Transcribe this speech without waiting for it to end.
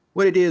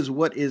What it is,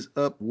 what is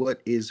up,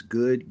 what is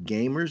good,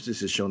 gamers?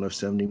 This is Shonuff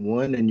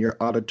 71, and your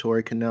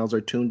auditory canals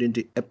are tuned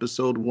into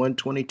episode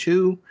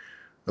 122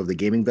 of the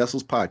Gaming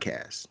Vessels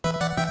podcast.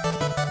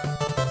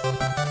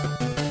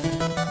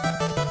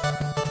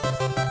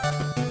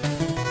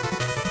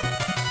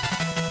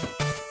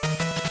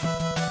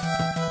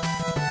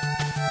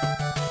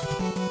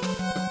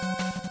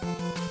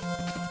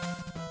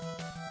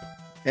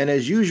 And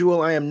as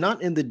usual, I am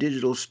not in the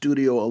digital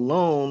studio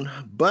alone,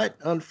 but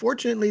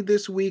unfortunately,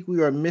 this week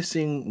we are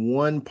missing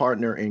one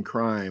partner in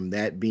crime,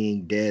 that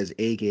being Dez,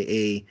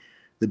 aka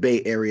the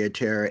Bay Area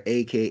Terror,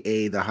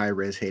 aka the High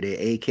Res Heyday,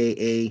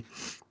 aka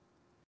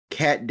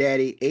Cat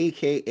Daddy,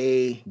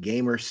 aka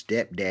Gamer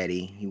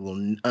Stepdaddy. He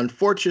will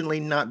unfortunately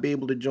not be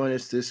able to join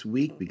us this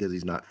week because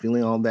he's not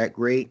feeling all that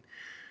great.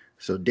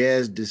 So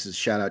Dez, this is a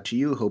shout out to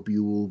you. Hope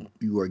you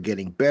are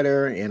getting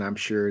better, and I'm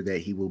sure that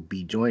he will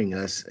be joining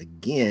us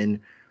again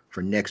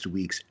for next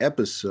week's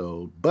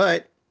episode.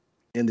 But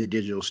in the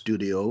digital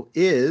studio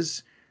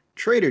is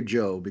Trader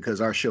Joe, because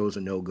our show is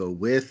a no-go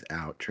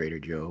without Trader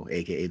Joe,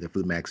 aka the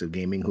Food Max of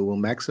Gaming, who will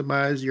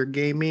maximize your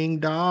gaming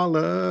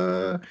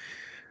dollar.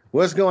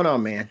 What's going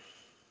on, man?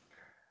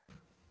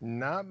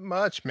 Not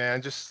much,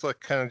 man. Just like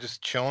kind of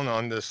just chilling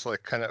on this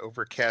like kind of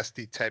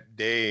overcasty type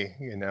day,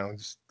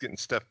 just getting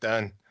stuff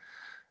done.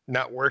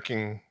 Not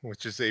working,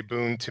 which is a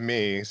boon to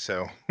me.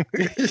 So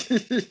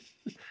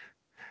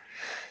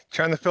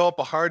trying to fill up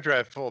a hard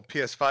drive full of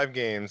PS5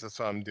 games. That's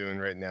what I'm doing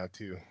right now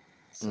too.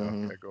 So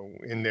I go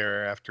in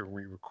there after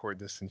we record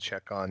this and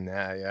check on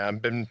that. Yeah,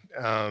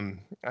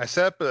 I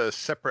set up a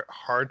separate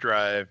hard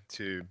drive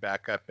to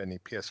back up any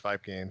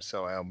PS5 games,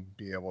 so I'll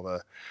be able to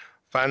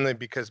finally,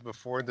 because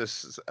before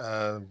this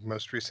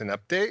most recent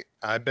update,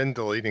 I've been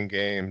deleting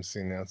games.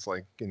 It's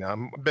like,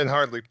 I've been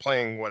hardly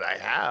playing what I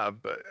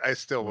have, but I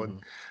still would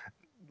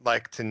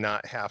like to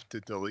not have to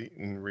delete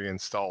and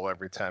reinstall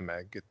every time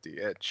I get the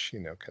itch,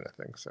 kind of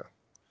thing. So,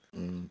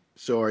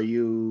 so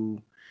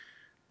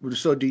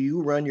do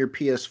you run your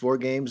PS4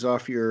 games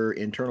off your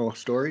internal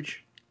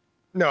storage?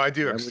 No, I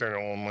do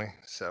external only.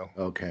 So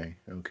okay.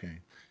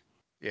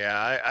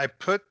 Yeah, I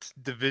put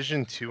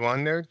Division 2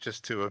 on there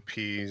just to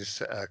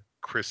appease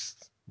Chris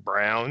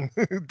Brown.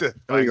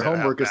 Your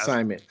homework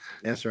assignment.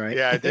 That's right.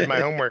 Yeah, I did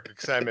my homework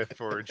assignment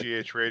for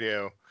GH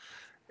Radio.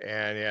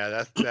 And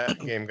yeah, that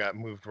game got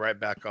moved right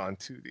back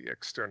onto the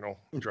external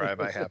drive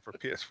I have for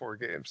PS4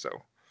 games.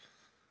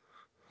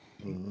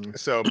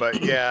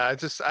 But yeah,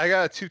 I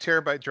got a 2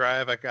 terabyte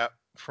drive I got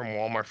from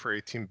Walmart for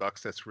 $18.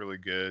 That's really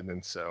good.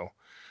 And so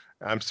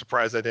I'm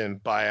surprised I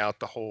didn't buy out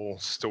the whole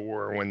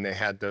store when they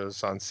had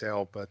those on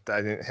sale, but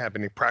I didn't have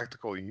any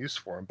practical use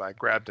for them. But I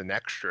grabbed an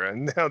extra,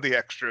 and now the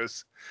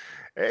extras,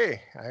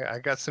 hey, I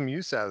got some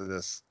use out of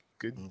this.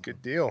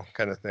 Good deal,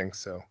 kind of thing.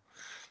 So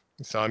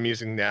I'm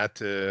using that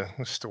to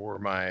store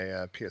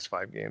my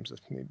PS5 games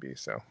if need be.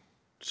 So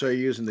you're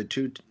using the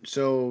two.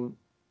 So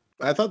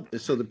I thought the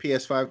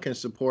PS5 can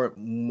support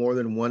more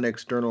than one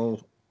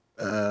external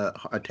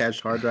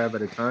attached hard drive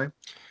at a time.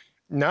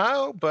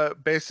 No,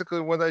 but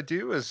basically what I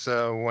do is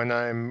when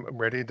I'm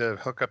ready to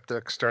hook up the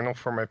external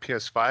for my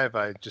PS5,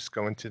 I just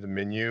go into the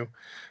menu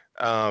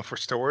for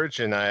storage,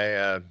 and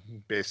I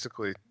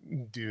basically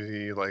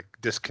do the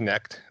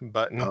disconnect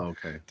button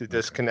to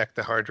disconnect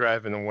the hard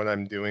drive. And then what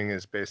I'm doing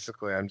is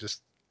basically I'm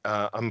just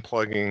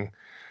unplugging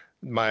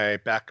my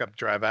backup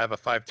drive. I have a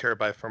 5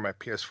 terabyte for my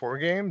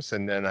PS4 games,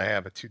 and then I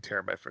have a 2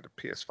 terabyte for the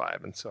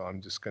PS5. And so I'm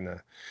just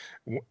gonna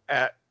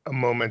at a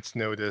moment's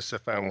notice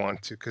if I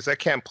want to, because I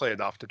can't play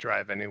it off the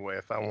drive anyway.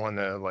 If I want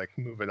to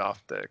move it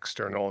off the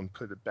external and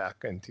put it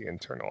back into the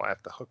internal, I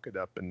have to hook it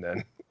up and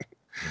then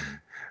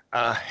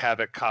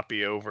have it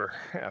copy over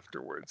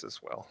afterwards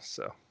as well.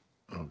 So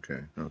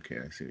okay,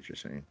 I see what you're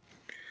saying.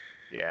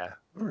 Yeah.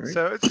 All right.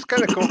 So it's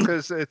kind of cool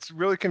because it's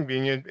really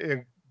convenient.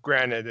 And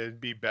granted,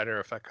 it'd be better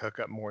if I could hook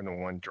up more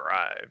than one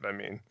drive. I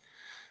mean,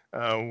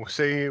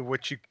 say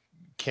what you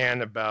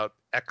can about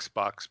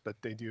Xbox,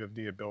 but they do have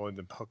the ability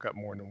to hook up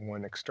more than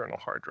one external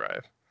hard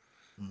drive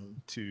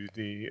to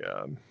the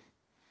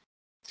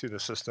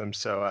system.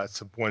 So that's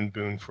one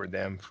boon for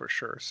them for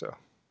sure. So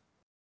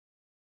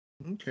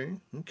okay,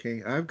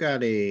 I've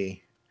got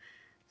this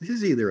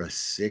is either a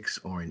 6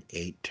 or an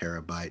 8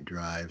 terabyte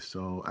drive,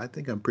 so I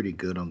think I'm pretty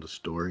good on the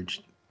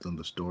storage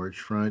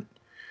front,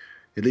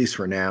 at least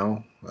for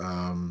now.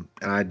 And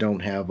I don't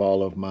have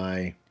all of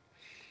my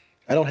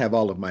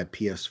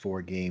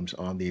PS4 games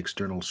on the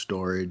external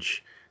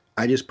storage.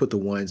 I just put the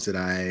ones that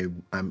I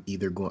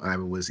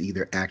was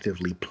either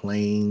actively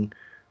playing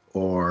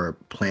or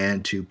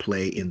plan to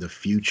play in the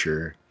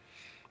future.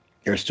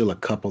 There's still a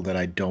couple that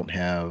I don't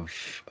have.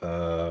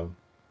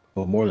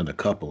 More than a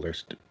couple.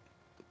 There's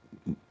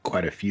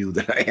quite a few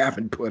that I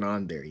haven't put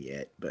on there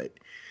yet. But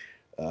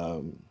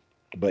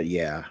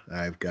yeah,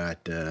 I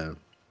got a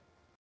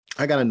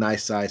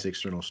nice size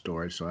external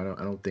storage, so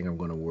I don't think I'm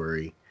going to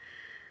worry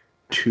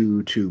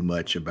too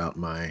much about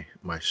my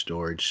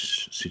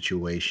storage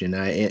situation.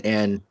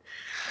 And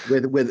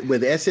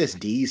with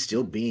SSDs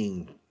still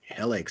being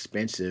hella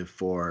expensive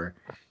for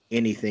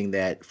any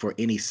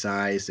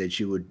size that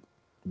you would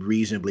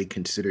reasonably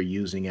consider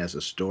using as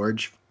a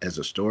storage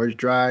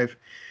drive.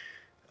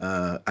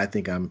 I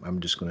think I'm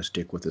just going to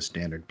stick with the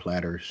standard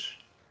platters.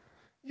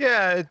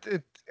 Yeah,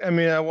 I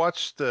mean, I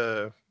watched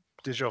the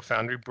Digital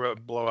Foundry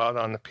blowout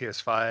on the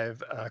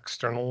PS5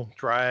 external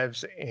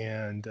drives,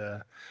 and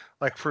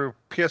like for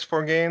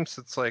PS4 games,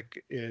 it's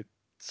like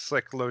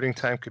loading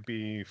time could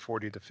be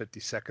 40 to 50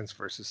 seconds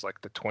versus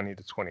like the 20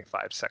 to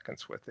 25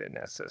 seconds with an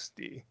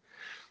SSD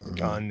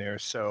on there.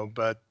 So,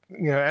 but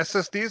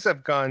SSDs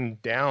have gone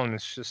down.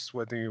 It's just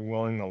whether you're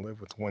willing to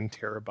live with 1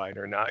 terabyte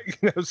or not,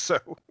 so.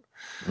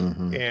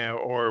 And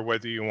or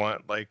whether you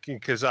want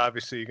because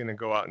obviously you're going to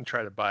go out and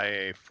try to buy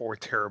a 4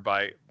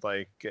 terabyte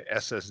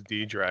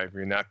SSD drive.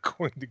 You're not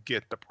going to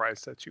get the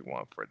price that you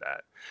want for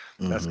that.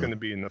 That's going to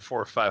be in the $400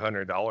 or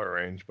 $500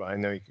 range. But I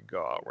know you could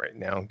go out right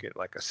now and get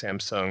like a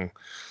Samsung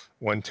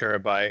 1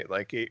 terabyte,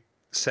 like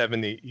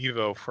 870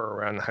 Evo for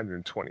around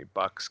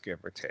 $120, give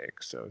or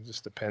take. So it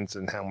just depends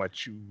on how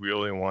much you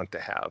really want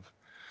to have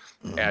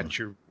at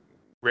your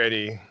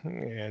ready.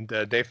 And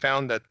they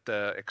found that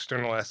the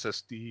external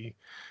SSD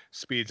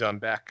speeds on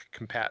back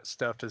compat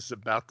stuff is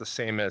about the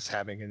same as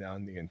having it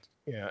on the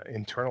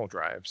internal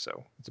drive.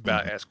 So it's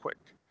about as quick.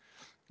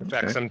 In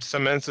fact,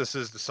 some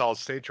instances, the solid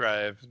state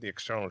drive, the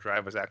external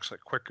drive was actually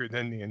quicker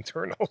than the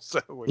internal,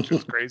 so which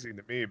is crazy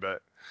to me.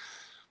 But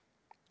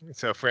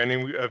so for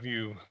any of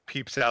you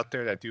peeps out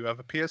there that do have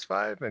a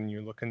PS5 and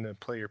you're looking to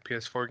play your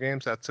PS4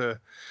 games,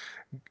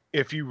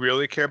 if you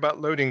really care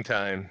about loading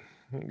time,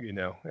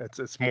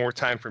 it's more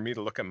time for me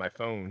to look at my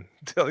phone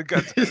until it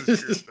got to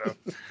this year. So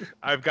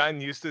I've gotten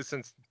used to it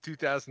since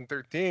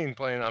 2013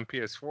 playing on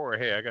PS4.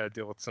 Hey, I got to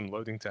deal with some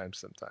loading time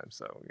sometimes.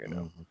 So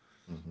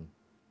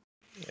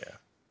yeah.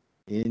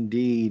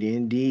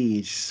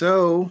 Indeed.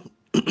 So,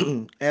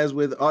 as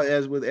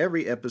with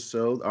every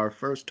episode, our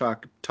first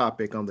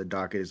topic on the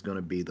docket is going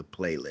to be the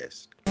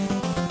playlist.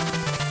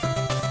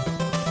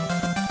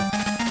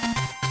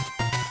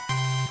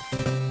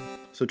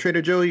 So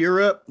Trader Joe,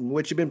 you're up.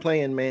 What you been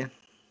playing, man?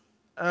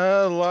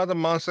 A lot of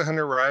Monster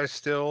Hunter Rise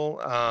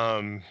still.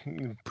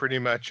 Pretty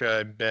much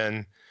I've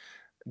been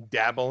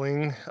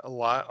dabbling a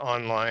lot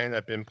online.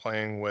 I've been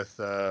playing with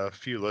a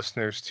few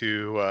listeners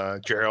too.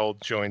 Gerald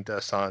joined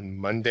us on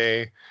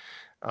Monday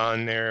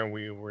on there.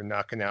 We were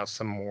knocking out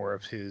some more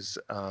of his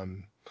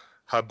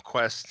hub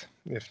quest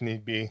if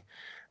need be.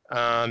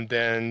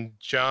 Then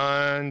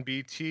John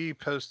BT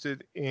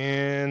posted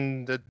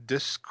in the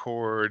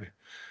Discord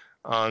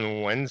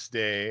on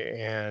Wednesday,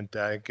 and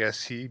I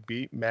guess he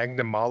beat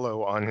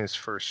Magnamalo on his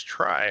first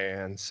try,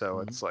 and so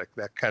it's like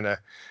that kind of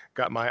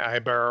got my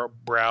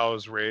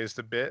eyebrows raised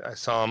a bit. I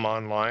saw him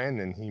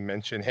online, and he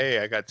mentioned, "Hey,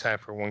 I got time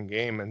for one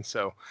game," and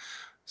so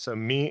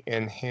me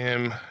and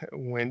him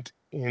went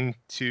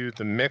into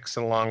the mix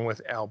along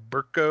with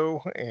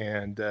Alberto,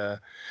 and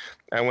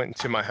I went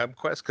into my hub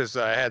quest because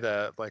I had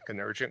an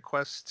urgent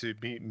quest to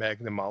beat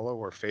Magnamalo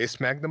or face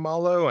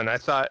Magnamalo, and I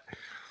thought,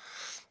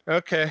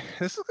 okay,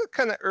 this is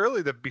kind of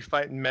early to be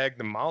fighting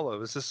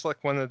Magnamalo. Is this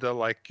like one of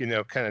the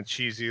kind of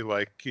cheesy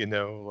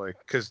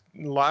because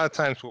a lot of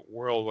times with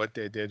World, what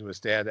they did was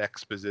they had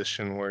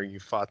exposition where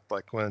you fought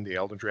like one of the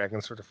Elder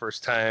Dragons for the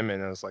first time,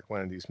 and it was like one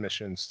of these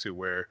missions to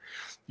where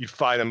you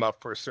fight them up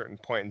for a certain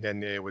point, and then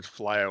they would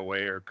fly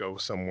away or go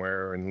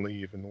somewhere and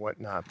leave and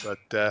whatnot.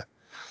 But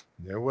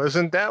it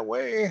wasn't that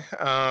way.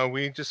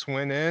 We just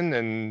went in,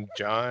 and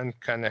John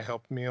kind of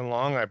helped me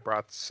along. I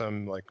brought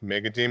some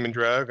Mega Demon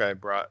Drug. I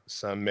brought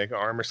some Mega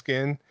Armor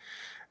Skin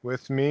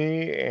with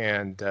me,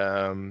 and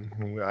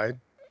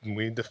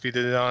we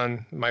defeated it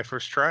on my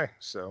first try.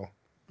 So,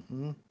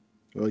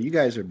 well, you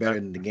guys are better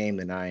in the game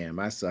than I am.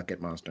 I suck at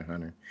Monster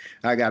Hunter.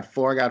 I got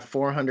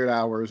 400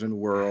 hours in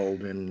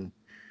World, and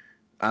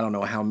I don't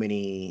know how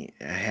many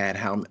I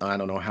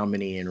don't know how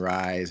many in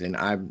Rise, and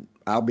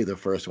I'll be the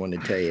first one to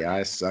tell you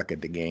I suck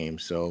at the game.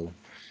 So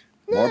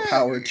more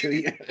power to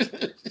you.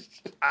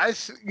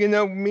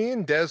 Me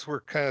and Des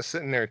were kind of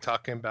sitting there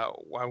talking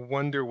about, I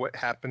wonder what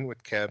happened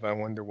with Kev. I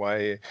wonder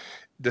why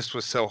this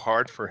was so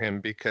hard for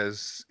him,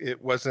 because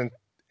it wasn't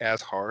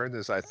as hard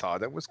as I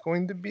thought it was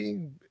going to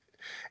be.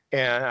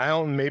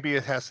 And maybe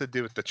it has to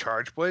do with the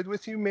Charge Blade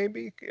with you,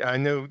 maybe? I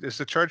know, is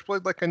the Charge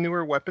Blade like a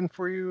newer weapon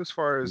for you as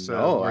far as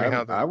No,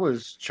 I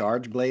was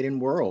Charge Blade in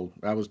World.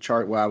 I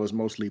was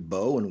mostly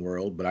bow in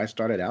World, but I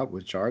started out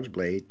with Charge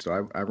Blade,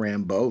 so I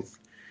ran both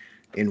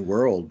in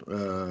World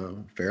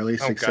fairly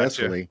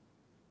successfully. Gotcha.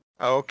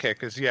 Oh, okay,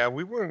 because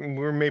we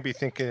were maybe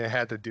thinking it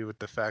had to do with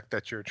the fact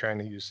that you're trying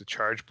to use the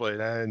Charge Blade.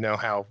 I didn't know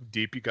how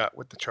deep you got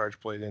with the Charge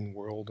Blade in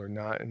World or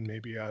not, and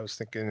maybe I was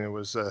thinking it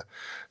was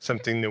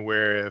something to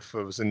where if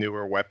it was a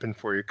newer weapon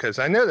for you, because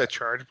I know that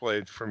Charge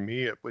Blade, for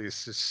me at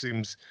least, just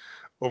seems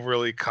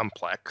overly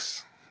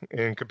complex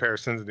in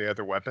comparison to the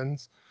other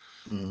weapons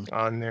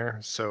on there.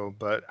 So,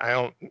 but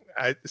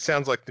it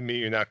sounds like to me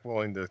you're not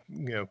willing to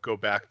go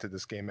back to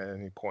this game at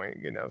any point,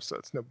 so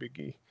it's no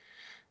biggie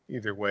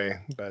either way.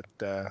 But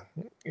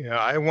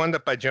I wound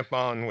up by jumping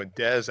on with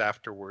Des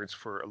afterwards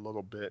for a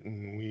little bit,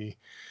 and we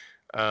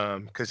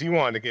because he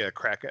wanted to get a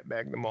crack at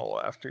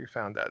Magnamola after he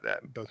found out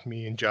that both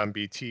me and John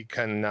BT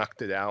kind of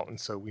knocked it out, and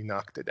so we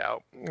knocked it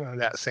out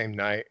that same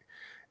night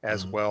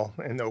as well,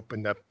 and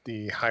opened up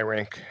the high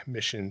rank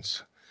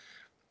missions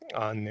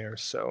on there.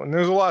 So, and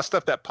there's a lot of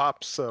stuff that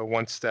pops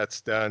once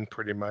that's done,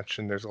 pretty much,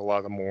 and there's a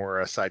lot of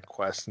more side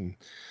quests and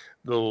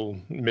little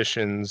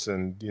missions,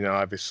 and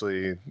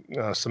obviously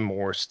some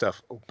more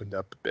stuff opened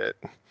up a bit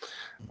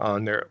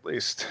on there at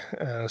least.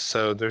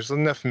 So there's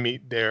enough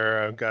meat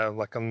there. I've got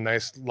like a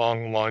nice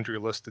long laundry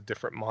list of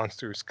different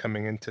monsters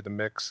coming into the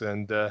mix,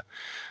 and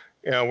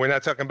we're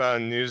not talking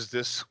about news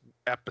this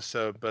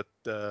episode, but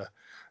the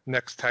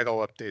next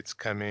title update's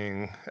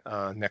coming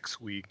next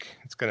week.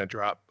 It's going to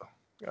drop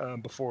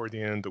before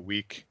the end of the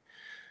week,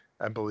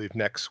 I believe,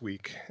 next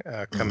week,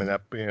 coming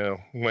up.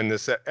 When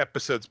this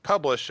episode's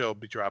published, it'll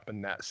be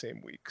dropping that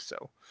same week.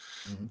 So,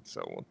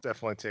 so we'll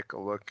definitely take a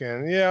look.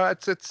 And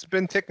it's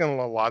been taking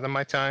a lot of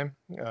my time.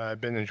 I've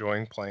been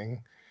enjoying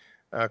playing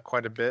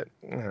quite a bit,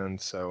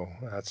 and so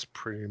that's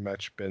pretty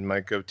much been my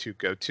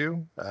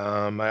go-to.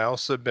 I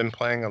also been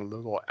playing a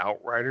little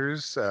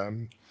Outriders, a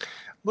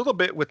little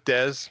bit with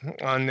Dez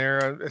on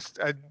there.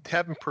 I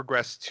haven't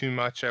progressed too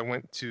much. I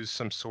went to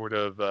some sort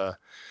of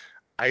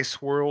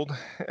Ice World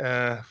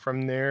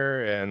from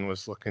there, and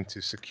was looking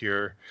to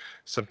secure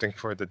something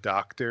for the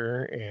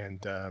Doctor.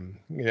 And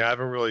I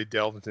haven't really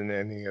delved in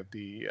any of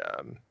the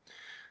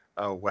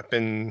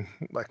weapon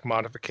like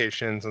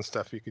modifications and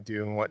stuff you could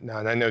do and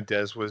whatnot. I know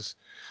Dez was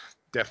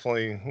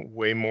definitely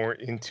way more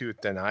into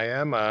it than I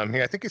am.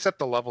 I think he's up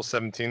to level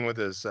 17 with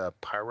his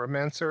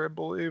Pyromancer, I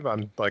believe.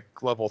 I'm like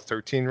level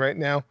 13 right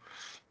now.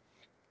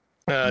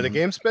 The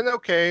game's been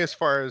okay as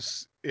far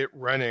as it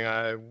running.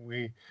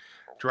 We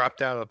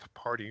dropped out of the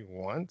party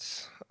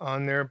once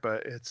on there,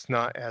 but it's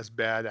not as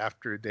bad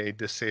after they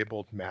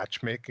disabled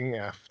matchmaking,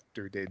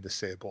 after they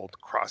disabled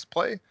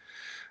crossplay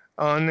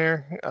on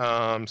there.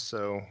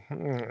 So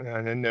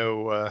I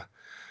know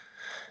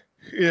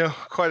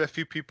quite a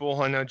few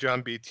people. I know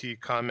John BT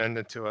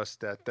commented to us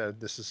that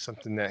this is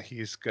something that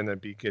he's going to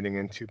be getting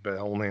into, but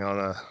only on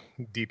a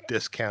deep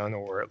discount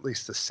or at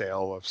least a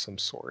sale of some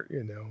sort,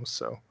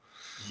 so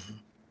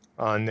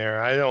on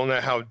there. I don't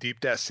know how deep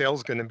that sale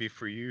is going to be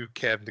for you,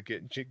 Kev,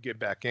 to get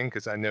back in,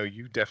 because I know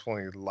you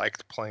definitely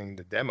liked playing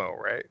the demo,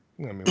 right?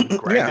 I mean, we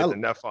grinded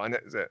enough on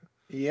it. Is it?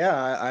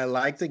 Yeah, I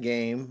like the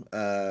game.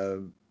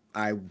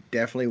 I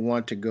definitely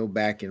want to go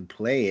back and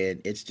play it.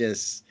 It's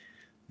just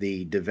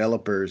the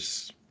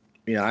developers,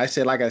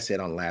 like I said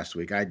on last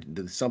week,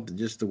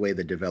 just the way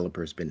the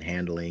developers been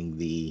handling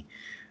the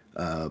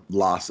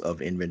loss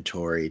of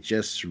inventory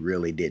just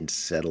really didn't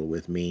settle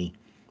with me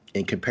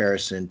in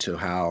comparison to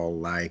how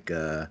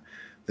the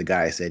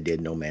guys that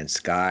did No Man's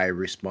Sky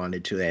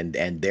responded to it,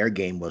 and their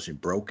game wasn't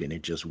broken.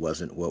 It just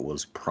wasn't what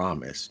was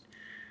promised.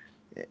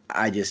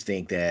 I just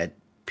think that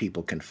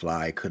People Can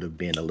Fly could have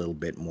been a little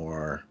bit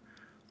more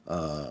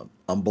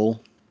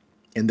humble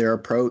in their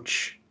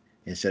approach,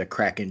 instead of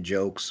cracking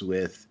jokes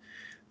with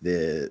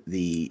the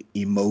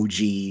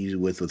emojis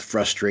with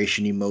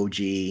frustration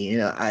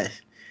emoji.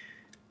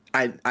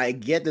 I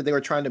get that they were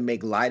trying to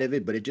make light of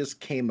it, but it just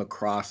came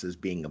across as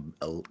being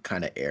a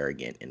kind of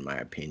arrogant, in my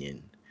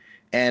opinion.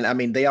 And I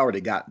mean, they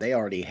already got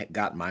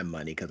my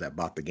money because I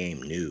bought the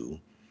game new.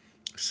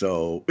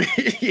 So,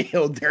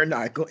 they're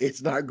not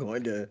it's not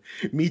going to,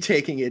 me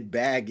taking it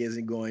back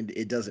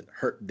it doesn't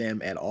hurt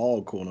them at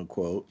all, quote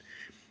unquote,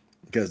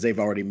 because they've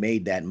already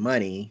made that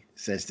money,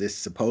 since this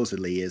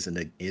supposedly isn't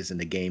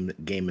a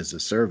game as a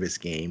service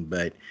game.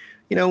 But,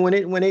 when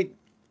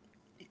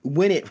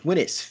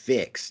it's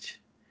fixed,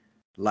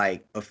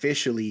 like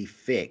officially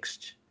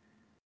fixed,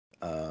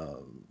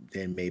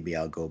 then maybe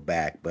I'll go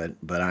back.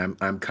 But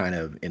I'm kind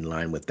of in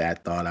line with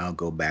that thought. I'll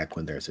go back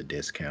when there's a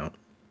discount.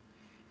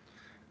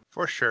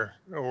 For sure.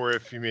 Or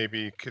if you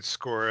maybe could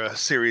score a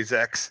Series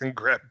X and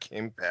grab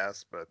Game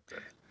Pass, but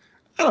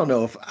I don't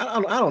know if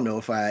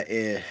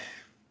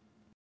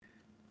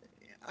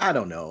I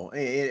don't know.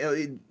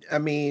 I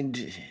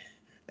mean,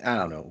 I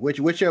don't know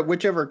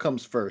whichever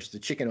comes first, the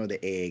chicken or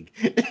the egg.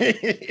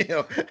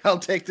 I'll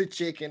take the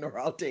chicken or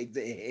I'll take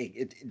the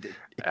egg.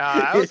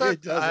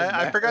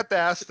 I forgot to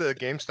ask the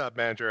GameStop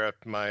manager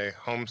at my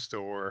home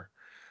store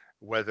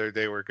whether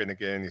they were going to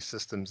get any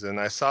systems in.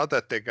 I saw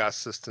that they got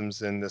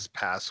systems in this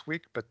past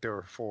week, but they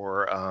were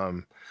for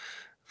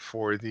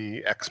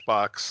the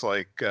Xbox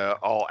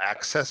all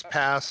access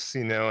pass,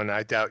 and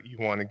I doubt you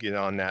want to get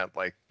on that,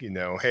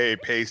 hey,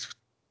 pay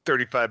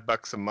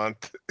 $35 a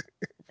month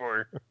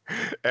for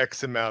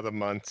X amount of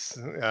months.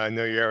 I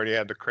know you already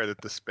had the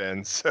credit to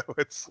spend, so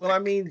it's. Well, I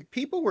mean,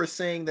 people were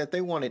saying that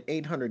they wanted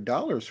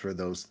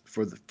 $800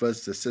 for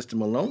the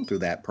system alone through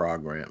that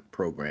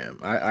program.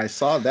 I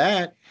saw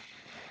that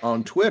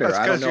on Twitter.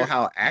 I don't know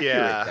how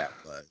accurate that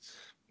was.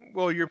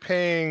 Well, you're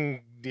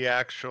paying the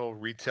actual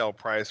retail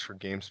price for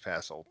Games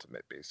Pass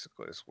Ultimate,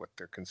 basically, is what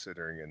they're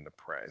considering in the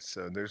price.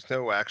 So there's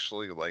no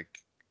actually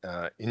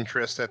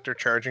interest that they're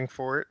charging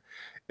for it.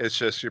 It's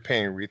just you're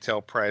paying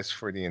retail price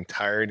for the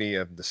entirety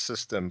of the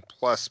system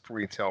plus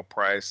retail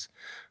price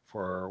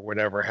for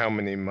whatever how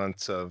many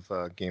months of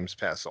Games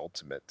Pass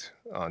Ultimate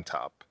on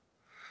top.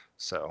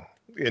 So,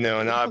 and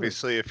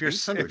obviously if you're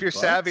savvy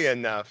 $800?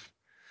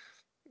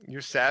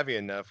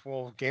 enough,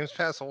 well, Games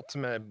Pass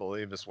Ultimate I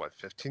believe is what,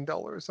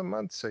 $15 a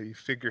month. So you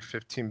figure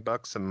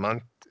 $15 a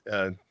month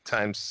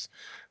times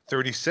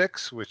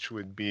 36, which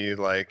would be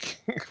like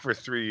for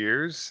 3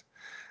 years.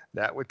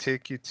 That would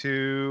take you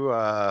to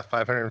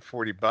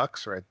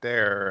 $540 right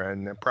there,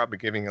 and they're probably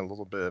giving a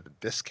little bit of a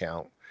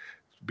discount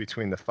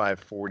between the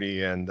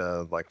 $540 and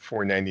like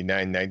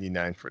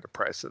 $499.99 for the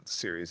price of the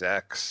Series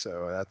X.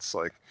 So that's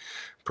like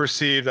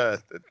perceived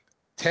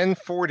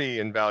 $1,040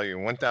 in value,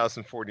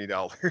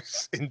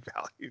 $1,040 in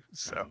value.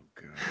 So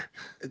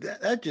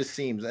that just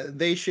seems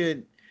they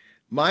should.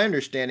 My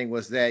understanding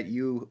was that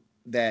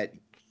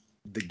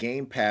the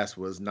Game Pass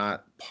was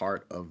not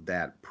part of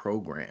that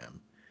program.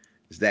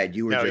 Is that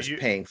you were just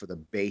paying for the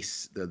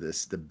base,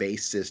 the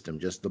base system,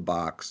 just the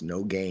box,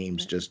 no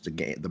games, just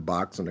the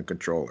box and the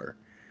controller.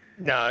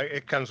 No,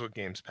 it comes with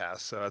Games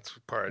Pass, so that's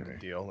part of the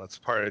deal. That's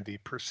part of the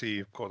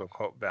perceived quote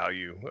unquote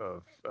value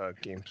of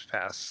Games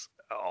Pass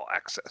All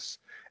Access,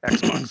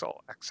 Xbox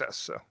All Access.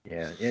 So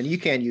yeah, and you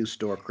can't use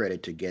store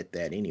credit to get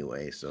that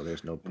anyway, so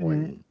there's no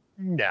point.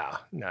 No,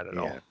 not at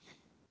all.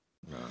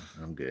 No,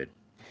 I'm good.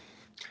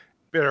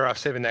 Better off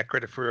saving that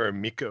credit for a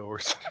Miko or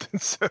something.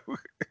 So.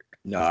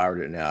 No,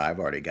 I've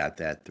already got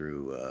that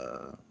through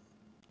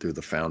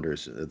the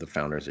founders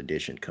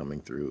edition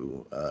coming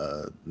through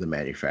the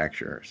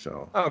manufacturer.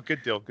 So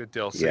good deal.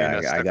 So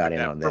yeah, I got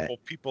in on that. Purple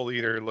people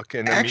eater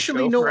looking.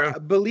 Actually, no,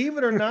 believe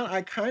it or not,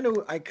 I kind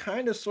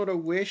of sort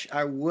of wish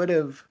I would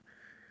have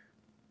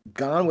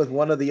gone with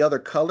one of the other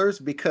colors,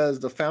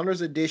 because the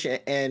founders edition,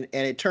 and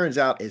it turns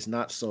out it's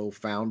not so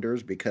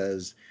founders,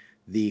 because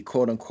the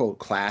quote unquote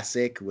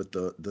classic with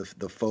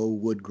the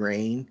faux wood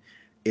grain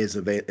is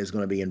going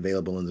to be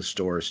available in the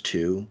stores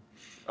too.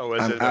 Oh,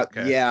 is it?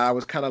 Okay. Yeah, I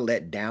was kind of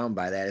let down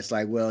by that. It's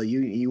like, well,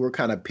 you were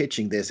kind of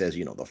pitching this as,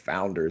 the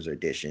Founders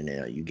Edition.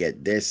 You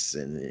get this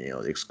and the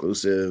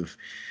exclusive,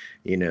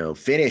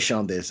 finish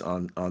on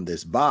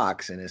this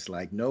box, and it's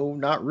like, no,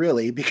 not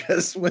really,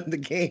 because when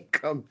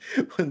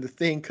the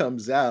thing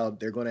comes out,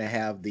 they're going to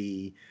have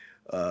the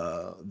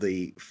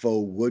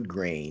faux wood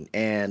grain.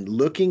 And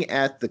looking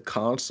at the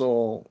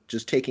console,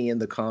 just taking in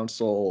the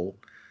console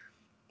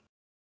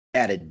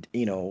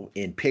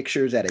in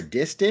pictures at a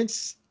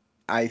distance,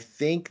 I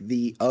think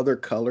the other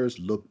colors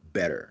look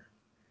better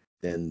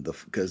than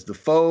because the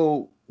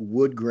faux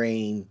wood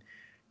grain,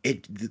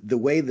 the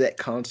way that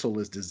console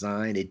is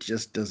designed, it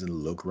just doesn't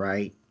look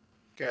right.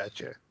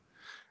 Gotcha.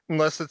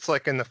 Unless it's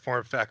like in the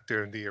form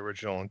factor of the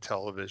original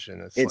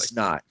Intellivision. It's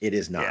not. It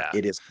is not. Yeah.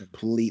 It is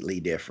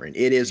completely different.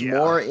 It is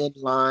more in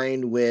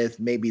line with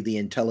maybe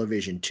the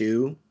Intellivision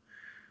 2,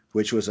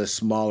 which was a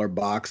smaller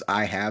box.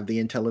 I have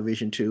the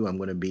Intellivision 2.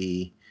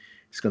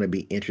 It's going to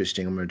be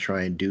interesting. I'm going to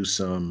try and do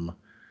some.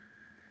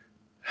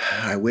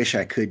 I wish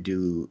I could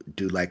do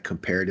like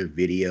comparative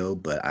video,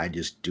 but I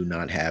just do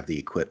not have the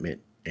equipment,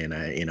 and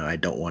I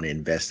don't want to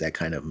invest that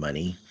kind of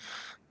money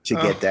to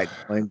get that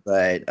going.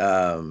 But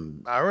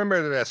I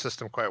remember that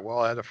system quite well.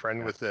 I had a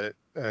friend with it,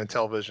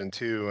 Intellivision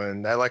 2,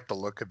 and I like the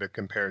look of it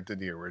compared to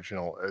the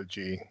original OG,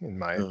 in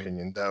my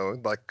opinion,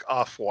 though, like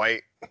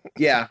off-white.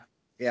 Yeah.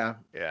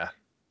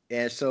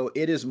 And so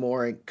it is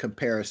more in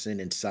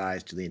comparison in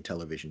size to the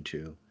Intellivision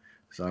 2.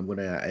 So I'm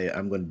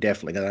gonna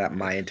definitely,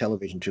 my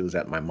Intellivision 2 is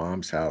at my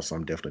mom's house. So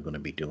I'm definitely going to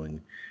be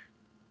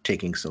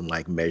taking some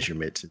like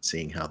measurements and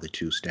seeing how the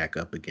two stack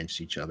up against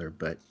each other,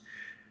 but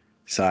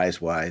size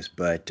wise.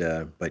 But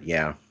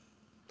yeah.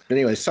 But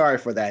anyway, sorry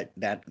for that.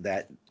 No,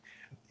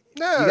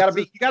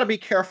 you gotta be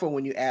careful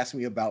when you ask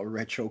me about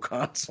retro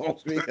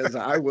consoles, because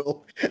I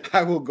will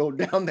go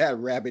down that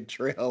rabbit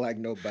trail like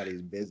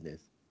nobody's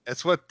business.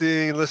 That's what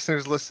the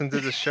listeners listen to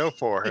the show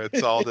for.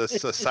 It's all this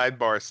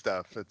sidebar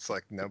stuff. It's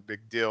like no big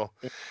deal.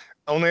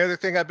 Only other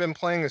thing I've been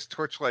playing is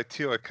Torchlight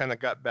 2. I kind of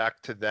got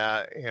back to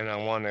that, and I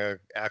want to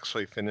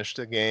actually finish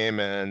the game.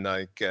 And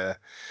like,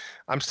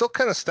 I'm still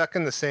kind of stuck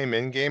in the same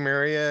in-game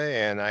area,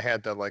 and I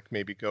had to like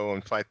maybe go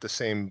and fight the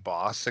same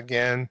boss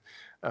again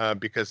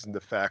because of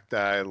the fact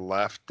that I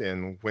left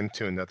and went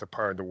to another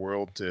part of the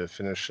world to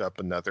finish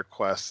up another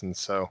quest. And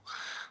so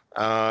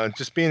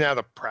just being out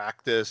of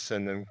practice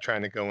and then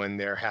trying to go in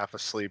there half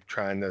asleep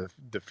trying to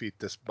defeat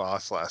this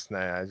boss last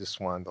night, I just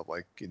wanted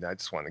to I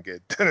just want to get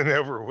it done and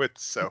over with.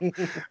 So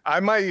I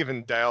might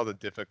even dial the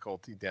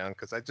difficulty down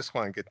because I just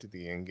want to get to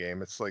the end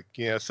game. It's like,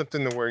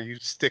 something to where you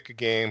stick a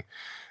game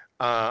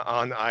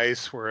on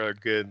ice for a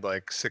good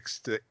like 6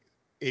 to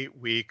 8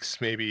 weeks,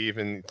 maybe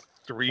even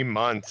 3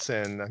 months,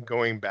 and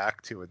going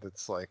back to it,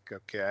 it's like,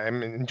 okay,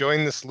 I'm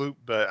enjoying this loop,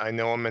 but I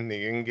know I'm in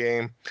the end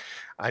game.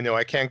 I know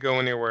I can't go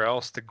anywhere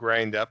else to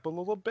grind up a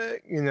little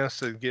bit,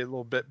 so get a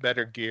little bit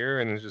better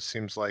gear, and it just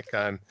seems like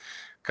I'm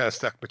kind of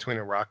stuck between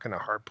a rock and a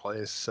hard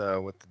place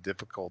with the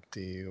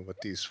difficulty with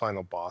these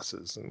final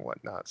bosses and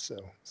whatnot.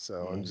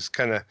 So I'm just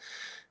kind of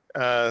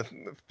uh,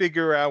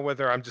 figure out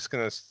whether I'm just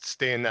going to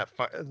stay in that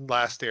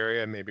last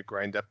area, maybe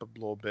grind up a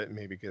little bit,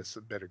 maybe get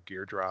some better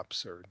gear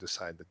drops, or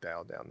decide to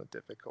dial down the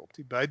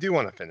difficulty. But I do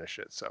want to finish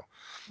it, so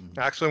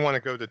I actually want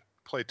to go to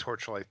play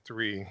Torchlight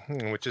 3,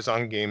 which is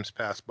on Games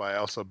Pass. But I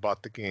also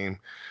bought the game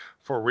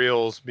for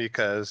reals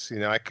because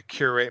I could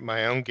curate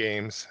my own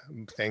games.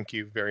 Thank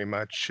you very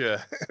much,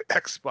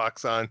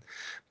 Xbox on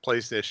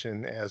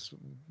PlayStation, as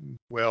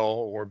well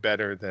or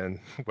better than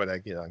what I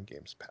get on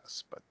Games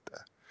Pass. But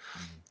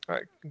all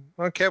right.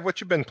 Well, Kev,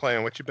 what you been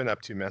playing? What you been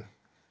up to, man?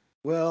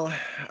 Well,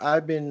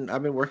 I've been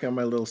working on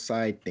my little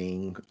side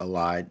thing a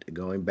lot,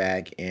 going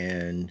back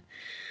and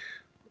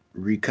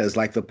because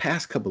like the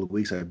past couple of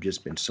weeks I've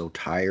just been so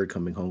tired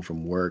coming home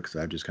from work,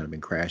 so I've just kind of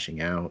been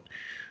crashing out.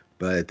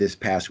 But this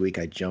past week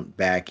I jumped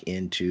back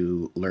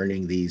into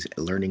learning these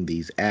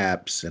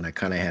apps, and I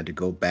kind of had to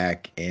go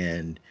back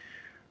and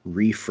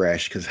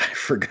refresh because I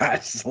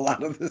forgot a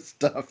lot of the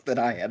stuff that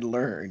I had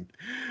learned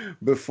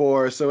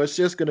before. So it's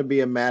just going to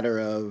be a matter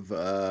of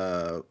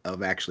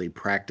actually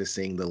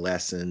practicing the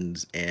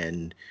lessons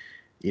and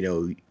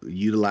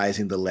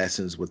utilizing the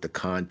lessons with the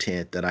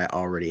content that I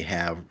already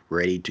have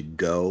ready to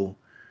go,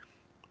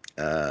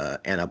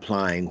 and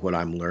applying what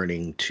I'm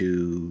learning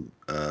to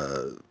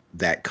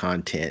that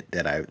content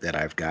that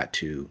I've got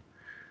to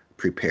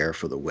prepare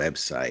for the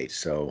website.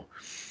 So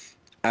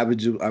I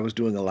was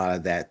doing a lot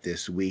of that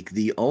this week.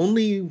 The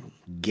only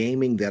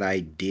gaming that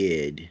I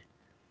did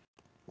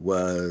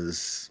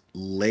was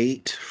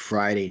late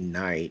Friday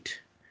night.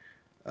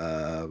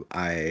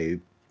 I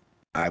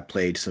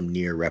played some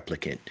Near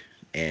Replicant,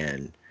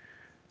 and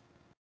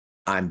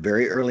I'm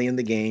very early in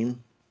the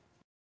game.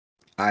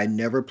 I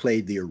never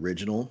played the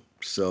original,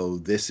 so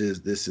this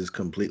is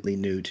completely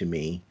new to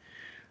me,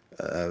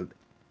 uh,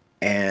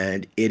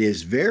 and it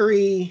is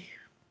very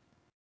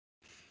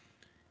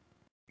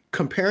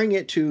comparing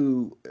it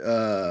to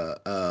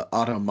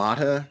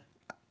Automata.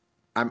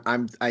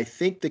 I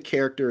think the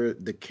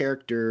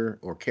character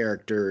or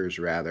characters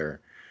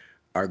rather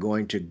are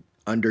going to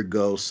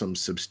undergo some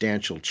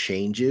substantial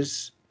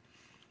changes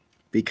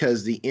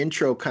because the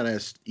intro kind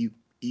of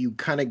you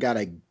kind of got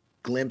a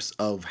glimpse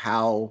of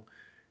how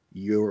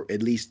your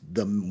at least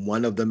the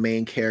one of the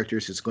main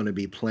characters is going to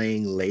be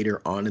playing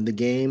later on in the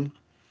game,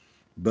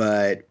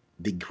 but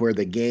where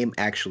the game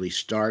actually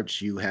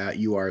starts,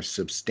 you are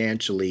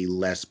substantially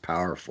less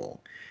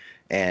powerful,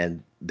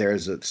 and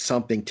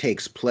something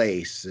takes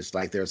place. It's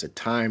like there's a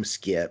time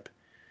skip,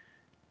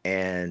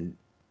 and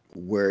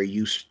where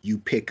you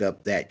pick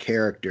up that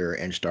character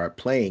and start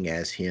playing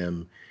as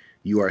him,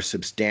 you are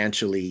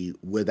substantially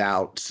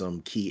without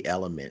some key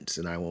elements,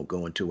 and I won't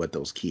go into what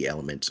those key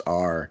elements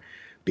are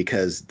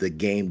because the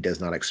game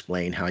does not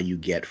explain how you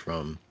get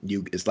from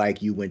you. It's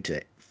like you went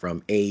to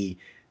from A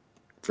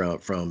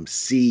from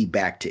C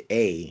back to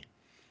A.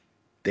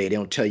 They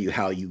don't tell you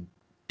how you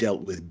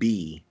dealt with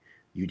B.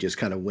 You just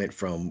kind of went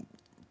from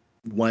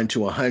 1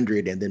 to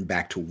 100 and then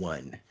back to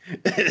one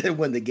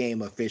when the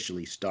game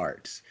officially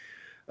starts.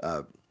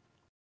 Uh,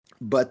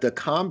 but the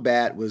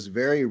combat was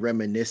very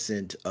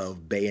reminiscent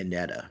of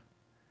Bayonetta.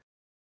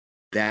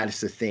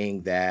 That's the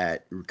thing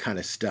that kind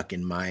of stuck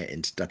in my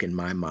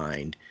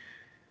mind.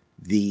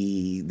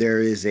 There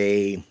is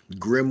a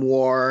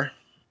grimoire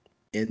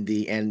in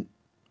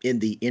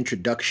the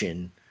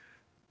introduction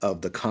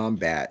of the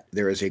combat.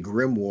 There is a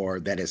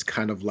grimoire that is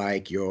kind of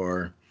like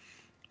your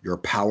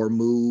power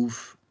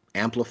move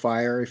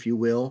amplifier, if you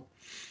will.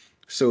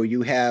 So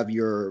you have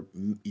your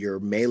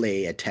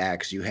melee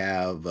attacks. You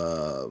have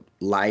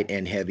light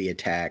and heavy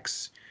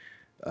attacks.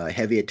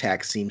 Heavy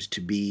attack seems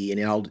to be,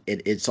 and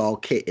it's all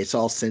case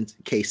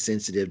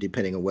sensitive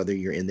depending on whether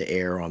you're in the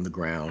air or on the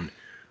ground.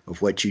 Of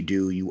what you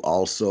do, you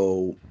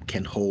also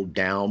can hold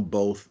down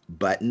both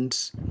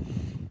buttons,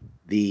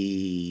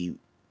 the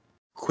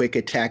quick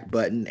attack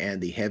button and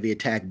the heavy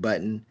attack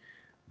button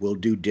will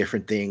do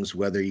different things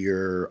whether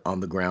you're on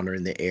the ground or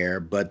in the air.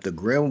 But the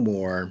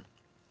Grimoire,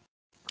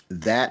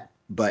 that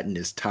button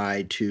is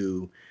tied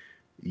to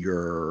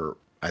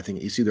I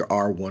think it's either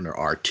R1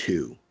 or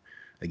R2.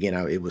 Again,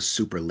 it was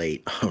super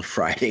late on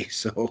Friday,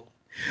 so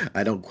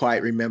I don't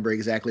quite remember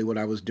exactly what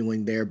I was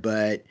doing there,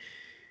 but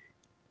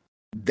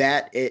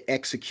that it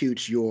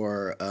executes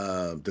your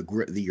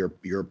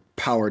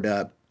powered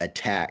up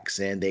attacks,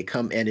 and they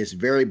come and it's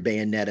very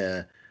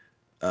Bayonetta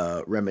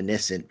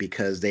reminiscent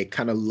because they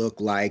kind of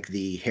look like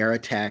the hair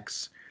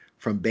attacks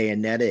from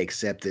Bayonetta,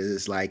 except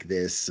it's like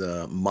this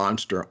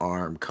monster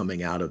arm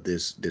coming out of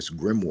this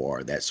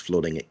grimoire that's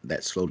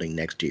floating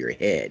next to your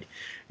head.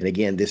 And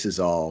again, this is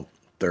all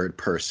third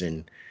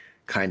person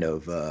kind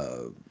of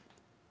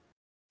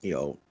you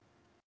know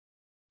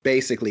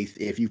basically,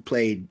 if you've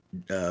played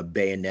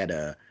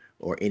Bayonetta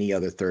or any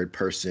other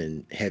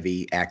third-person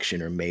heavy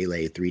action or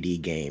melee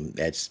 3D game,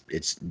 it's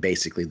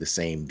basically the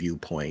same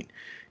viewpoint.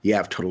 You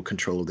have total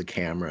control of the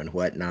camera and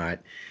whatnot.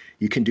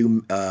 You can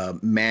do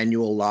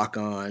manual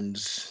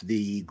lock-ons.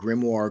 The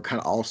Grimoire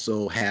kind of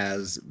also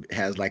has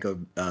like a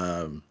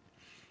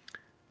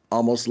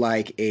almost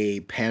like a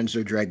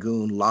Panzer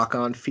Dragoon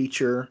lock-on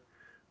feature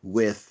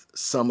with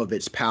some of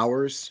its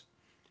powers.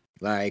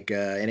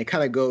 And it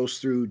kind of goes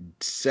through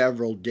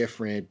several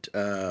different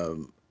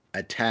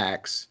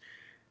attacks.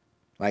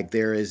 Like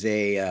there is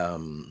a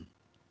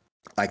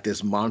like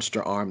this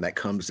monster arm that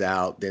comes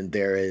out. Then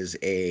there is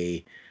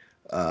a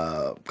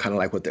kind of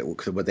like what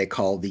they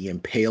call the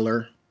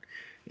impaler,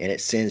 and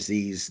it sends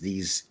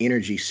these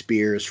energy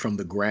spears from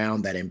the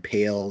ground that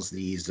impales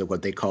these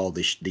what they call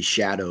the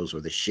shadows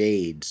or the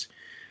shades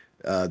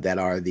that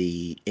are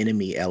the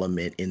enemy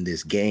element in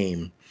this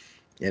game,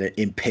 and it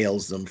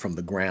impales them from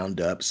the ground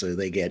up, so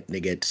they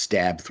get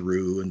stabbed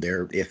through, and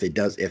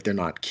if they're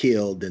not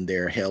killed, then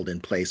they're held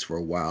in place for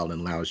a while and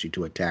allows you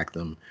to attack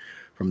them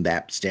from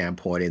that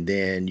standpoint. And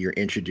then you're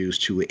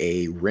introduced to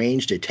a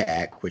ranged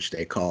attack, which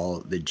they call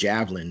the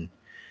javelin,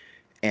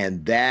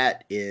 and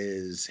that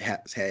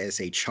has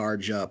a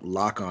charge up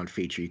lock on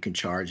feature. You can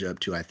charge up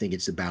to, I think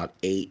it's about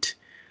 8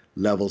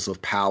 levels of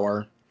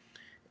power,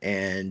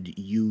 and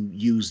you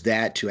use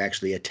that to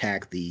actually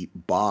attack the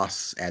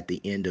boss at the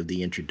end of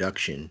the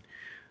introduction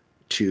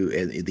to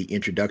the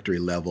introductory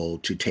level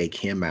to take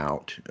him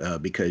out,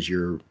 because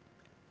you're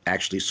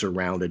actually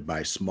surrounded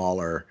by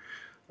smaller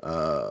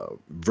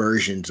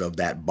versions of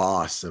that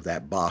boss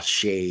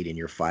shade, and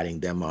you're fighting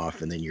them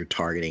off, and then you're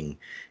targeting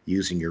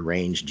using your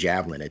ranged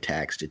javelin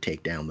attacks to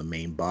take down the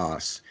main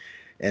boss.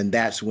 And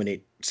that's when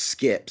it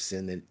skips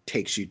and it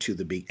takes you to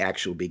the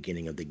actual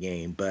beginning of the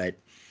game. But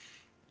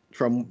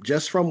from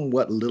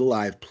what little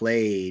I've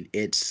played,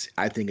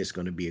 I think it's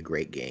going to be a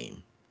great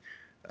game.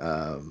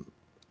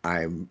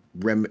 I'm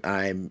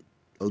a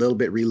little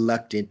bit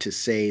reluctant to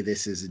say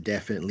this is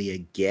definitely a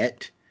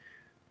get,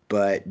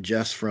 but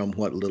just from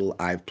what little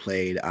I've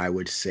played, I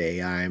would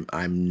say I'm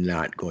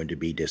not going to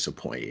be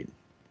disappointed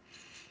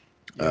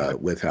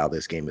with how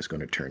this game is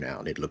going to turn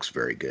out. It looks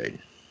very good.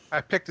 I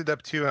picked it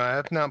up too, and I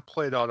have not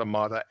played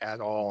Automata at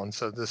all, and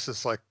so this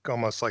is like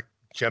almost like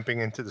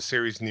jumping into the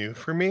series new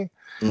for me.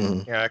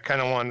 Mm-hmm. Yeah, I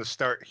kind of wanted to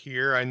start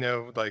here. I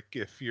know, like,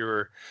 if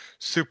you're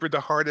super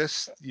the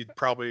hardest, you'd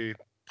probably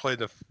play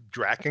the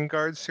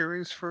Drakengard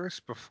series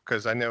first,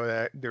 because I know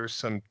that there's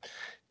some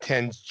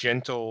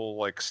tangential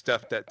like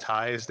stuff that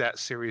ties that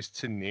series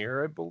to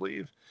Nier, I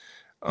believe,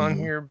 on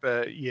here.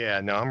 But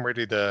yeah, no, I'm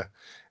ready to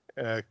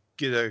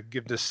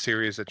give this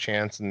series a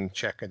chance and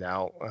check it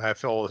out. I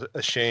feel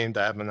ashamed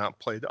I have not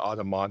played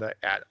Automata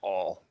at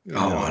all.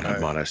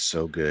 Automata is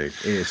so good.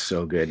 It is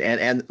so good.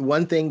 And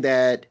one thing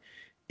that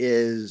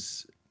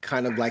is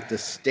kind of like the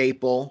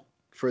staple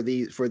for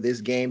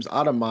this games,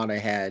 Automata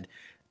had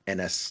an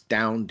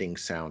astounding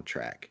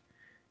soundtrack.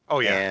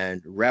 Oh yeah.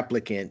 And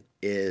Replicant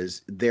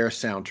their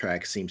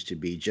soundtrack seems to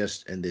be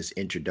just in this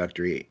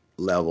introductory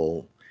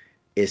level,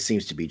 it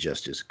seems to be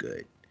just as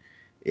good.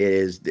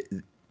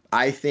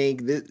 I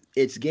think that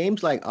it's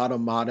games like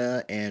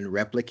Automata and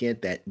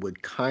Replicant that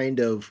would kind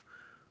of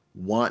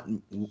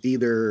want you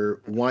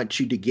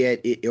to get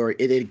it, or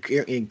it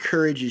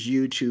encourages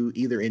you to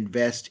either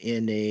invest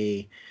in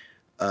either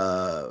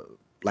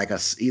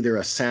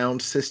a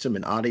sound system,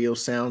 an audio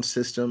sound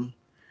system,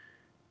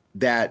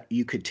 that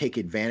you could take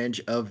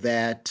advantage of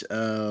that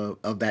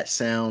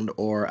sound,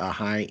 or a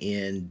high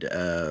end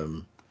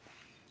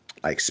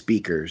like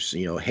speakers,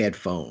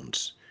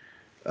 headphones,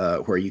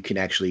 where you can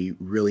actually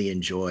really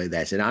enjoy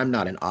that. And I'm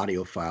not an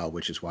audiophile,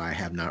 which is why I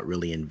have not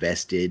really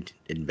invested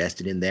in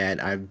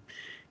that. I'm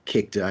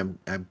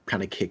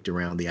kind of kicked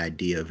around the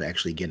idea of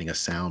actually getting a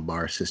sound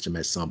bar system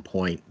at some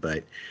point,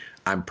 but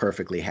I'm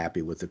perfectly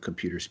happy with the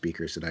computer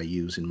speakers that I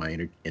use in my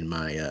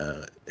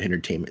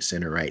entertainment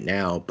center right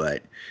now.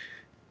 But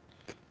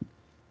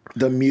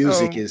the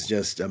music is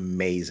just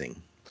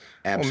amazing.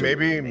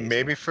 Absolutely well,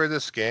 maybe for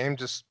this game,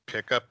 just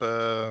pick up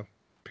a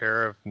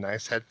pair of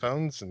nice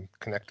headphones and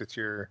connect it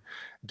to your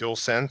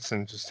DualSense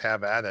and just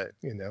have at it,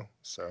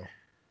 So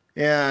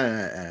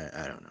yeah,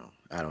 I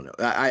don't know.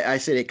 I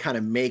said it kind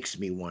of makes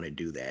me want to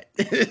do that.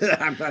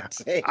 I'm not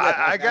saying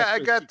I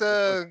got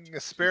the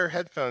spare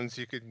headphones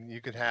you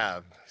could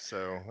have.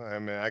 So I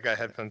mean, I got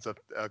headphones up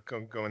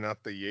going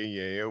out the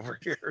yay over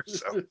here.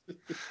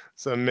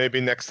 So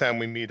maybe next time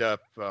we meet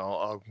up,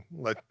 I'll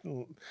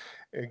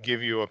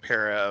give you a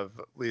pair of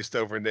at least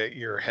over the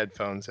ear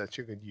headphones that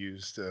you could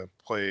use to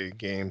play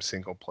games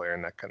single player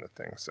and that kind of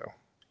thing. So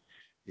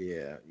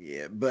yeah,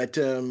 but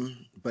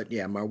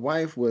yeah, my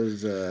wife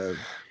was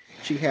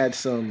she had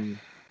some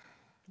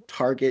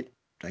Target,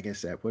 I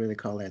guess what do they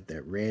call that?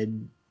 The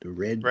red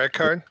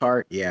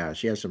card. Yeah,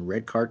 she has some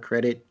red card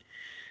credit,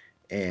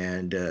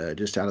 and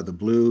just out of the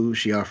blue,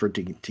 she offered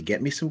to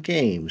get me some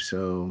games.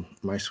 So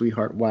my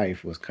sweetheart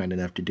wife was kind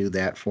enough to do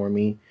that for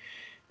me,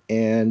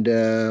 and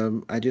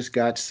I just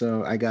got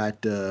some. I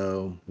got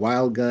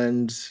Wild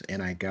Guns,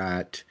 and I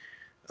got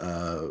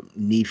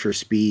Need for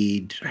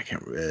Speed. I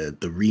can't the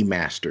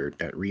remastered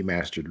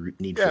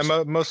Need for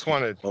Speed. Most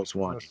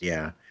Wanted.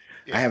 Yeah.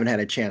 I haven't had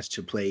a chance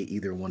to play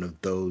either one of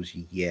those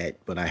yet,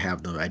 but I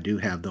have them. I do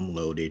have them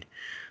loaded.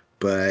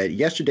 But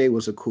yesterday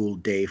was a cool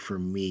day for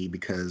me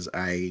because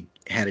I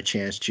had a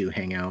chance to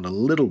hang out a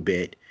little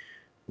bit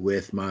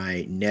with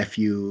my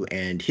nephew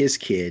and his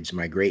kids.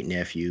 My great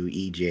nephew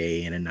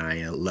EJ and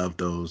Anaya, love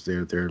those.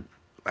 They're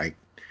like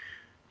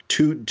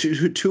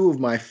two of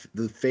my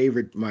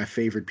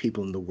favorite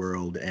people in the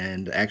world,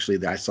 and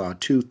actually I saw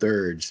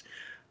 2/3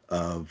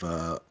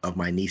 of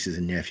my nieces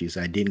and nephews.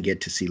 I didn't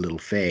get to see little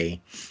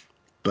Faye,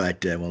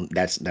 but well,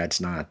 that's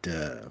not.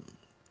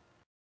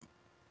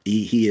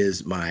 He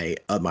is my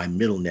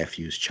middle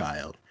nephew's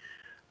child,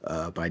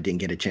 but I didn't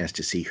get a chance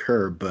to see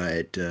her.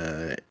 But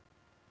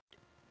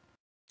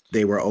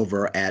they were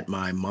over at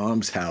my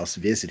mom's house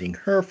visiting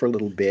her for a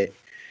little bit,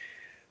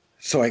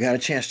 so I got a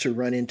chance to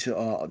run into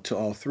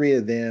all three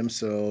of them.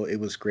 So it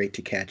was great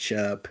to catch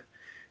up.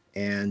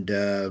 And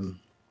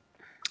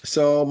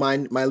so my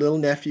little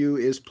nephew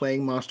is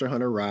playing Monster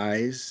Hunter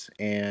Rise,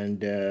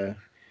 and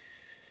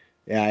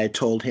yeah, I had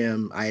told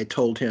him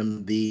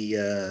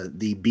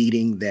the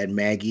beating that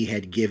Maggie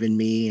had given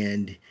me,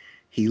 and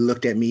he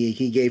looked at me.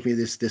 He gave me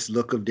this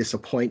look of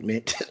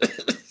disappointment.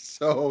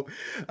 So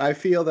I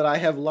feel that I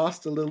have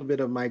lost a little bit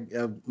of my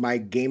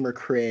gamer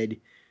cred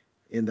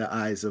in the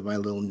eyes of my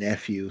little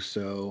nephew.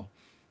 So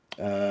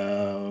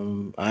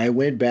I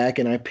went back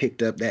and I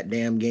picked up that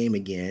damn game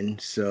again.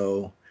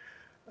 So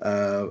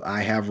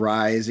I have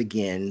Rise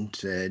again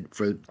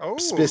for Oh,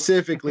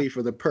 specifically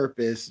for the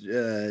purpose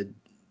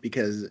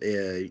because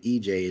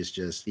EJ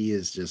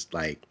is just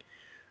like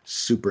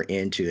super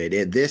into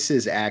it.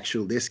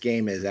 This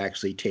game has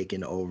actually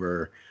taken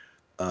over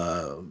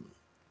um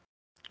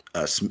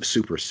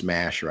Super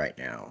Smash right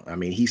now. I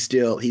mean, he's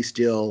still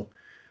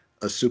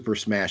a Super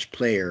Smash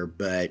player,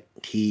 but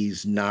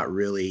he's not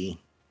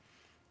really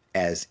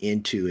as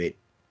into it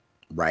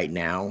right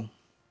now.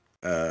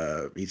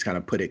 He's kind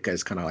of put it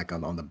because kind of like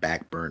on the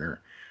back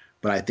burner.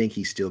 But I think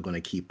he's still going to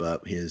keep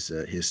up his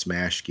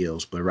Smash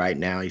skills. But right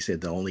now, he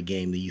said the only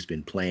game that he's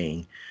been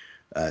playing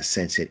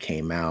since it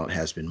came out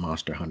has been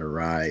Monster Hunter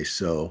Rise.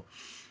 So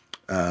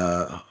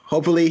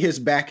hopefully his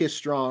back is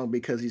strong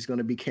because he's going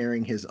to be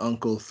carrying his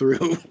uncle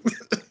through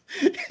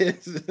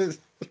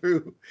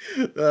through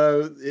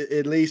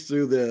at least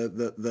through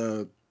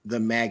the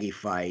Maggie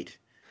fight.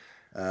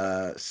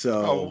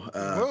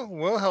 oh,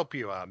 we'll help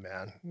you out,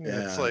 man.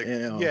 It's Yeah, like, you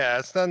know, yeah,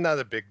 it's not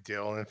a big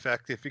deal. In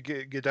fact, if you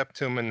get up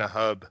to him in the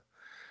hub,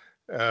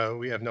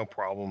 we have no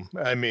problem.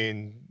 I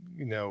mean,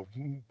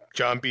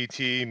 John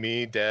BT,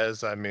 me,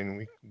 Dez. I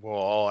mean, will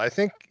all. I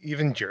think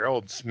even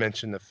Gerald's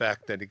mentioned the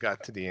fact that he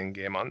got to the end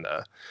game on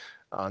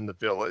the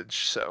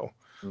village. So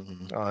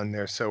mhm, on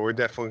there. So we're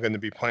definitely going to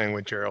be playing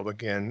with Gerald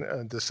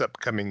again this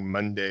upcoming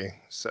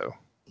Monday. So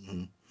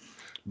mhm.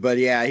 But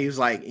yeah, he was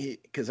like,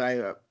 because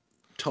I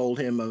told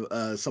him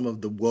of some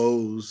of the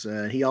woes.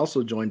 He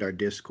also joined our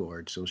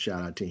Discord, so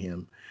shout out to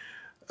him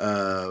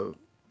uh,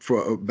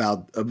 for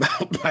about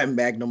my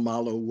Magnum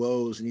Malo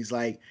woes, and he's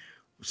like,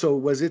 so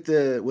was it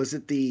the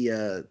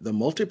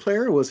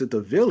multiplayer or was it the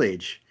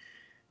village?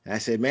 And I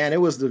said, man, it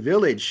was the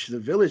village,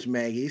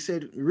 Maggie. He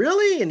said,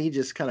 really? And he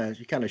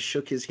kind of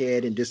shook his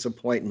head in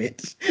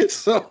disappointment.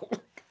 So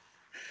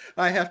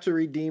I have to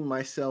redeem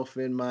myself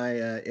in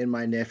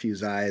my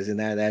nephew's eyes, and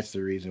that's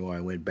the reason why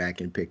I went back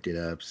and picked it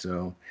up.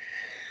 So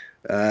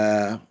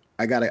uh,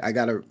 I gotta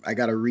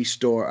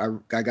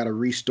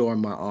restore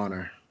my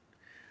honor.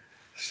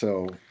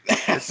 So good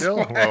that's deal.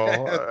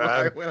 Well,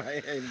 why I went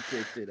ahead and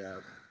picked it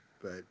up.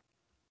 But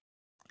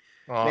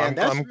man, I'm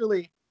that's I'm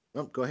really.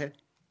 Oh, go ahead.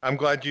 I'm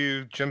glad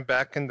you jumped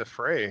back in the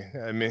fray.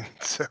 I mean,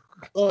 so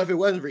Oh, if it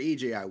wasn't for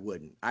EJ, I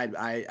wouldn't.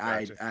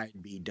 gotcha.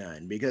 I'd be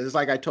done because it's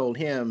like I told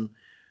him.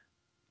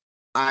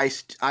 I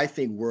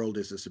think World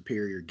is a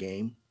superior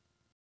game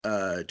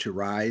to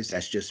Rise.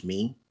 That's just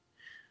me.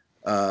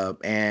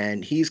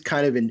 And he's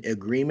kind of in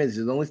agreement.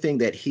 The only thing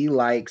that he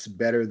likes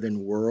better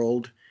than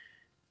World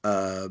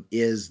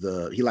is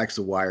he likes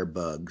the wire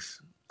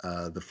bugs,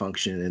 the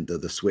function and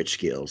the switch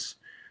skills.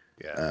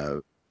 Yeah. Uh,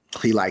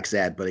 he likes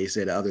that, but he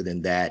said other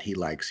than that, he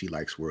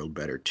likes World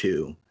better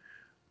too.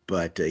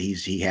 But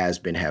he has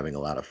been having a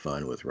lot of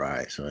fun with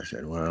Rise. So I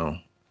said, well,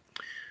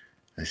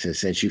 I said,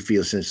 since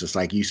it's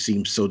like you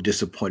seem so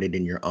disappointed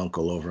in your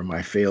uncle over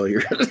my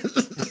failure,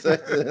 so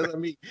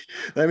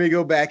let me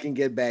go back and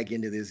get back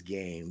into this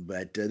game.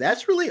 But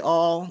that's really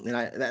all,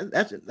 and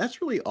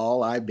that's really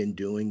all I've been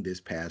doing this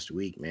past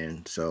week,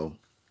 man. All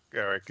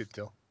right. Good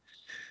deal.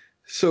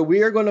 So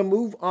we are going to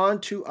move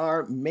on to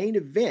our main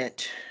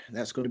event.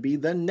 That's going to be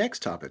the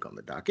next topic on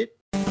the docket.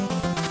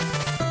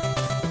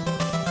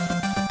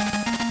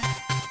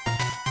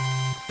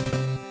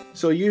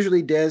 So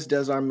usually Dez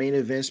does our main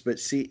events, but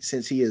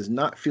since he is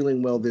not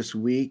feeling well this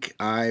week,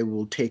 I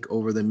will take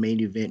over the main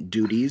event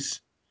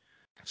duties.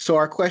 So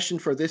our question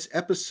for this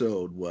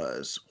episode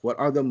was, what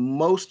are the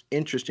most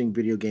interesting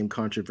video game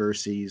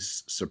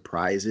controversies,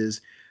 surprises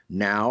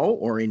now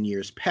or in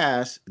years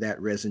past that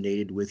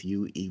resonated with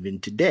you even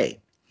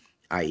today?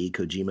 I.e.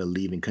 Kojima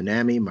leaving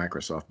Konami,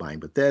 Microsoft buying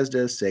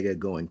Bethesda, Sega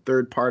going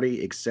third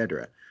party,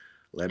 etc.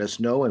 Let us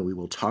know and we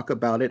will talk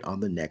about it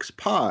on the next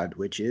pod,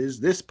 which is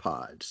this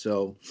pod.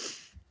 So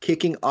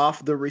kicking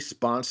off the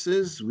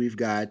responses, we've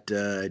got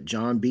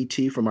John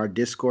BT from our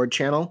Discord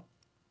channel.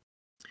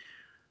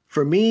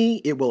 For me,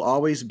 it will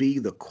always be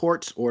the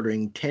courts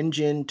ordering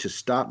Tengen to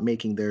stop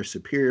making their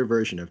superior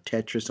version of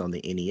Tetris on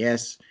the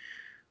NES,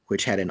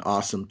 which had an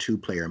awesome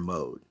two-player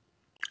mode.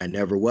 I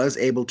never was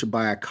able to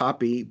buy a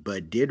copy,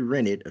 but did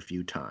rent it a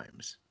few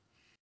times.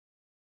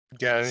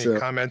 Got any So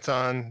comments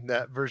on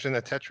that version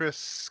of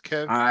Tetris,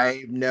 Kev?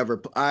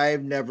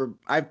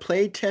 I've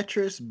played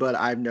Tetris, but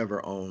I've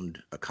never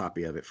owned a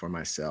copy of it for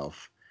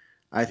myself.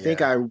 I think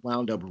Yeah. I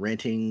wound up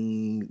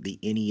renting the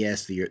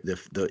NES,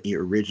 the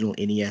original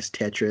NES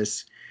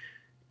Tetris,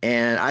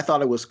 and I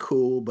thought it was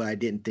cool, but I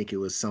didn't think it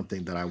was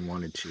something that I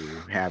wanted to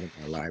have in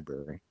my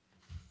library.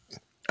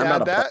 I'm Yeah,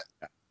 not a part that of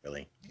that,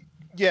 really.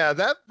 yeah,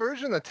 that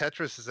version of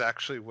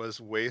Tetris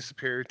was way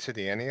superior to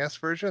the NES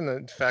version.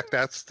 In fact,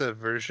 that's the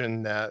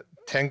version that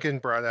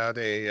Tengen brought out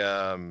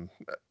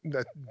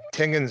that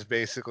Tengen's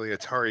basically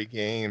Atari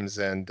Games,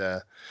 and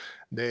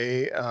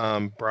they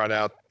brought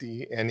out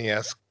the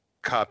NES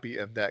copy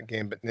of that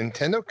game. But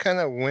Nintendo kind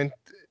of went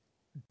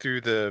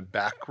through the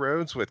back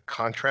roads with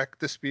contract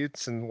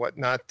disputes and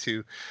whatnot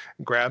to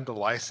grab the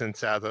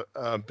license out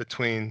of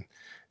between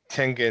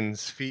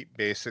Tengen's feet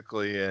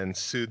basically and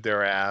sued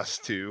their ass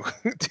to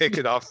take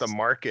it off the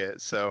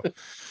market. So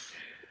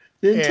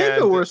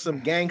Nintendo and were some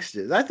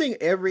gangsters. I think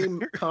every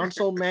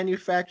console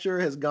manufacturer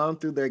has gone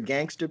through their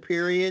gangster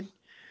period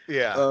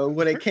yeah.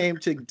 when it came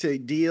to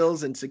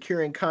deals and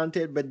securing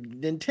content, but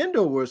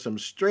Nintendo were some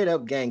straight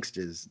up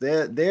gangsters.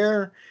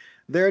 Their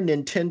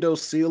Nintendo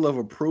seal of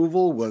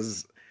approval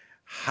was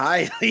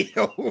highly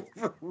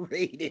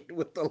overrated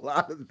with a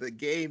lot of the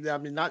games. I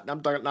mean, not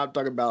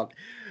talking about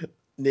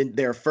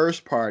their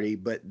first party,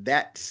 but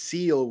that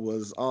seal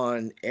was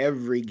on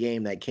every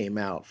game that came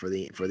out for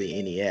the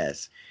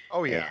NES.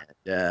 Oh And yeah.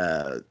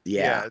 yeah.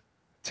 Yeah.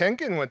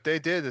 Tengen, what they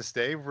did is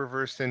they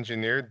reverse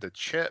engineered the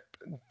chip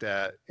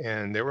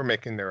and they were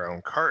making their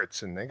own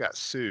carts and they got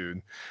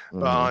sued. But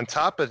Hmm. on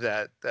top of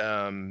that,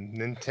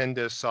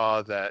 Nintendo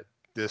saw that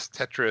this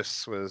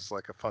Tetris was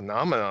like a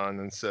phenomenon,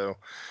 and so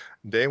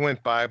they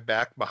went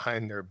back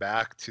behind their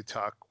back to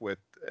talk with,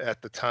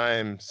 at the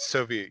time,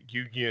 Soviet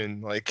Union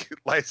like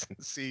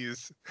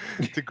licensees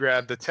to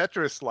grab the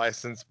Tetris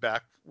license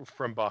back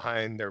from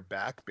behind their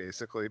back,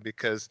 basically,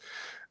 because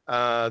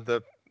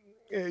the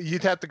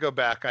you'd have to go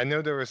back. I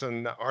know there was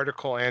an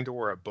article and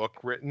or a book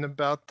written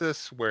about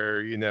this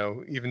where,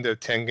 even though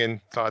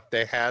Tengen thought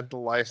they had the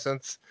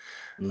license,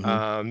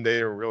 Hmm.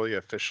 they don't really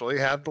officially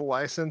have the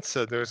license.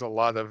 So there's a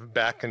lot of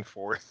back and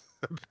forth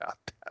about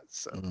that.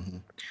 So Hmm.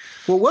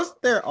 Well, was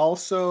there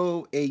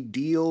also a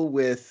deal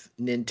with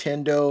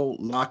Nintendo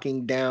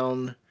locking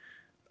down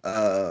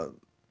uh,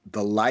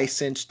 the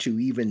license to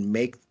even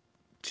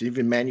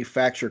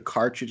manufacture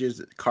carts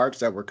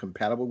that were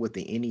compatible with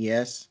the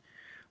NES?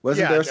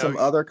 Wasn't yeah, there no, some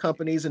other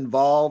companies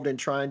involved in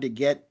trying to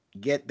get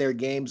their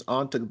games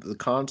onto the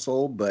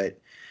console, but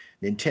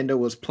Nintendo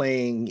was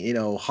playing,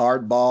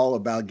 hardball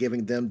about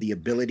giving them the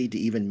ability to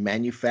even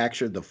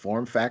manufacture the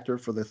form factor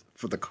for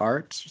the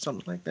carts or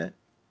something like that?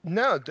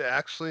 no,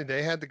 actually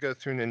they had to go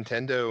through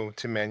Nintendo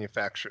to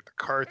manufacture the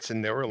carts,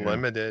 and they were Yeah.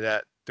 limited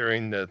at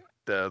during the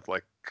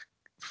like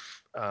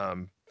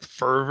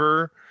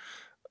fervor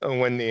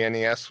when the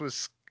NES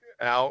was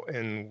out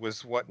and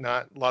was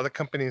whatnot. A lot of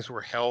companies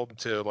were held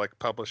to like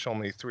publish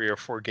only 3 or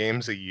 4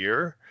 games a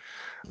year.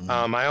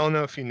 Mhm. I don't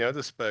know if you know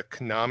this, but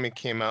Konami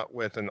came out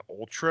with an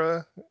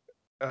ultra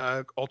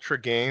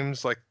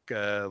games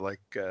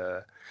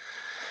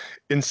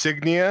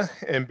Insignia,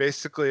 and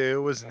basically it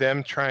was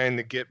them trying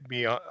to get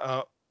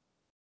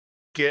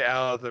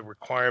out of the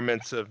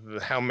requirements of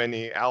how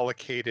many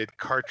allocated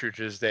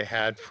cartridges they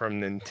had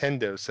from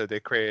Nintendo. So they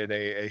created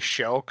a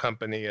shell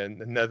company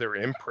and another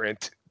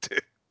imprint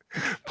to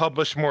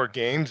publish more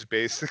games,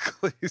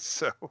 basically.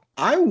 So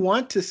I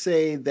want to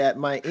say that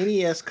my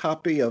NES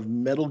copy of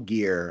Metal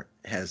Gear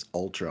has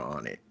Ultra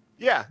on it.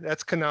 yeah,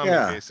 that's Konami,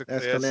 Yeah, basically.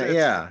 that's It's gonna. it's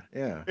Yeah,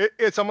 yeah.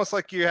 it's almost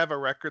like you have a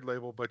record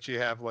label, but you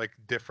have like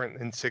different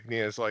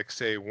insignias, like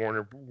say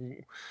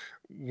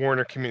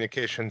Warner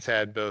Communications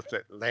had both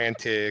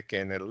Atlantic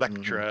and Hmm.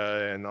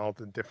 Elektra and all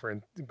the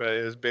different, but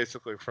it was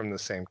basically from the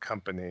same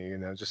company,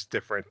 just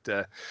different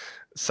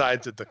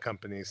sides of the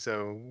company.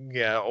 So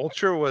yeah,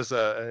 Ultra was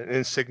an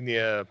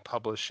insignia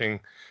publishing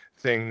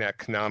thing that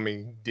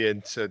Konami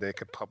did so they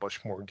could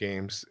publish more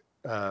games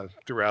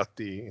throughout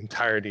the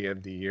entirety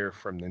of the year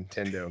from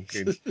Nintendo and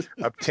could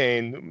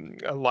obtain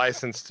a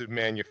license to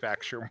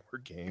manufacture more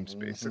games, Hmm.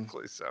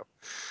 basically. So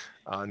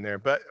on there.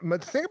 But the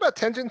thing about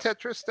Tengen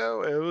Tetris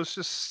though, it was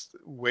just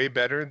way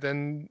better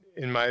than,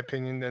 in my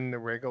opinion, than the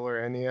regular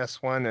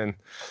NES one. And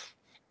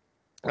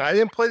I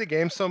didn't play the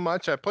game so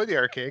much. I played the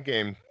arcade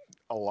game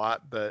a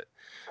lot, but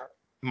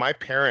my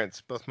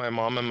parents, both my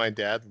mom and my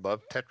dad,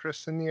 loved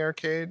Tetris in the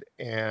arcade,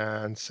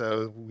 and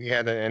so we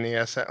had an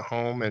NES at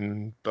home,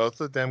 and both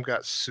of them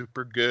got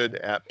super good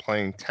at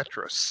playing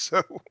Tetris.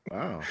 So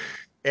Wow.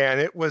 and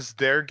it was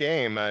their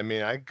game. I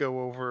mean, I'd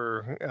go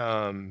over,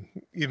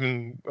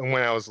 even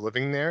when I was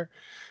living there.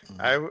 Mhm.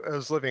 I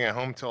was living at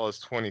home till I was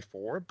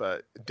 24,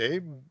 but they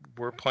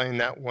were playing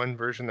that one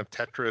version of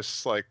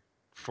Tetris like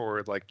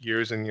for like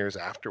years and years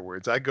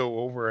afterwards. I go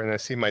over and I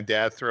see my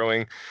dad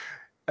throwing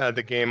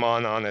the game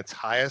on its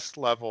highest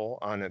level,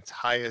 on its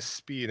highest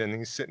speed, and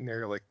he's sitting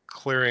there like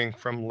clearing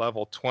from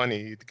level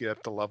 20 to get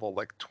up to level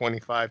like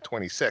 25,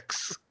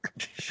 26.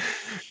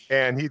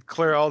 And he'd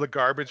clear all the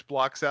garbage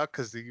blocks out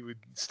because he would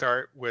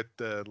start with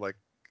the like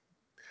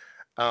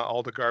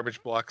all the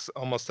garbage blocks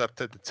almost up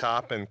to the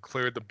top and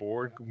clear the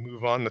board,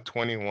 move on to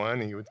 21.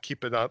 And he would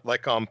keep it up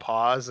like on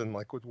pause and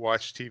like would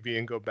watch TV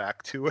and go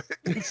back to it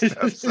and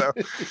stuff. So,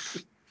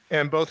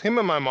 and both him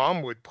and my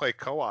mom would play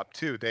co-op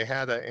too. They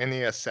had a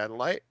NES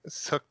satellite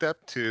hooked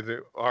up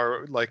to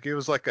our like it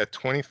was like a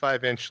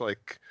 25-inch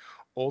like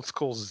old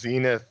school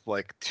Zenith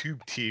like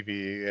tube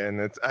TV,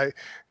 and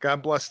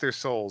God bless their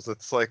souls.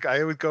 It's like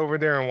I would go over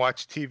there and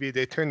watch TV.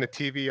 They turn the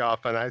TV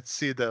off, and I'd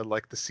see the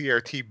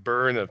CRT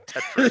burn of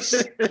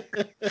Tetris.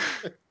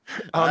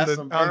 That's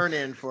some burn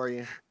in for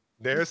you.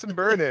 There's some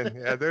burn in.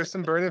 Yeah, there's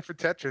some burn in for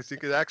Tetris. You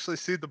could actually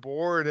see the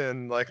board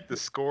and like the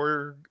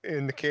score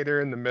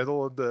indicator in the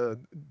middle of the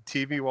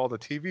TV while the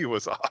TV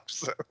was off.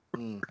 So.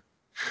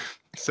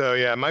 So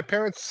yeah, my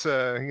parents,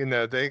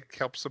 they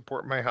helped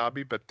support my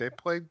hobby, but they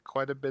played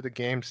quite a bit of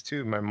games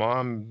too. My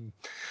mom,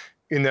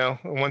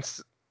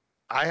 once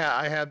I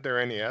had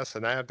their NES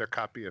and I have their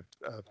copy of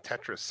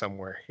Tetris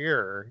somewhere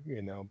here,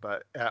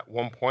 but at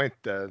one point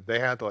they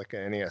had like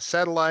an NES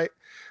satellite.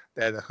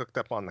 They had it hooked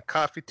up on the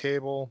coffee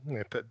table.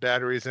 They put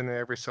batteries in it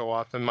every so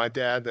often. My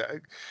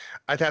dad,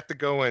 I'd have to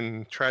go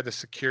and try to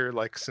secure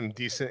like some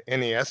decent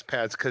NES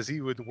pads because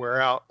he would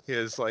wear out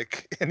his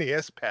like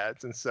NES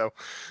pads. And so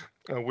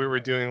we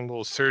were doing a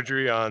little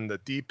surgery on the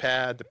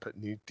D-pad to put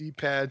new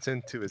D-pads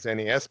into his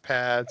NES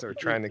pads, or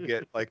trying to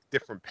get like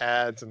different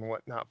pads and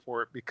whatnot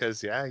for it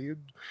because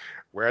you'd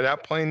wear it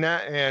out playing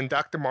that. And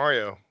Dr.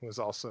 Mario was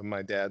also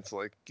my dad's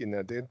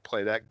they'd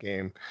play that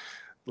game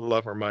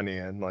love or money,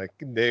 and like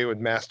they would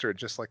master it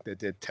just like they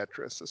did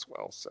Tetris as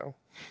well. So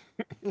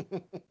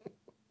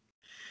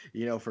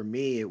for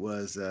me it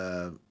was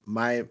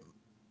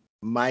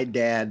my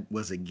dad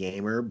was a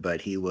gamer,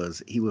 but he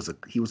was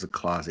a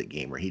closet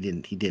gamer. He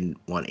didn't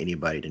want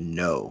anybody to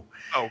know.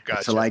 Oh,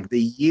 gotcha. So like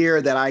the year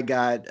that I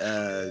got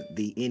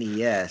the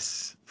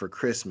NES for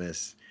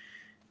Christmas,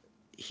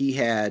 he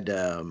had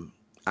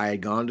I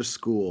had gone to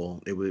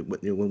school. It was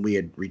when we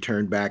had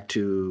returned back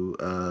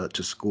to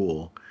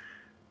school.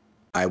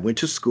 I went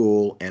to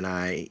school and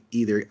I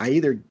either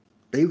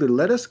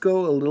let us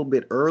go a little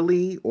bit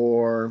early,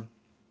 or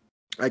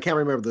I can't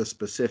remember the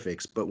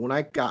specifics, but when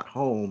I got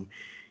home,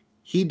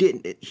 he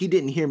didn't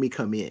hear me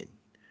come in.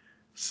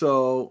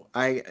 So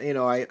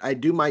I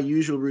do my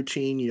usual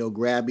routine,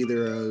 grab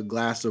either a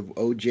glass of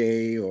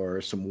OJ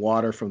or some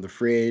water from the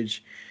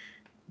fridge,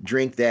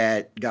 drink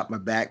that, got my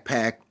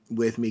backpack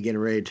with me getting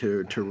ready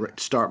to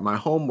start my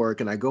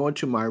homework, and I go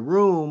into my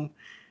room.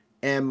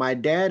 And my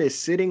dad is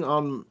sitting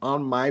on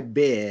my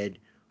bed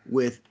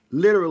with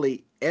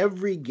literally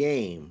every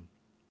game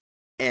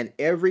and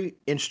every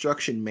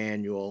instruction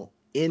manual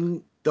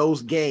in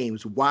those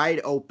games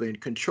wide open,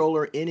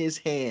 controller in his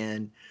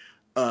hand,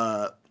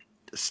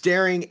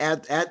 staring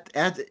at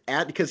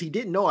because he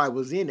didn't know I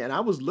was in, and I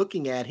was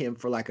looking at him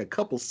for like a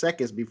couple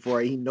seconds before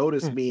he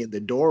noticed me in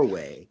the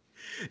doorway,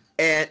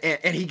 and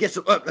he gets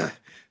up.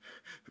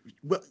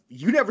 Well,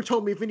 you never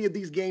told me if any of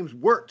these games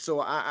worked,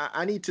 so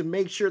I need to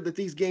make sure that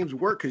these games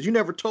work because you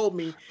never told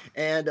me.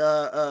 And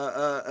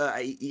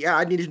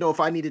I need to know if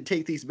I need to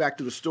take these back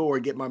to the store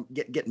and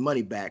get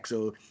money back.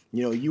 So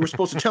you were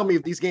supposed to tell me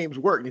if these games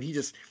worked, and he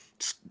just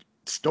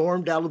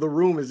stormed out of the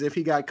room as if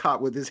he got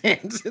caught with his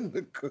hands in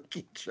the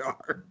cookie jar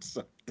or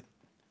something.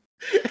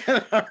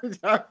 And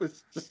I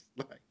was just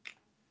like,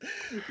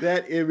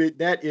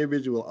 that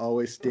image will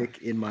always stick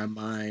in my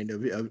mind.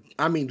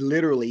 I mean,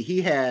 literally,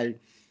 he had.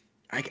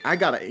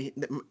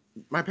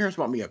 My parents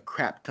bought me a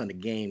crap ton of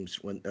games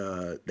when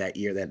that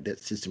year that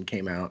system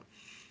came out.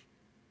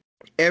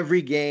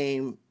 Every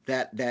game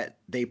that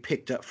they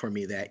picked up for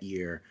me that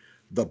year,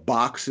 the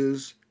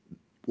boxes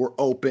were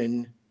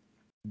open,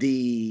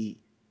 the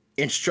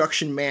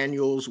instruction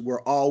manuals were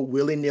all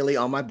willy-nilly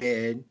on my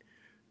bed,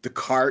 the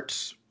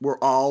carts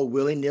were all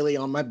willy-nilly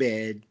on my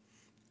bed,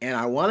 and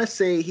I want to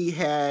say he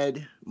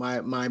had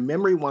my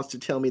memory wants to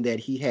tell me that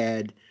he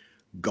had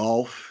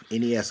golf,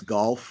 NES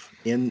golf,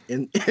 in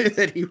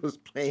that he was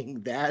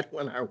playing that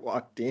when I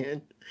walked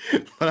in,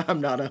 but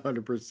I'm not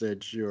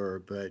 100% sure.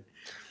 But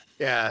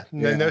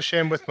no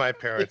shame with my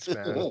parents,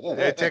 man.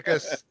 They take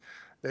us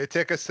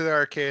to the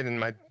arcade, and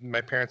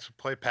my parents would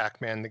play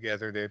Pac-Man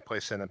together. They'd play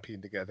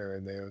Centipede together,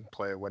 and they would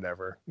play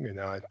whatever.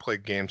 I'd play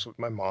games with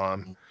my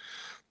mom.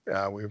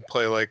 We would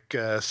play like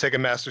Sega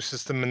Master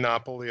System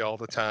Monopoly all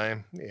the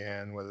time,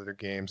 and what other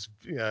games,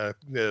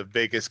 the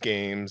Vegas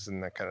games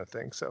and that kind of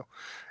thing. So,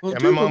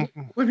 my mom.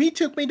 When he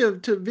took me to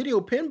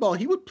video pinball,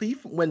 he would play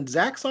when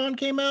Zaxxon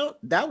came out.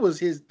 That was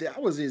his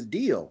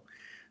deal.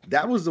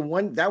 That was the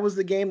one. That was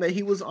the game that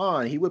he was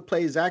on. He would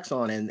play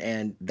Zaxxon,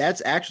 and that's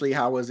actually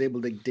how I was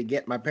able to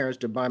get my parents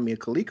to buy me a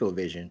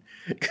ColecoVision,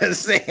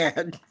 because they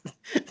had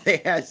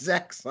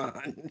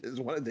Zaxxon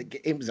as one of the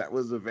games that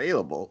was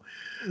available.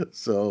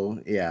 So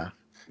yeah.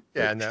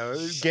 Yeah, no,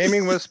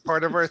 gaming was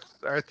part of our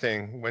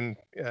thing. When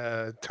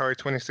Atari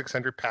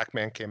 2600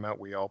 Pac-Man came out,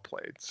 we all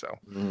played. So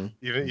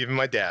even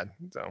my dad.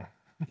 So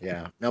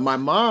Yeah. Now my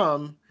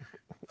mom,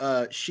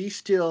 she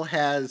still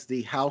has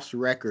the house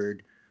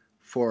record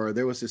for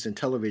there was this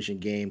Intellivision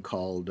game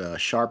called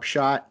Sharp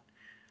Shot,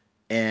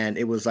 and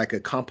it was like a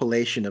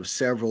compilation of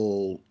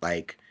several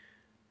like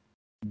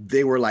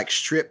they were like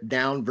stripped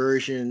down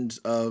versions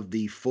of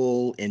the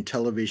full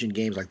Intellivision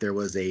games. Like there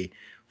was a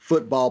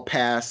football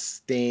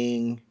pass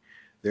thing,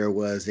 there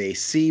was a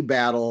sea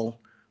battle,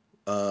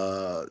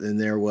 and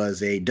there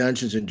was a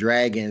Dungeons and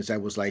Dragons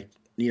that was like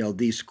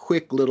these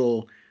quick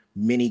little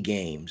mini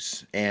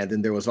games, and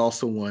then there was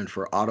also one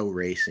for auto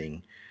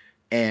racing.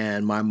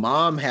 And my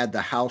mom had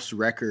the house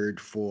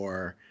record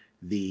for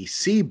the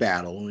sea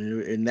battle,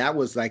 and that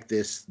was like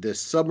this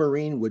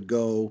submarine would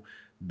go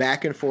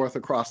back and forth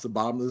across the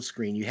bottom of the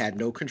screen. You had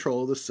no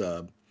control of the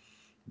sub,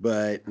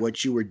 but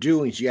what you were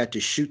doing is you had to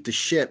shoot the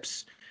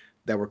ships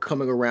that were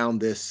coming around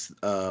this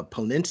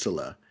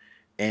peninsula.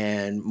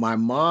 And my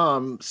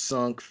mom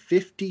sunk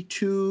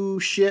 52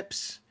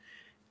 ships,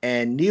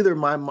 and neither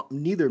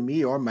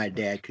me or my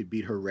dad could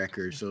beat her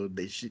record. So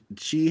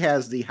she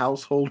has the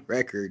household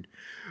record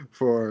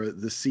for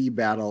the sea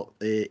battle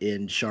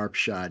in Sharp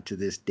Shot to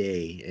this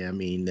day. I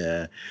mean,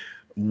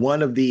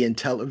 one of the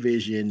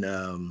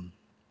Intellivision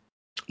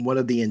one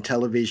of the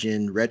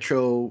Intellivision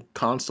retro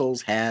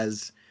consoles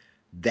has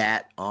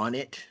that on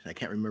it. I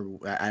can't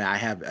remember.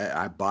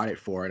 I bought it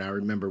for it. I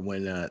remember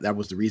when that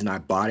was the reason I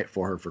bought it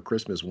for her for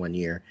Christmas one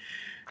year,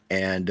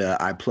 and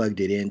I plugged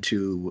it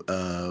into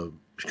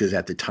because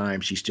at the time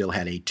she still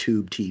had a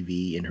tube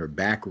TV in her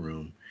back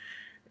room,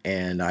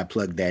 and I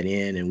plugged that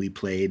in and we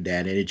played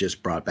that, and it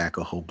just brought back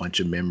a whole bunch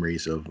of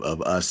memories of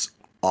us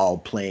all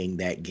playing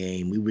that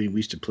game. We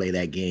used to play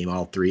that game,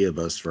 all three of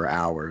us, for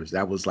hours.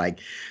 That was like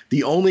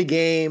the only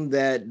game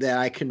that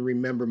I can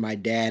remember my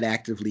dad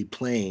actively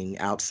playing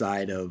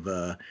outside of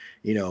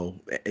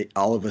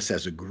all of us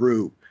as a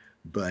group,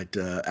 but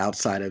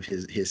outside of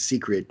his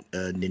secret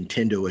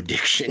Nintendo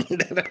addiction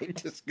that I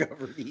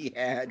discovered he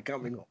had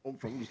coming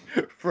home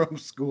from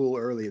school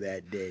early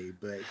that day.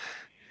 But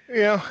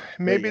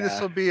Maybe this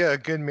yeah. will be a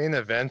good main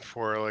event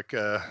for like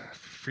a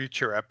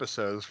future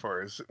episode as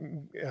far as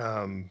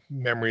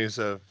memories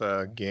of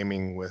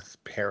gaming with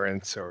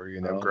parents or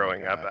Oh my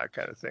growing up, God. that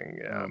kind of thing.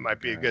 Yeah, Oh it my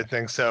might be a good God.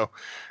 thing. So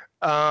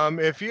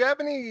if you have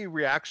any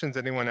reactions,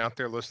 anyone out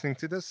there listening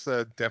to this,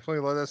 definitely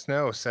let us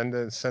know. Send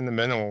them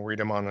in, and we'll read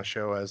them on the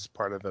show as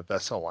part of a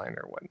vessel line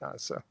or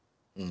whatnot. So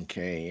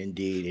Okay,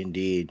 indeed,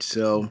 indeed.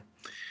 So,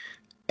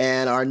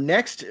 and our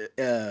next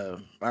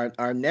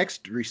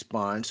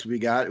response we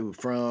got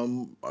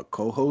from a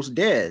co-host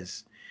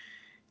Dez,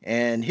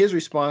 and his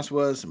response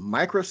was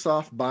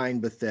Microsoft buying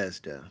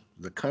Bethesda.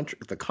 The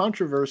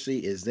controversy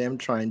is them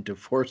trying to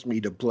force me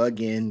to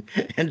plug in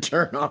and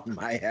turn on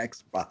my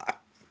Xbox.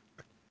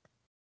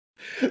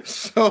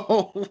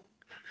 So,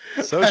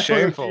 so I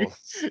don't know. shameful,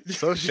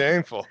 so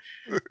shameful.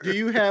 Do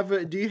you have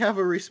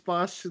a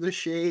response to the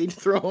shade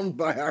thrown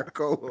by our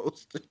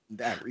co-host in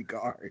that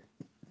regard?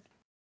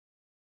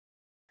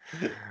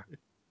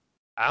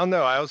 I don't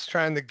know. I was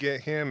trying to get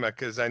him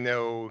because I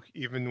know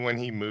even when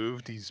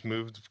he's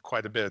moved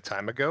quite a bit of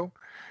time ago,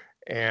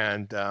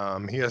 and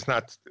he has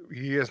not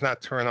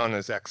turned on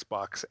his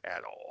Xbox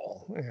at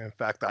all. In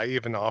fact, I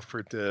even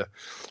offered to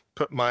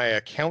put my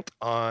account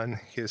on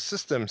his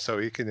system so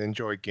he can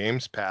enjoy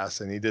Games Pass,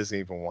 and he doesn't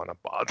even want to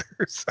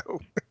bother. So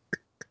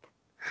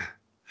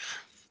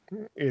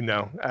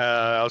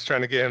I was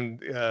trying to get him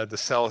to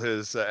sell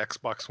his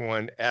Xbox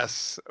One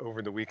S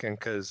over the weekend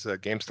because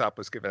GameStop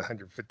was giving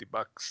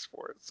 $150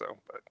 for it. So,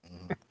 but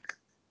Mhm.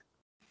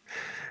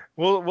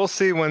 we'll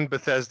see when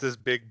Bethesda's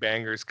big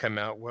bangers come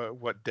out.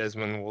 What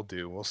Desmond will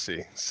do, we'll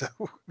see. So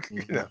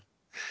Mhm.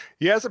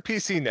 he has a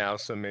PC now,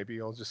 so maybe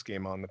he'll just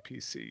game on the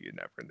PC. You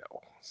never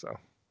know. So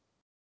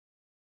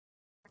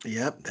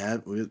Yep,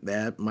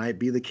 that might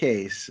be the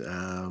case.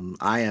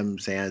 I am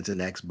sans an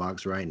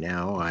Xbox right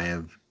now.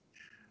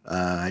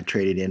 I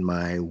traded in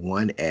my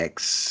One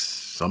X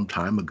some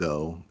time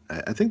ago.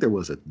 I think there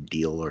was a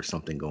deal or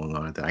something going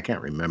on at that. I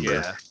can't remember,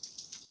 yeah.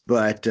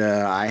 but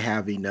I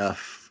have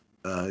enough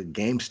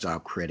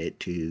GameStop credit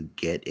to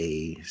get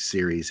a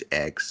Series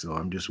X. So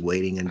I'm just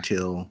waiting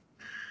until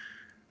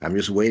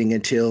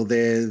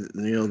they're,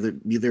 the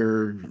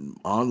either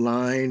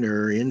online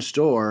or in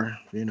store,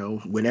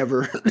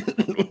 whenever,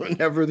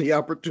 whenever the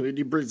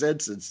opportunity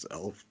presents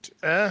itself.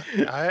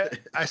 I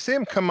see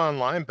them come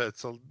online, but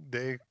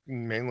they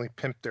mainly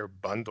pimp their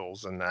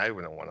bundles, and I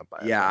wouldn't want to buy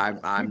a Yeah,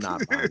 bundle. I'm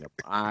not buying it.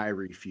 I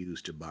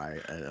refuse to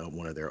buy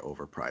one of their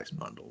overpriced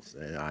bundles.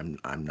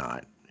 I'm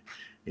not,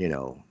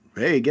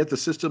 hey, get the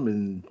system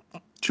and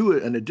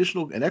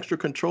an extra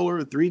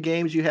controller, 3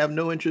 games you have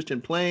no interest in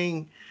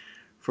playing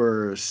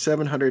for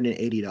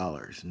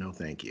 $780. No,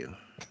 thank you.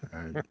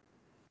 Uh,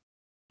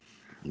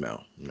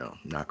 no,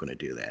 not going to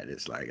do that.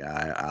 It's like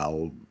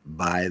I'll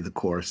buy the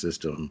core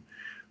system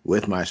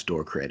with my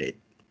store credit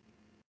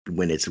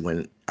when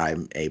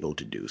I'm able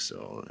to do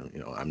so.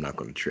 I'm not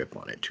going to trip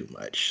on it too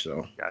much.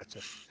 So, Gotcha.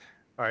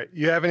 All right.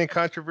 You have any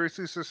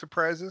controversies or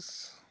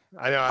surprises?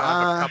 I know I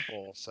have a uh,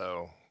 couple,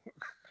 so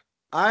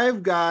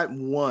I've got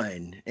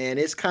one, and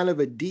it's kind of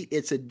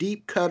it's a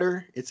deep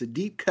cutter. It's a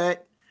deep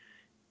cut.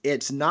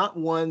 It's not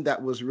one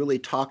that was really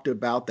talked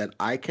about that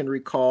I can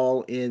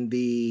recall in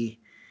the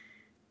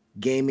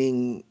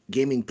gaming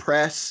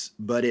press,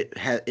 but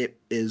it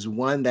is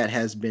one that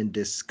has been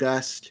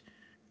discussed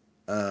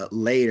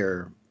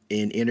later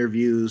in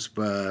interviews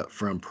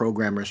from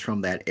programmers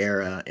from that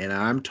era. And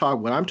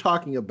what I'm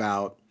talking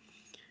about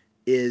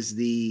is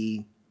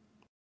the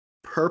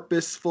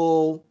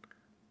purposeful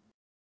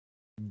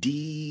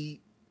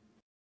de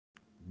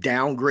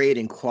downgrade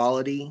in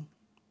quality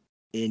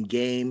in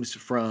games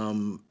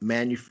from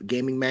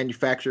gaming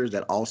manufacturers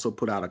that also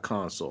put out a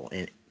console.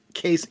 And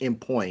case in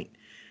point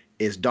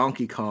is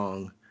Donkey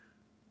Kong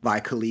by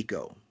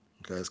Coleco,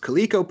 because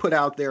Coleco put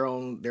out their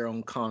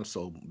own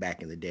console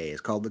back in the day. It's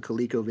called the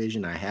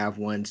ColecoVision. I have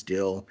one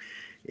still.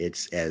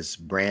 It's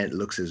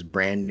looks as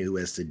brand new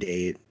as the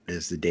day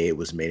it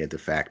was made at the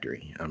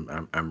factory.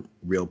 I'm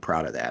real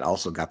proud of that. I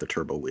also got the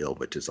Turbo Wheel,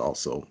 which is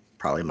also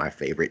probably my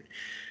favorite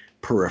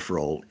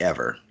peripheral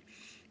ever.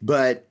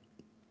 But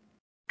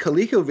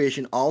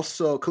Coleco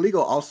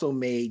also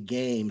made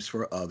games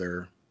for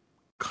other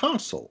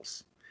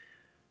consoles.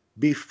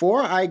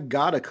 Before I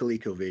got a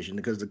ColecoVision,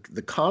 because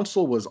the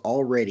console was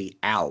already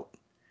out,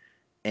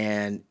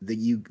 and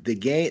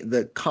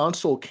the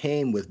console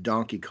came with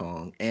Donkey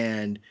Kong,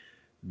 and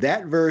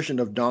that version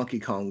of Donkey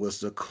Kong was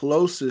the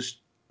closest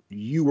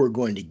you were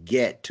going to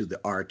get to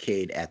the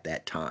arcade at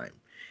that time.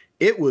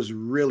 It was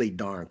really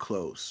darn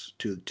close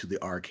to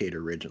the arcade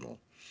original.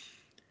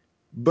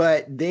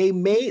 But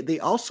they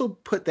also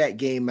put that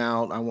game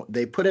out.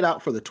 They put it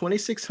out for the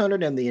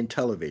 2600 and the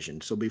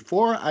Intellivision. So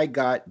before I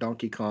got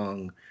Donkey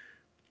Kong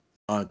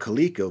on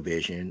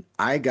ColecoVision,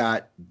 I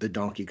got the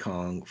Donkey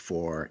Kong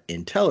for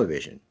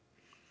Intellivision.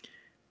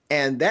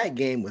 And that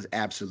game was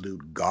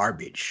absolute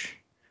garbage.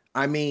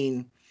 I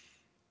mean,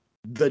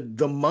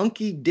 the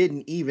monkey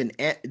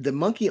the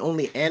monkey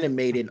only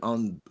animated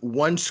on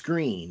one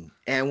screen.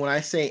 And when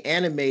I say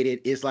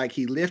animated, it's like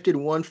he lifted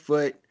one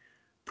foot,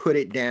 put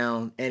it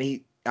down, and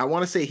I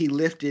want to say he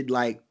lifted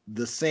like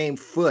the same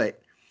foot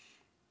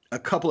a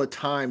couple of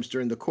times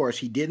during the course.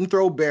 He didn't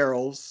throw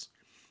barrels.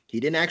 He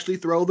didn't actually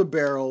throw the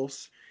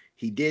barrels.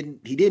 He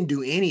didn't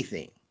do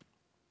anything.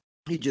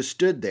 He just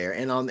stood there.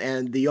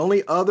 And the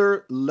only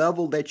other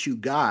level that you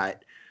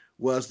got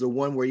was the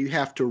one where you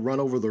have to run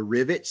over the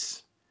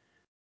rivets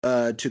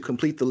to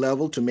complete the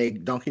level to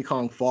make Donkey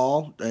Kong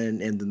fall,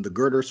 and then the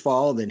girders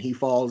fall, then he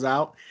falls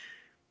out.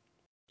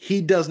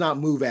 He does not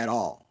move at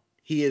all.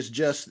 He is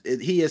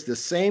the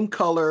same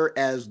color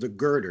as the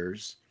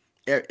girders.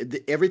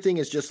 Everything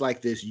is just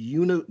like this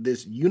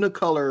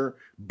unicolor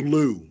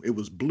blue. It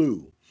was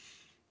blue.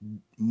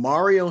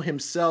 Mario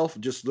himself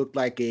just looked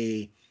like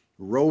a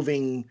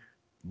roving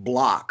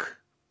block,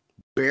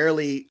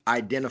 barely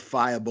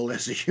identifiable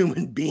as a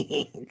human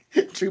being,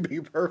 to be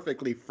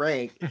perfectly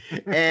frank.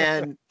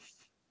 And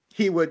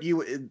the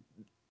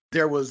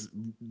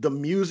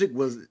music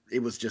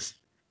was just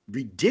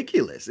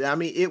ridiculous. I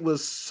mean, it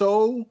was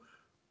so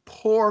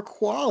poor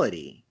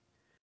quality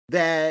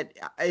that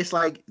it's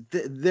like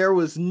there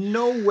was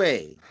no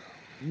way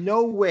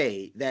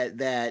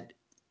that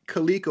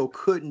Coleco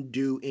couldn't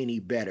do any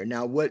better.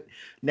 Now would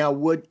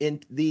in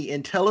the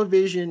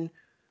Intellivision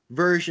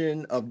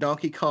version of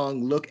Donkey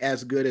Kong look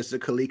as good as the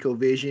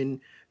ColecoVision?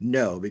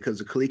 No, because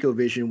the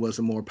ColecoVision was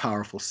a more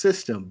powerful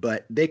system,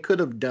 but they could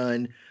have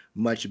done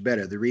much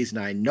better. The reason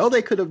I know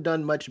they could have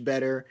done much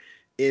better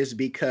is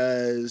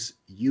because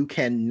you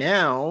can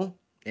now,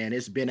 and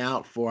it's been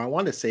out for, I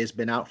want to say it's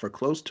been out for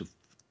close to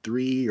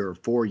 3 or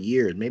 4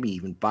 years, maybe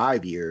even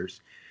 5 years.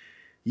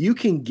 You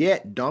can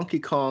get Donkey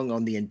Kong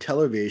on the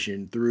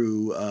Intellivision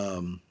through,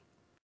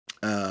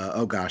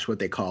 what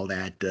they call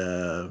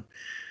that,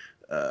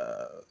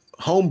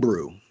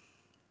 homebrew.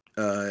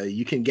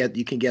 You can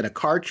get a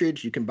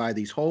cartridge. You can buy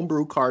these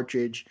homebrew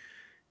cartridge.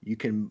 You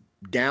can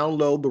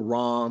download the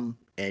ROM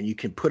and you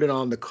can put it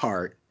on the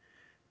cart.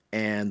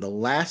 And the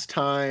last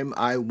time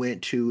I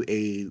went to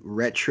a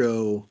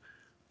retro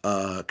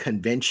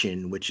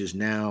convention, which is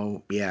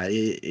now,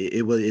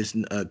 it was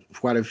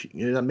quite a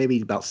few,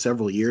 maybe about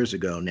several years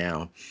ago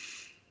now.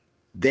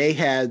 They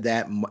had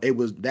that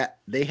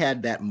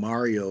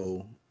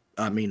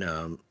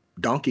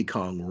Donkey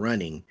Kong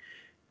running,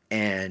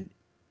 and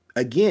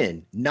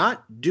again,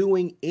 not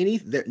doing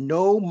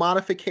no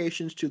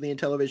modifications to the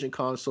Intellivision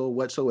console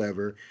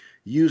whatsoever,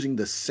 using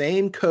the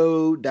same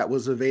code that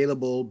was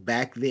available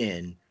back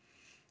then.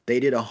 They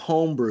did a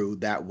homebrew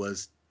that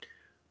was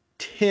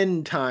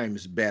 10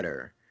 times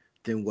better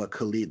than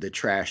the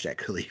trash that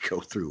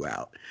Coleco threw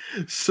out.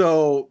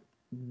 So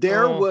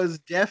there was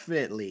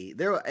definitely,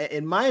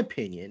 in my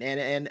opinion,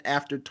 and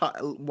after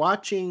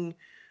watching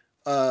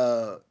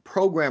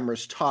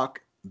programmers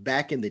talk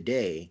back in the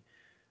day,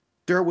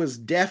 there was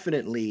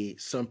definitely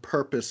some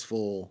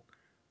purposeful,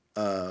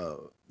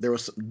 there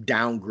was some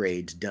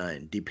downgrades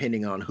done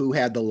depending on who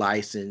had the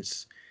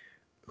license,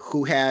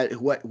 who had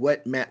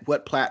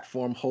what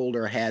platform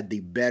holder had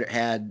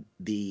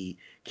the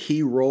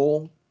key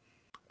role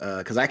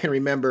because I can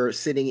remember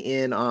sitting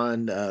in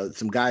on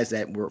some guys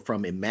that were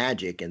from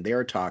Imagic, and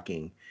they're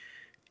talking,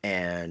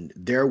 and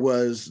there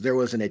was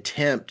an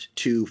attempt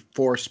to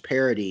force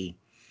parity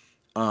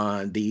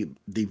on the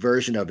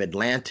version of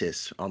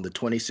Atlantis on the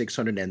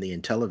 2600 and the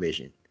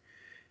Intellivision.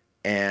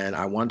 And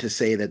I want to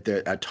say that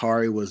the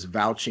Atari was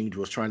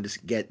trying to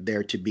get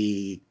there to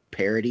be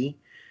parity,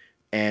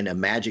 and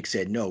Magic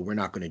said, no, we're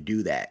not going to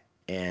do that.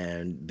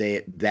 And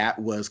that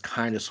was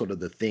kind of sort of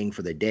the thing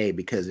for the day,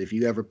 because if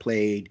you ever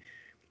played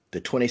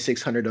the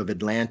 2600 of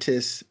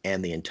Atlantis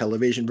and the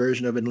Intellivision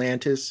version of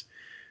Atlantis,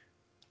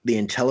 the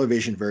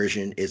Intellivision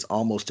version is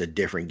almost a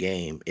different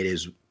game. It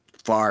is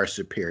far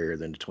superior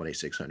than the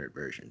 2600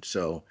 version.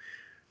 So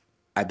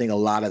I think a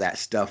lot of that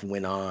stuff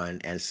went on,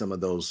 and some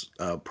of those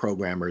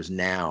programmers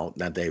now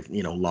that they've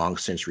long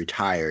since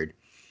retired,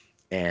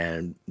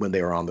 and when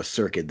they were on the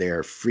circuit,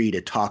 they're free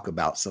to talk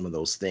about some of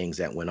those things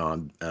that went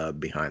on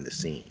behind the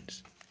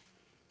scenes.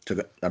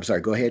 So, I'm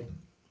sorry, go ahead.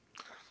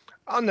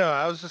 Oh no,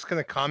 I was just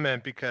going to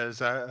comment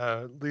because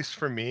at least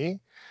for me,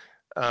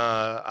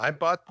 I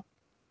bought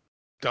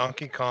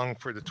Donkey Kong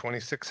for the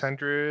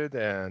 2600,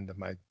 and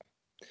my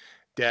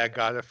dad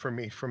got it for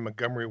me from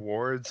Montgomery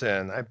Wards,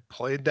 and I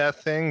played that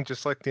thing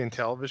just like the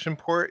Intellivision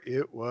port.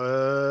 It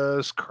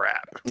was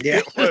crap. Yeah.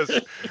 It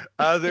was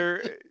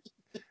other.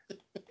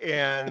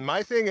 And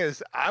my thing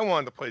is, I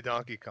wanted to play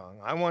Donkey Kong.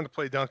 I wanted to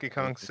play Donkey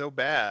Kong so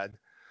bad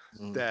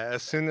that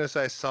as soon as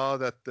I saw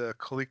that the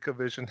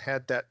ColecoVision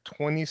had that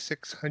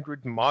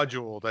 2600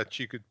 module that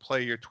you could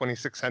play your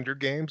 2600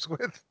 games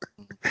with,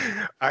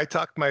 I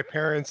talked my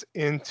parents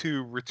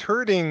into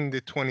returning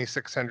the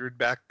 2600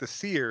 back to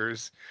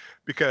Sears,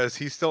 because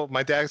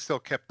my dad still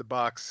kept the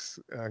box,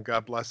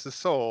 God bless his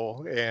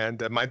soul,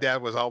 and my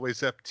dad was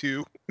always up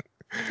to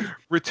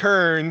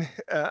return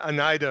an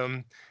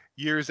item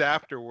years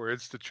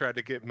afterwards to try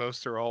to get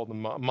most or all the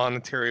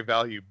monetary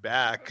value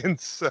back. And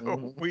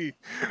so we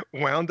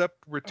wound up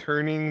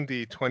returning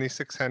the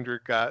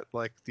 2600, got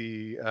like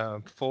the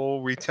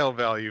full retail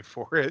value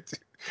for it,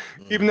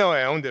 even though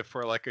I owned it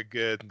for like a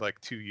good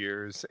 2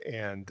 years,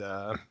 and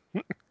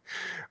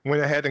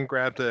went ahead and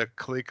grabbed the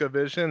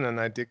ColecoVision,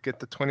 and I did get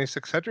the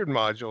 2600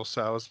 module,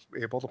 so I was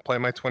able to play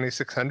my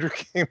 2600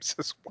 games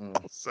as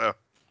well. So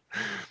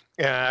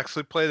and I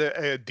actually played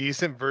a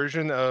decent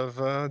version of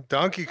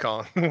Donkey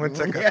Kong once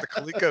I got the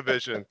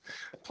ColecoVision,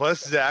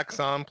 plus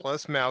Zaxxon,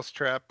 plus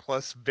Mousetrap,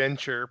 plus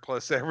Venture,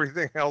 plus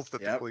everything else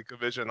that the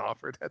ColecoVision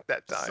offered at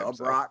that time.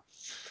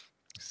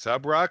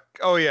 Sub-Rock.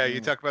 Oh yeah,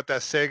 you talk about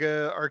that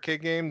Sega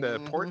arcade game, the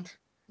port.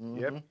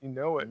 Yep, you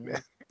know it,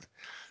 man.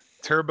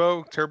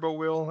 Turbo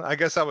Wheel. I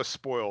guess I was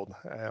spoiled.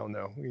 I don't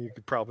know. You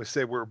could probably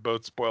say we were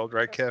both spoiled,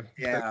 right, Kev?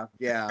 Yeah.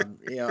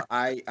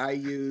 I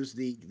use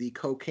the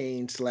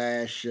cocaine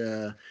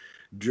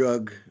 /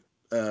 drug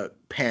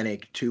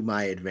panic to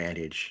my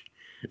advantage,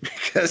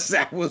 because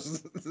that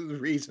was the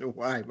reason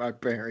why my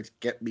parents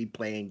kept me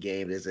playing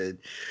games. They said,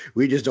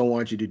 we just don't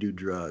want you to do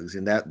drugs,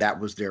 and that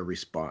was their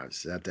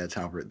response. That's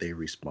how they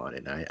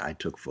responded. I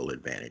took full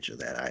advantage of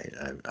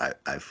that.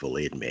 I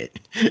fully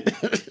admit.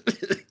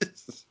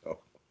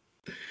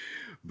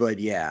 But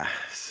yeah,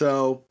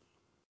 so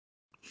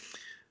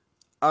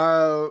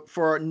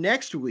for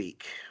next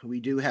week, we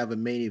do have a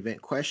main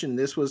event question.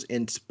 This was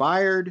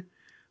inspired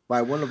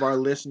by one of our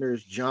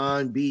listeners,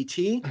 John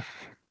BT.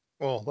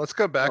 Well, let's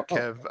go back,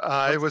 Kev.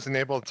 I wasn't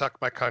able to talk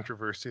about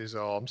controversies.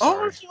 I'm sorry.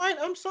 Oh, that's right.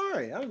 I'm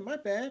sorry. My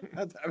bad.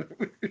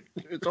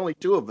 It's only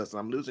two of us.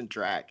 I'm losing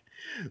track.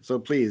 So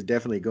please,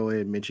 definitely go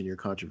ahead and mention your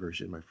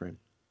controversy, my friend.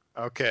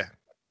 Okay.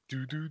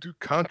 Do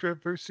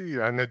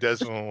controversy. I know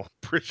Desmond will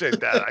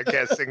appreciate that. I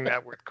can't sing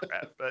that word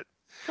crap, but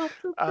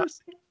I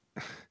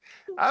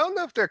don't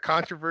know if they're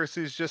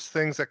controversies, just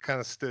things that kind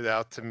of stood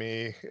out to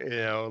me,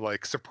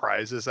 like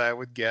surprises, I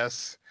would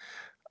guess.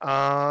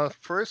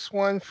 First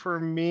one for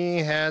me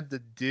had to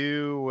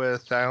do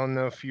with, I don't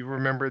know if you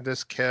remember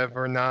this, Kev,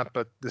 or not,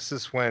 but this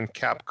is when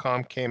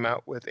Capcom came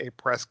out with a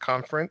press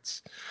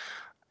conference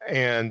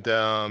and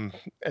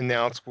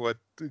announced what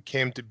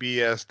came to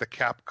be as the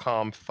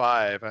Capcom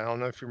 5. I don't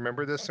know if you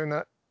remember this or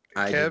not,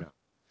 Kev.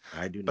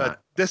 I do not.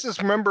 But this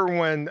is, remember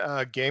when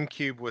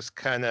GameCube was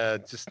kind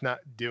of just not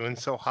doing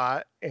so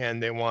hot,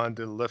 and they wanted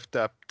to lift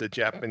up the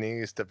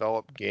Japanese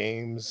developed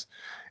games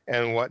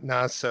and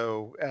whatnot.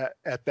 So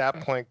at that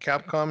point,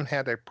 Capcom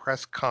had a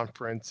press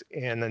conference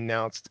and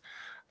announced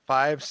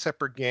 5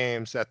 separate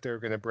games that they're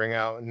going to bring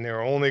out, and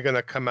they're only going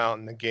to come out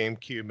in the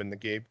GameCube and the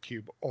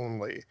GameCube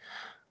only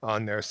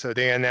on there. So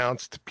they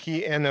announced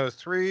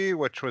PNO3,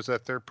 which was a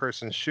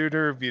third-person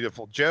shooter,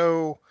 Beautiful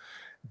Joe,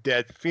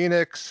 Dead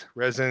Phoenix,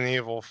 Resident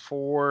Evil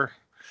 4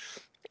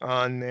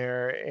 on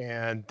there,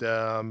 and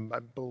I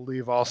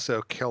believe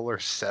also Killer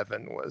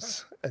 7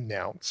 was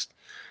announced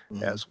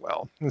as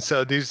well. And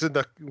so these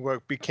are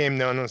what became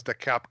known as the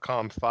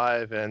Capcom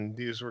 5, and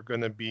these were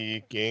going to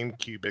be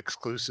GameCube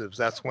exclusives.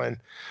 That's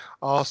when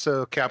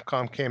also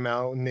Capcom came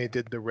out and they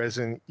did the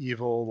Resident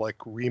Evil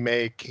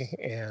remake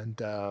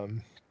and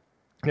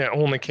Yeah, it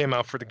only came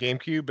out for the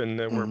GameCube, and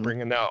then we're Hmm.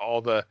 bringing out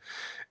all the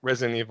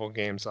Resident Evil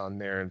games on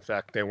there. In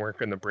fact, they weren't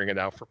going to bring it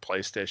out for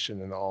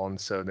PlayStation and all, and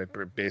so they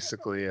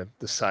basically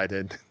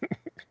decided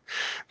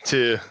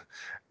to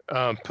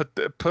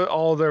put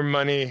all their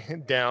money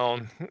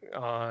down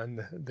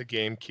on the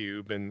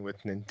GameCube and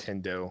with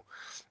Nintendo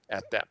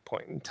at that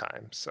point in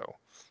time. So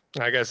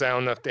I guess I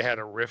don't know if they had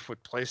a riff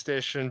with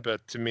PlayStation,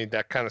 but to me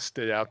that kind of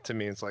stood out to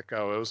me. It's like,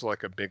 oh, it was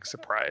like a big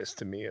surprise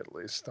to me at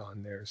least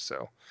on there.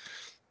 So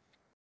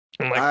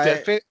and like I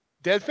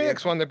Dead Yeah,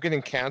 Phoenix wound up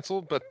getting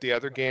canceled, but the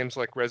other games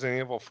like Resident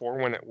Evil 4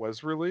 when it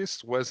was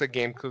released was a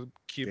GameCube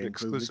GameCube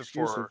exclusive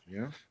exclusive.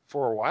 Yeah.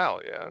 for a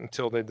while, yeah,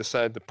 until they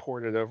decided to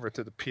port it over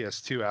to the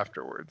PS2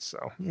 afterwards.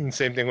 So and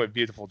same thing with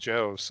Beautiful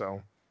Joe.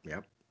 So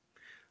Yep.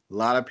 A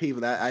lot of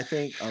people that I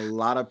think a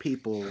lot of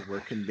people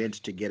were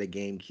convinced to get a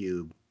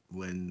GameCube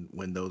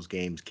when those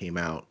games came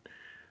out.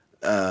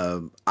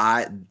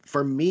 I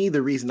For me,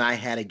 the reason I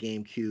had a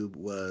GameCube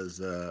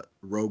was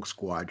Rogue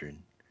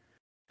Squadron.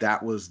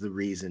 That was the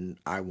reason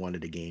I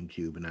wanted a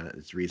GameCube, and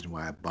it's the reason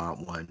why I bought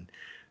one.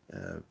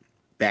 Uh,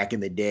 Back in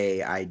the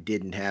day, I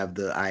didn't have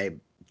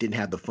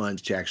the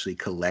funds to actually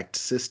collect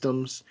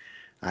systems.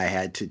 I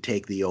had to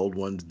take the old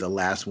ones, the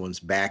last ones,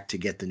 back to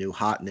get the new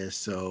hotness.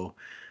 So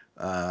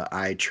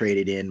I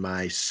traded in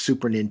my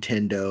Super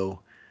Nintendo,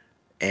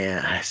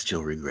 and I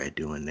still regret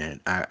doing that.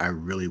 I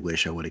really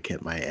wish I would have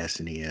kept my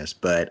SNES,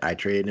 but I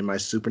traded in my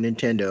Super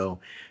Nintendo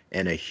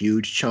and a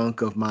huge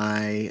chunk of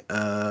my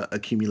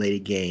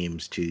accumulated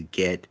games to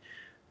get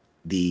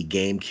the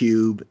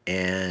GameCube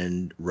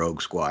and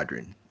Rogue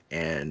Squadron.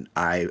 And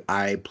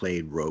I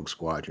played Rogue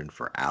Squadron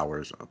for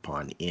hours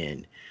upon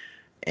end.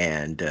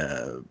 And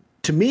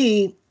to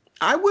me,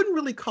 I wouldn't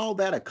really call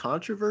that a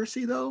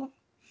controversy, though.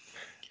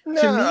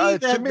 no, To me,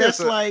 to me that's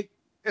like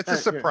it's a yeah.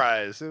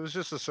 surprise. It was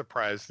just a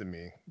surprise to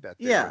me that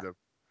they Yeah, would have.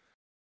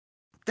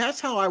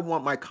 that's how I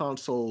want my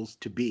consoles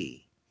to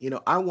be.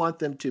 I want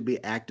them to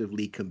be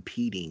actively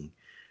competing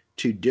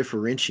to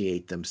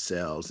differentiate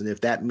themselves. And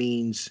if that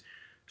means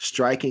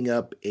striking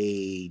up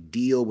a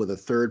deal with a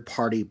third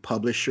party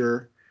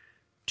publisher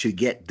to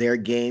get their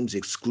games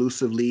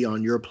exclusively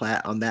on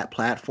on that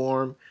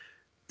platform,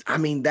 I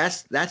mean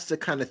that's the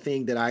kind of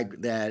thing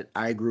that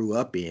I grew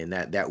up in,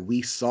 that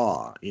we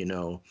saw.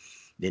 In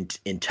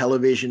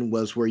television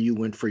was where you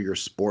went for your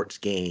sports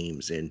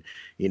games, and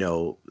you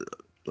know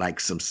like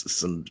some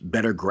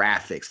better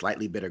graphics,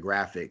 slightly better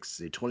graphics.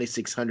 The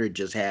 2600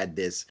 just had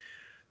this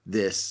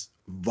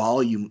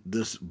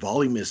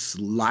voluminous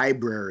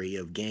library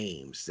of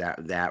games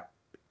that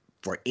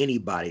for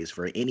anybody's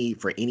for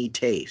any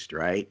taste,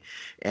 right?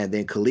 And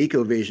then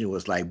ColecoVision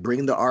was like,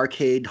 bring the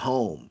arcade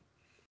home.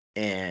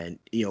 And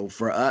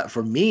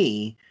for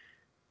me,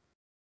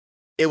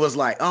 it was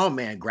like, oh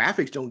man,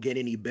 graphics don't get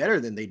any better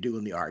than they do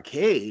in the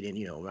arcade. And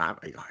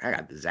I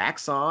got the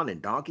Zaxxon and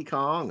Donkey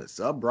Kong and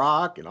Sub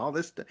Rock and all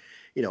this stuff.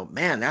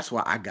 Man, that's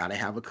why I gotta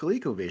have a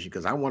ColecoVision,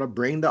 because I want to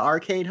bring the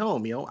arcade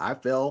home. I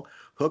fell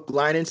hook,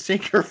 line, and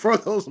sinker for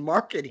those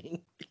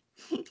marketing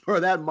for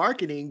that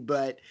marketing.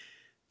 But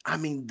I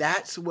mean,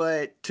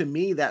 to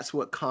me, that's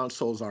what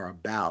consoles are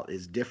about,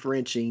 is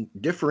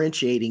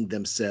differentiating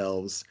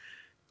themselves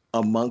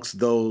amongst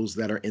those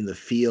that are in the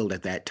field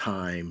at that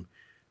time,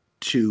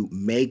 to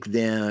make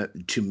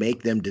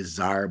them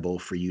desirable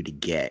for you to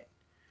get.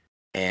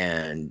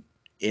 And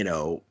you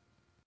know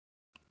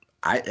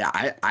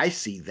I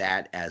see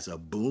that as a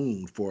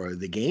boon for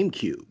the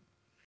GameCube.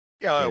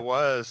 Yeah, Yeah. it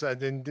was. I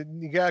didn't.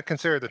 You gotta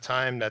consider the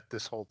time that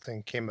this whole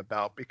thing came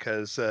about,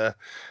 because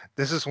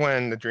this is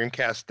when the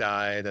Dreamcast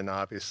died, and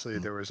obviously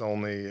there was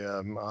only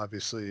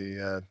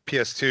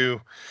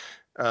PS2,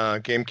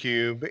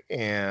 GameCube,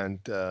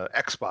 and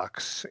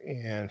Xbox.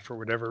 And for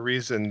whatever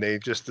reason, they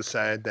just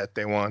decided that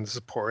they wanted to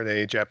support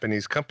a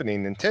Japanese company,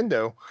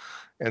 Nintendo.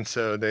 And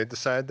so they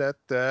decided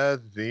that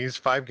these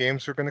 5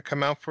 games were going to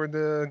come out for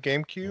the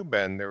GameCube,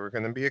 and they were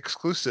going to be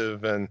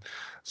exclusive. And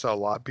so a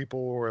lot of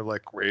people were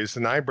like raised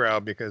an eyebrow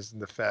because of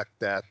the fact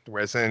that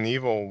Resident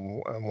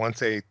Evil,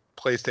 once a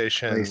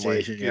PlayStation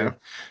PlayStation, yeah.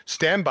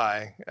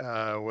 standby,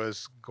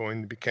 was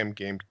going to become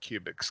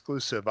GameCube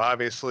exclusive.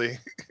 Obviously,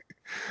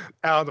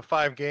 out of the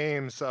 5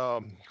 games,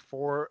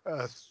 four,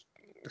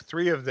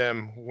 3 of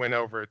them went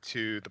over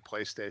to the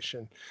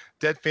PlayStation.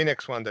 Dead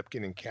Phoenix wound up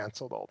getting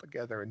canceled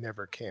altogether. It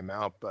never came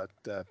out, but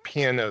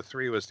Piano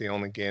 3 was the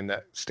only game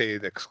that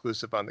stayed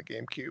exclusive on the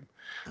GameCube.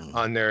 Mm.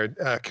 On there,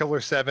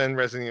 Killer 7,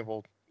 Resident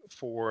Evil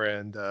 4,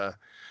 and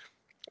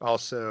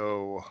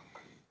also,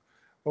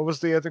 what was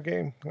the other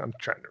game? I'm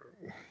trying to.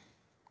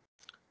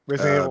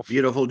 Resident Evil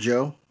Beautiful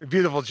Joe.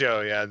 Beautiful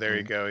Joe, yeah, there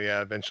you Mm. go.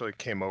 Yeah, eventually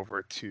came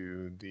over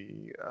to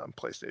the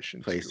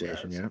PlayStation 2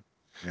 PlayStation, as. yeah.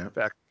 Yeah. In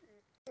fact,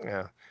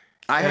 yeah.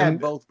 I had And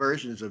both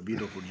versions of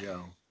Beautiful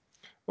Joe.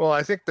 well,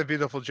 I think the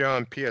Beautiful Joe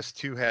on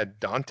PS2 had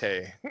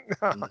Dante.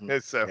 Hmm.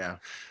 so, Yeah.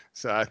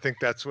 so I think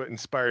that's what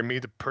inspired me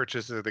to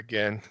purchase it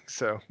again.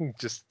 So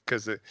just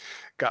because it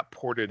got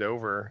ported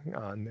over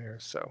on there.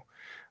 So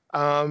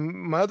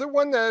my other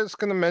one that I was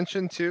going to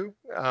mention too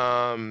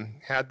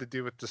had to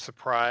do with the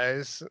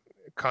surprise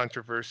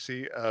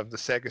controversy of the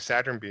Sega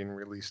Saturn being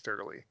released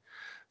early.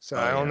 So Oh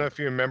I don't know yeah, if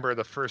you remember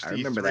the first I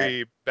remember that.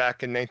 E3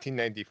 back in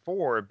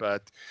 1994,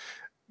 but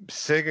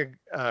Sega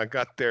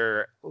got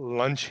their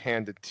lunch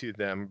handed to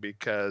them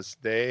because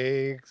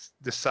they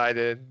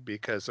decided,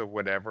 because of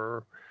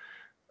whatever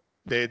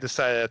they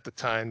decided at the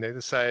time, they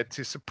decided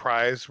to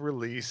surprise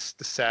release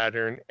the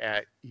Saturn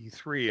at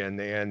E3, and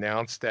they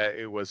announced that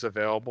it was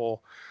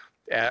available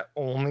at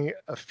only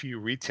a few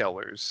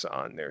retailers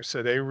on there.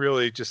 So they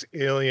really just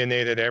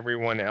alienated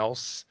everyone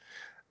else,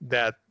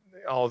 that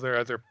all their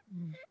other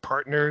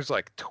partners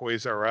like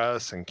Toys R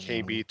Us and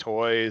KB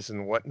Toys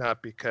and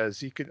whatnot,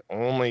 because you could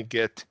only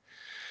get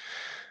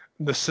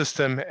the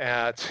system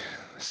at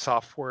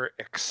Software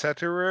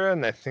Etc.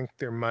 And I think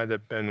there might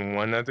have been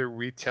one other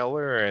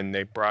retailer, and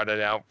they brought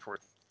it out for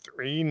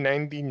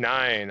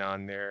 $3.99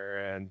 on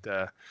there. And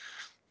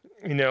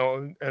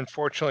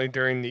unfortunately,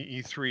 during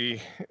the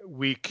E3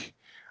 week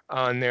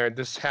on there,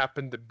 this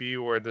happened to be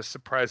where the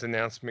surprise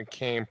announcement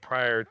came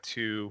prior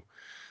to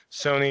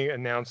Sony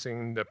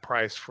announcing the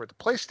price for the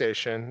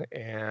PlayStation,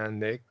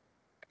 and the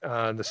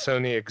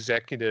Sony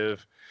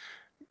executive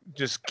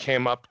just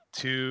came up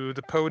to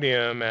the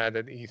podium at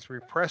an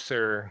E3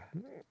 presser,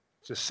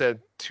 just said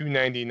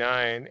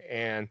 $2.99,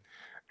 and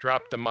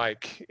dropped the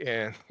mic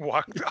and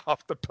walked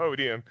off the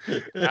podium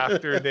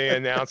after they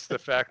announced the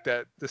fact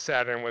that the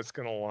Saturn was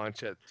going to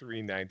launch at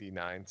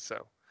 $3.99.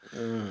 So,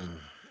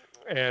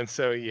 and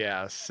so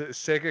yeah,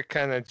 Sega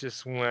kind of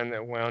just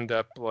wound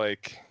up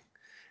like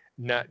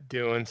not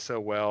doing so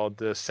well.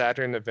 The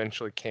Saturn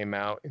eventually came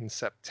out in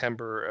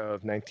September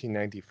of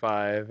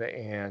 1995,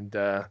 and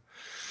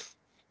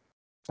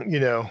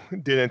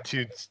didn't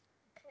do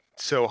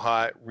so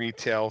hot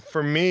retail.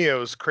 For me, it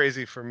was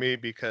crazy for me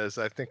because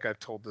I think I've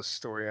told this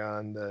story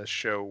on the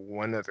show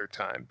one other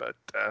time, but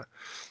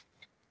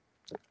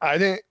I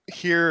didn't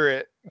hear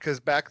it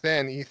because back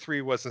then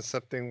E3 wasn't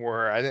something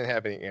where I didn't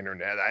have any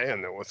internet. I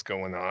didn't know what's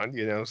going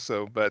on,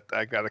 so, but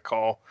I got a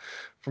call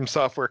from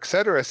Software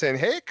Etc. saying,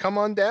 hey, come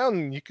on down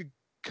and you could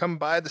come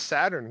buy the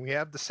Saturn. We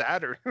have the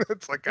Saturn.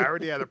 It's like I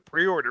already had a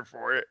pre-order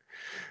for it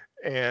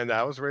and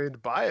I was ready to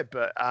buy it,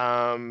 but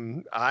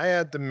I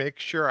had to make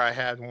sure I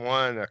had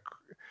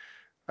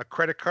a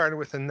credit card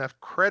with enough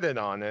credit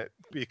on it,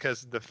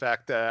 because of the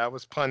fact that I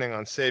was planning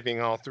on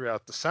saving all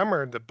throughout the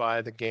summer to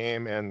buy the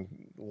game and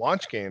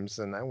launch games,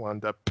 and I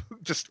wound up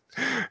just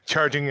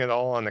charging it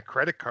all on a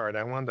credit card.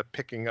 I wound up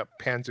picking up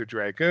Panzer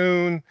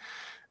Dragoon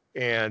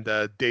and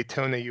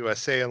Daytona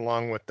USA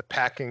along with the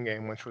packing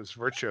game, which was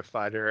Virtua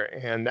Fighter,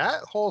 and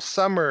that whole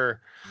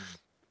summer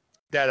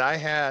that I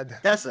had.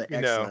 That's an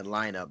excellent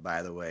lineup,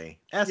 by the way.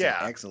 That's an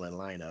excellent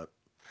lineup.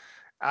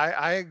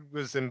 I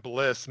was in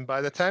bliss, and by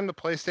the time the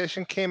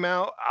PlayStation came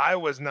out, I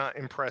was not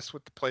impressed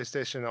with the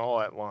PlayStation at all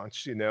at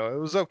launch. It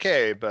was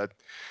okay, but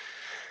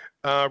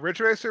Ridge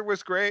Racer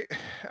was great.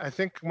 I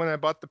think when I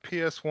bought the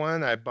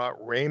PS1, I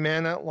bought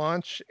Rayman at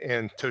launch,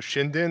 and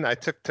Toshinden. I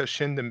took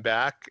Toshinden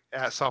back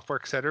at Software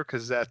Etc.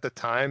 because at the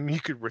time you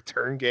could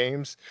return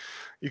games.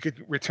 You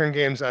could return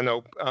games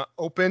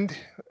opened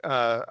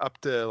up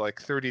to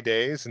like 30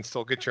 days and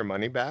still get your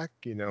money back.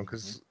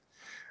 Because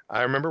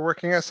I remember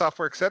working at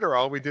Software Etc.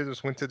 All we did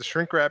was went to the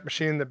shrink wrap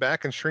machine in the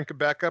back and shrink it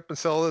back up and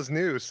sell it as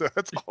new. So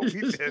that's all we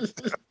did.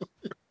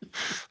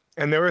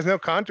 And there was no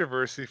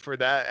controversy for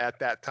that at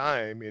that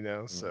time,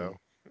 So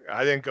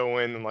I didn't go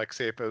in and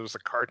say if it was a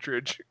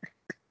cartridge,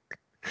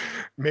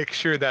 make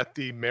sure that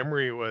the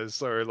memory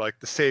was, or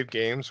the save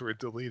games were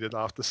deleted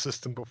off the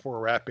system before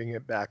wrapping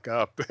it back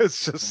up.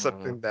 It's just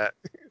something that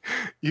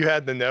you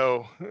had to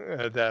know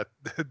that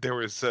there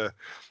was a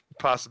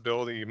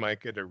possibility you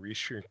might get a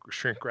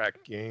shrink wrap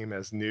game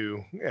as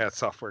new at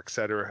Software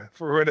Etc.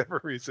 for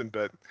whatever reason,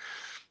 but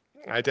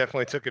I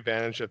definitely took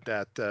advantage of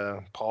that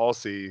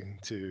policy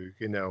to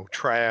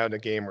try out a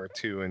game or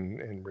two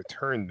and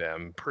return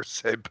them per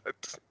se.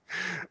 But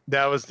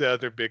that was the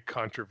other big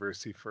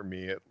controversy for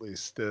me, at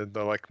least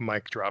the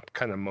mic drop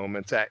kind of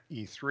moments at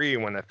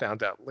E3 when I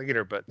found out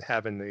later, but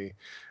having the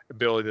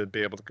ability to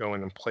be able to go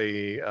in and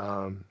play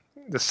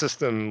the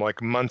system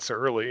months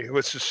early, it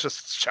was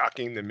just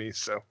shocking to me.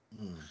 So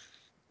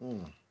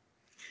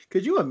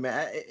could you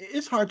imagine?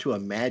 It's hard to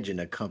imagine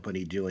a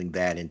company doing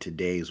that in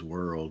today's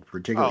world,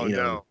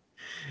 particularly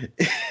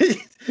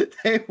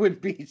they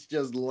would be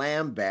just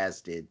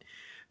lambasted.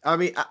 I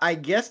mean, I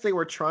guess they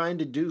were trying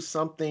to do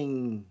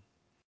something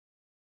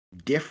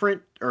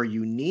different or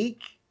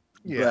unique,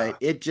 but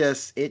it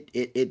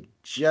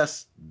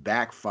just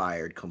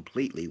backfired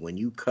completely when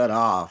you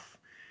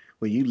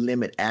when you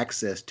limit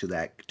access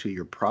to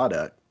your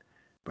product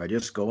by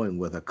just going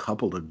with a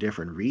couple of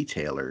different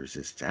retailers.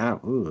 It's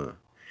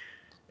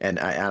and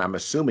I'm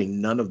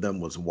assuming none of them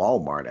was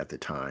Walmart at the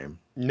time.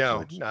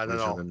 No, not at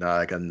all.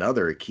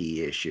 Another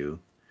key issue.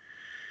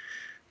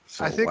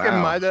 So, I think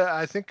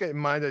it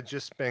might have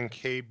just been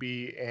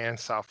KB and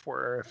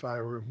Software, if I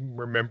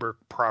remember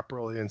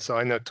properly. And so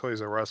I know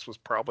Toys R Us was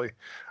probably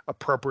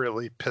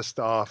appropriately pissed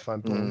off, I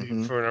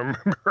believe, when I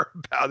remember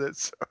about it.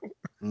 So.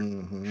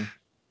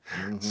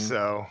 Mm-hmm.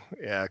 So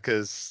yeah,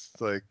 because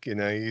like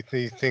you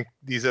think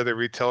these other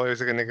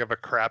retailers are going to give a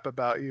crap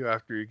about you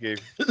after you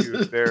gave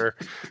their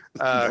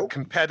Nope.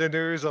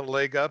 competitors a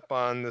leg up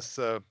on this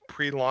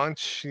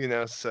pre-launch,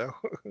 so.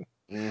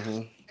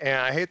 Mm-hmm. And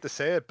I hate to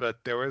say it,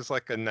 but there was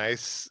like a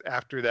nice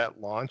after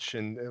that launch,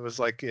 and it was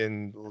like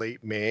in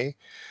late May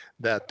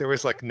that there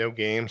was like no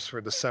games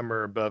for the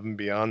summer above and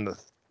beyond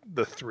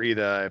the three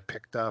that I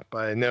picked up.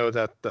 I know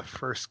that the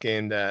first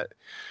game that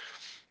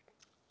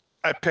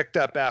I picked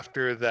up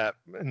after that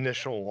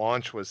initial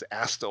launch was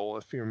Astal,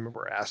 if you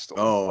remember Astal.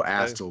 Oh,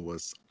 Uh, Astal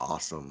was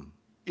awesome.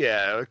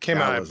 yeah, it came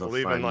That out, I was a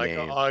believe, in fun like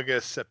game.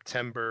 August,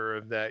 September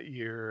of that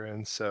year,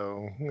 and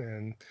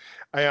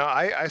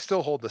I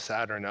still hold the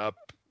Saturn up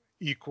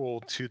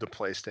equal to the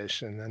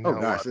PlayStation. I Oh know a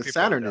lot gosh, of the people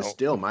Saturn is don't.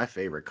 still my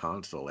favorite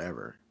console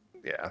ever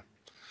Yeah.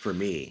 for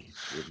me.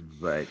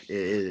 But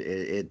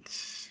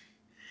it's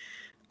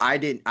I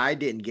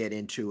didn't get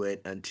into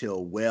it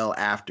until well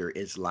after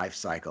its life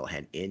cycle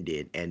had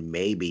ended, and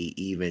maybe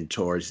even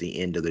towards the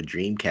end of the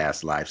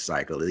Dreamcast life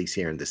cycle, at least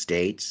here in the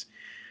States.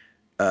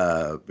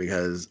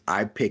 Because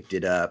I picked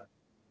it up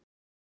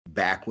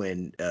back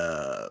when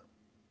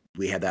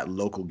we had that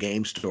local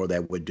game store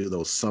that would do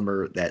the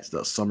summer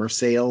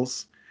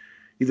sales,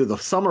 either the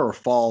summer or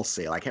fall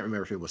sale. I can't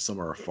remember if it was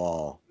summer or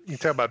fall. You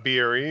talk about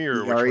BRE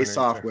or which BRE one are you talking?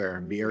 software,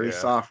 BRE Yeah.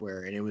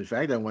 software, and it was in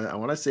fact I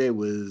want to say it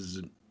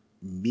was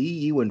me,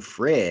 you, and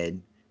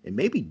Fred, and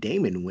maybe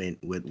Damon went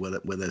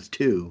with us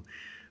too,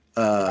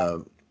 uh,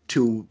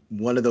 to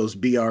one of those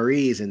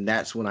BREs, and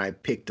that's when I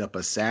picked up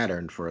a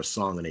Saturn for a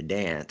song and a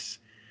dance.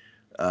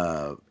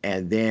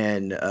 And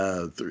then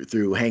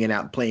through hanging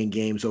out and playing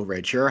games over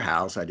at your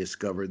house, I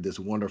discovered this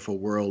wonderful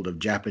world of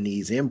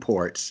Japanese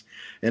imports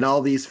and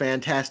all these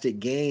fantastic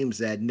games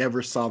that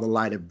never saw the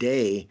light of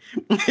day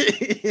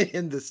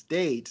in the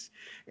States.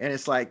 And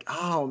it's like,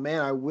 oh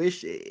man,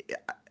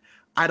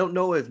 I don't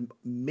know if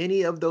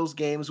many of those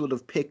games would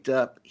have picked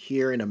up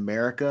here in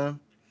America,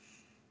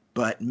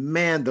 but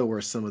man, there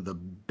were some of the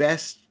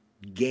best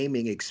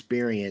gaming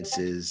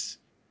experiences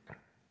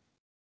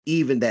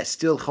even that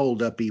still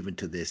hold up even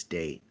to this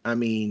date. I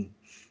mean,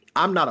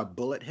 I'm not a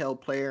bullet hell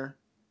player.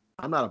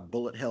 I'm not a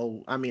bullet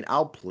hell. I mean,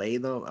 I'll play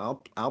them.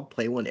 I'll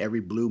play one every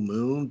blue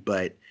moon,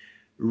 but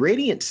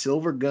Radiant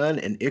Silvergun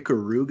and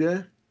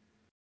Ikaruga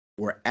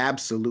were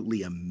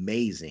absolutely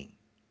amazing.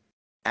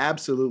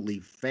 Absolutely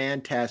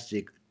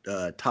fantastic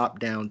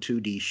top-down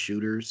 2D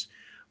shooters,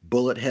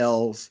 bullet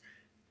hells.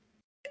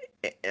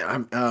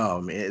 Oh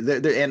man,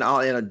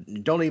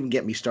 and don't even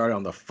get me started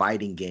on the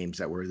fighting games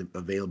that were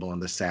available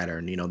on the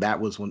Saturn. That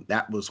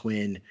was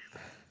when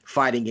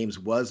fighting games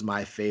was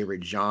my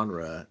favorite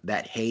genre.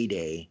 That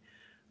heyday,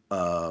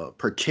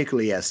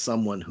 particularly as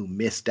someone who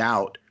missed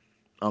out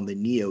on the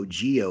Neo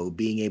Geo,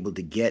 being able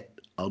to get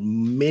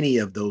many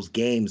of those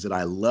games that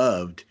I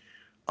loved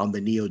on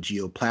the Neo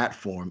Geo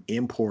platform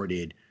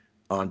imported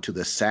onto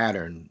the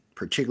Saturn,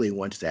 particularly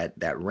once that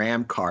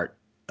RAM cart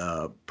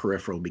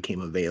peripheral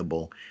became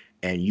available,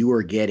 and you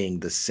were getting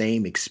the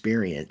same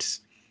experience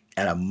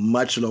at a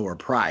much lower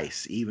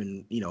price,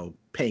 even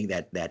paying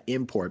that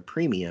import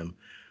premium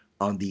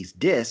on these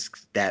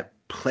discs that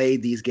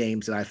played these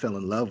games that I fell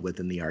in love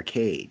with in the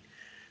arcade.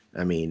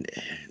 I mean,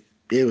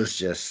 it was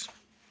just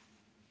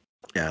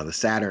the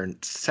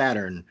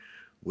Saturn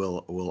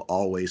will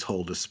always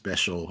hold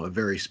a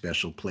very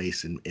special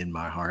place in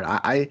my heart.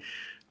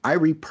 I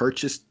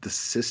repurchased the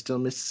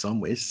system. It's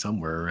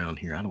somewhere around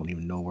here. I don't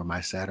even know where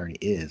my Saturn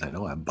is. I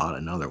know I bought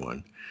another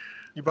one.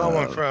 You bought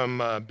one Uh, from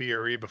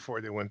BRE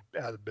before they went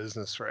out of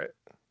business, right?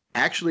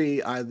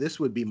 Actually, this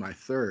would be my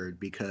third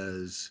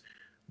because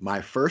my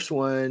first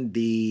one,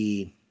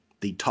 the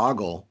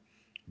toggle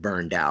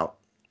burned out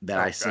that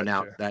I Oh, sent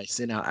out. gotcha. That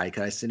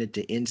I sent it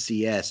to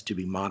NCS to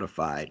be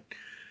modified.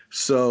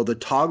 So the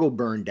toggle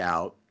burned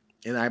out,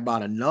 and I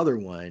bought another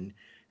one.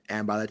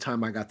 And by the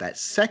time I got that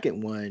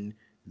second one,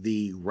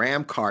 the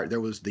RAM cart,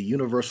 there was the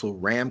universal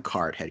RAM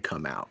cart had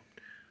come out.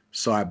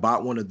 So I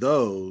bought one of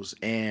those,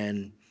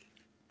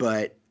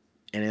 but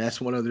and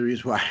that's one of the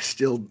reasons why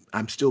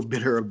I'm still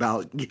bitter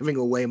about giving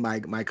away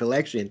my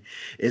collection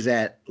is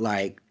that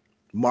like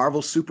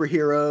Marvel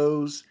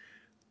superheroes,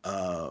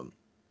 um,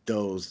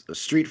 those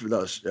Street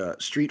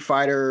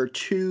Fighter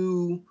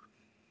 2,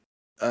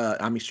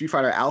 Street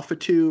Fighter Alpha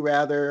 2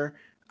 rather.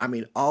 I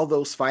mean all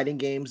those fighting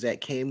games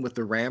that came with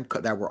the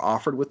that were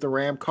offered with the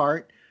RAM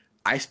cart,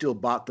 I still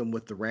bought them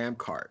with the RAM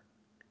cart.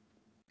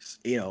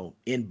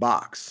 In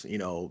box,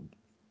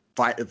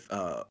 fight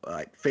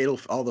like fatal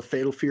all the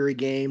Fatal Fury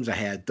games. I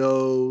had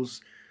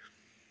those.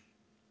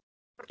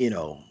 You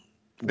know,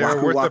 They're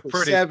Waku worth a Waku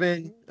pretty,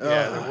 7.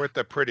 yeah, they're worth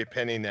a pretty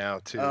penny now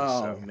too.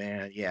 Oh So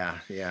man, yeah,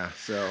 yeah.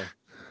 So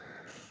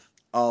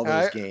all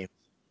those I games.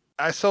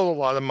 I sold a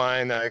lot of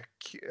mine.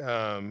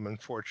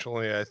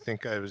 Unfortunately, I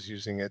think I was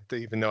using it,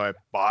 even though I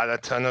bought a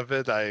ton of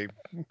it. I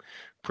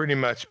pretty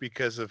much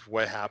because of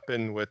what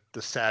happened with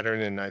the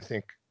Saturn, and I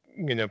think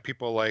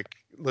people like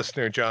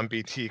listener John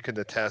BT could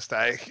attest.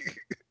 I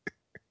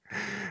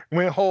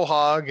went whole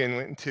hog and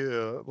went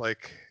into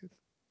like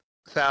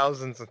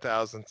thousands and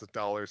thousands of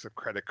dollars of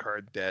credit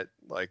card debt,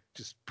 like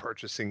just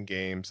purchasing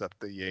games up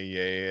the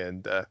yay,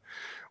 and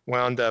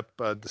wound up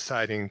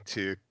deciding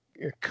to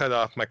cut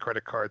off my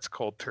credit cards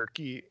cold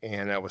turkey,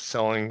 and I was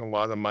selling a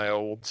lot of my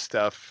old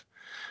stuff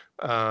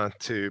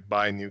to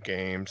buy new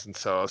games, and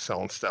so I was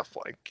selling stuff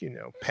like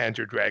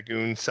Panzer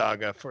Dragoon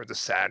Saga for the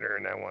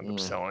Saturn. I wound up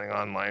selling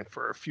online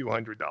for a few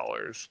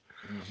 $100s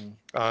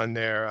on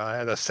there. I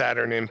had a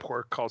Saturn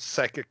import called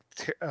Psychic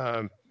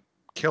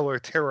Killer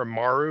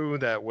Teramaru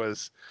that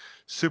was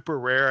super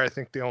rare. I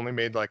think they only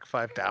made like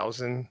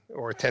 5,000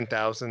 or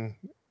 10,000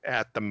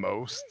 at the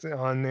most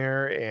on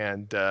there,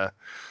 and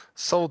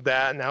sold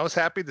that. And I was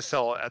happy to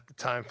sell it at the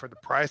time for the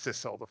price I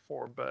sold it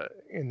for. But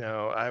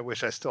I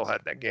wish I still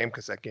had that game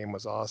because that game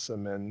was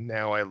awesome. And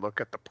now I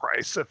look at the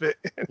price of it,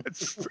 and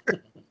it's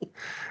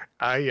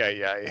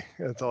ay.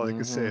 That's all I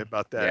can say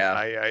about that. Yeah.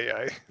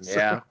 Ay.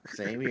 Yeah,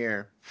 same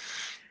here.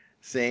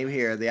 Same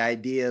here. The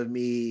idea of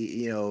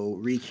me,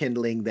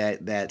 rekindling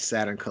that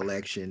Saturn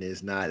collection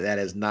is not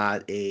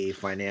a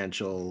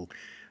financial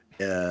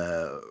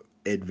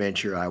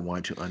adventure I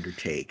want to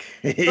undertake.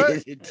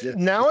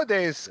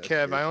 Nowadays,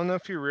 Kev, I don't know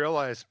if you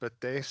realize, but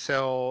they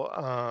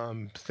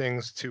sell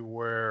things to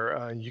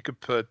where you could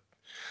put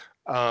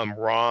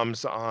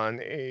ROMs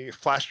on a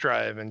flash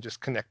drive and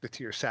just connect it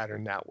to your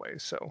Saturn that way.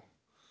 So.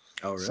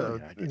 Oh, really? So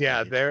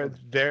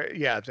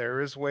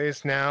there is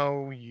ways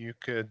now you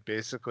could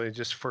basically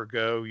just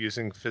forgo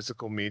using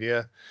physical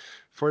media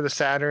for the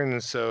Saturn,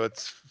 and so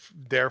it's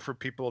there for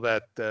people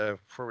that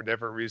for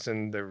whatever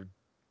reason the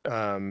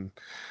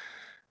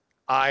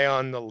eye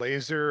on the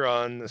laser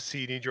on the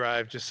CD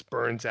drive just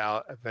burns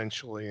out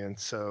eventually, and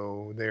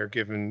so they're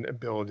given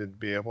ability to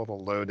be able to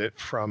load it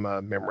from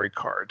a memory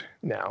card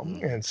now.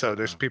 And so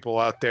there's people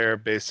out there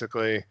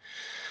basically.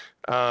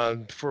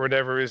 For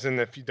whatever reason,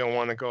 if you don't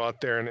want to go out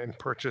there and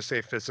purchase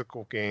a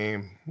physical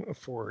game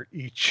for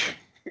each,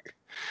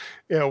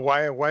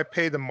 why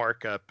pay the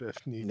markup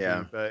if need be?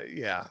 But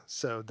yeah,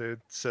 so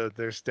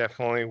there's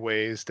definitely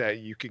ways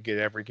that you could get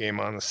every game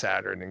on the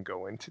Saturn and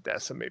go into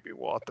that. So maybe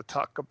we'll have to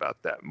talk about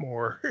that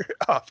more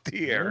off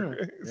the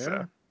air.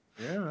 Yeah,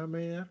 I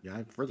mean,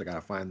 I first I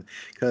gotta find,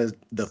 because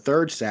the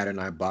third Saturn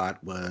I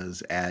bought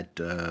was at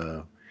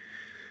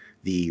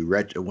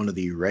one of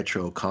the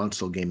retro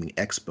console gaming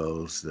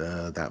expos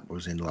that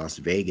was in Las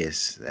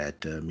Vegas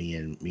that me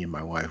and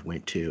my wife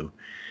went to.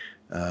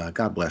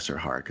 God bless her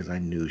heart, because I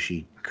knew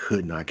she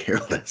could not care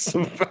less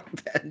about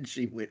that, and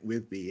she went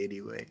with me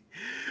anyway.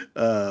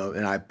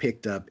 And I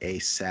picked up a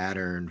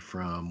Saturn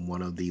from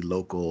one of the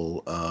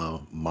local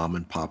mom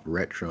and pop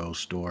retro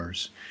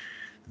stores.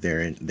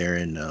 They're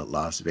in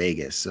Las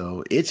Vegas,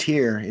 so it's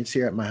here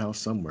at my house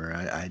somewhere.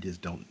 I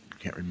just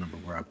can't remember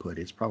where I put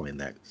it. It's probably in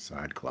that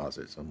side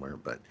closet somewhere,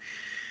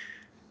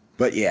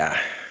 but yeah.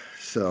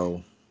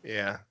 So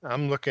yeah,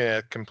 I'm looking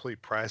at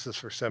complete prices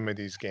for some of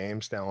these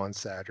games now on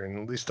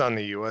Saturn, at least on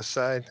the US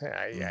side.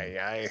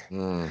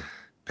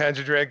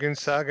 Panzer Dragoon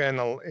Saga and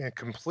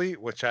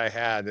complete, which I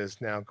had, is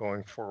now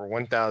going for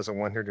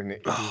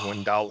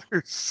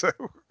 $1,181. So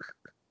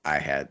I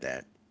had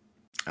that,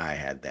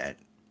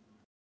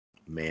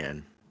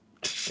 man.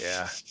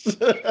 Yeah.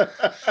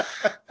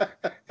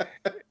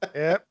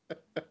 Yep.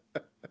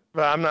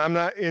 But I'm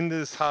not in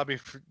this hobby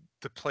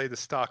to play the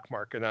stock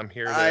market. I'm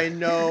here. I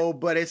know,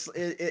 but it's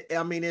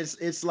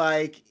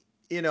like,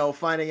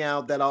 finding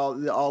out that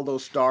all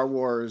those Star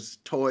Wars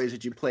toys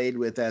that you played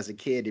with as a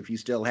kid, if you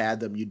still had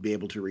them, you'd be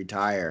able to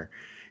retire.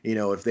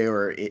 If they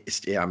were,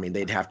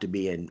 they'd have to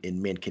be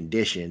in mint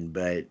condition,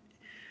 but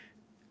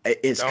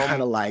it's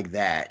kind of like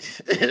that.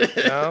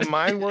 No,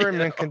 mine were in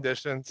mint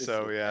condition,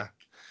 so yeah.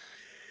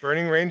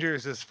 Burning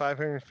Rangers is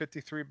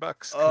 $553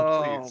 complete.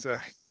 Oh, so.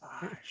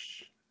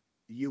 Gosh.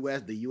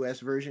 The US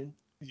version?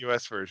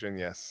 US version,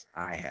 yes.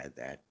 I had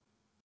that.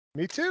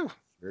 Me too.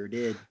 Sure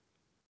did.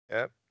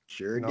 Yep.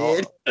 Sure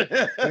did.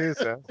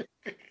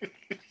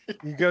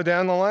 You go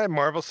down the line,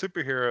 Marvel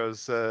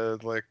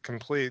Superheroes, like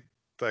complete,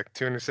 like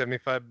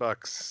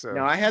 $275. So.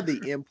 Now I had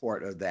the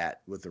import of that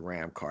with the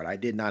RAM card. I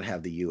did not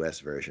have the US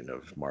version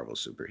of Marvel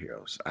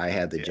Superheroes. I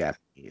had the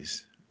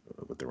Japanese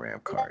with the RAM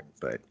card,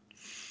 but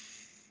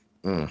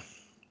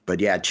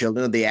yeah,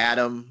 Children of the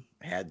Atom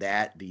had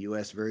that, the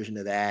US version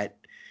of that.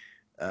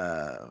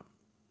 I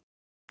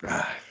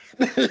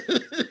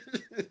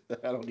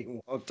don't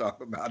even want to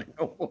talk about it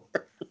no more.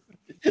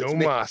 No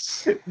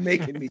mas.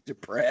 Making me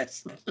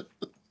depressed.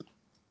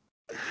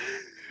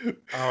 All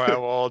right,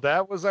 well,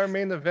 that was our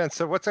main event.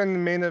 So what's our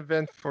main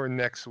event for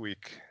next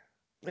week?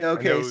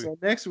 Okay, so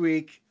next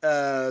week,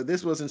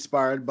 this was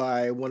inspired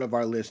by one of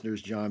our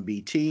listeners, John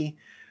BT.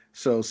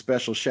 So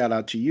special shout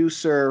out to you,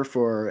 sir,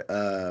 for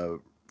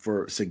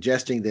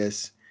suggesting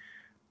this.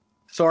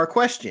 So our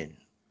question: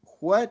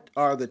 what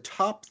are the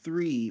top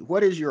three?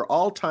 What is your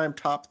all-time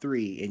top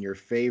three in your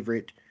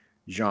favorite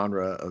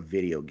genre of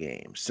video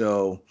games?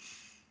 So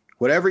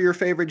whatever your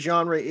favorite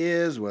genre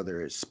is,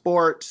 whether it's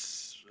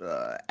sports,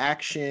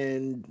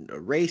 action,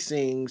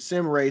 racing,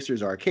 sim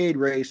racers, arcade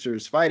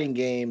racers, fighting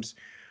games,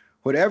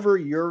 whatever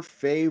your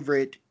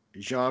favorite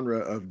genre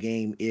of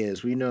game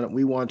is. We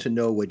want to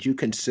know what you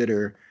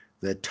consider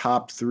the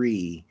top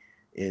three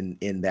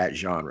in that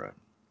genre.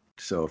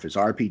 So if it's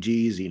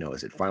RPGs,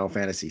 is it Final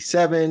Fantasy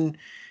VII?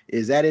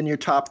 Is that in your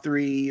top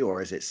three,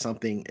 or is it's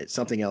something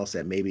else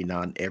that maybe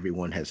not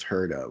everyone has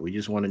heard of? We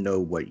just want to know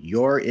what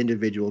your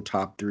individual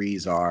top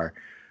threes are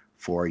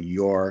for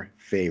your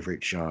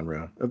favorite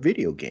genre of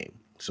video game.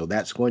 So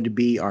that's going to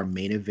be our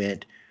main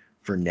event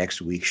for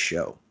next week's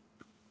show.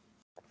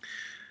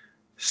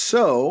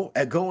 So,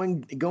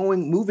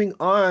 moving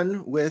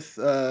on with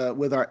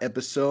our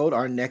episode,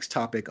 our next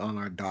topic on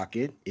our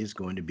docket is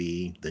going to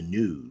be the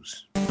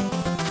news.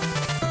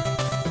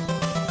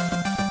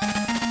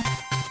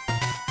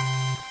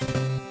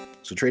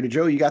 So, Trader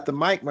Joe, you got the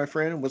mic, my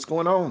friend. What's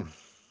going on?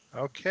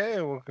 Okay,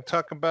 we're going to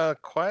talk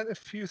about quite a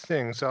few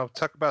things. I'll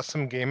talk about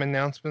some game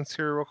announcements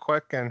here real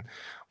quick, and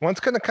one's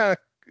going to kind of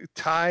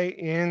tie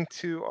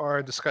into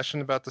our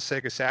discussion about the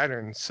Sega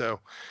Saturn. So,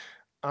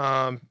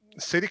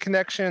 City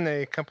Connection,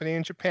 a company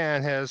in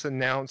Japan, has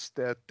announced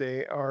that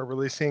they are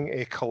releasing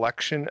a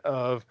collection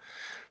of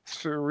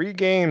 3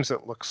 games,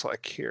 it looks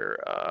like here.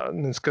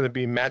 And it's going to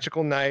be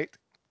Magical Knight,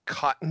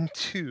 Cotton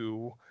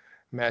 2,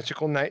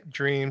 Magical Knight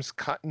Dreams,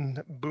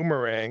 Cotton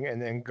Boomerang,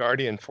 and then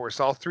Guardian Force.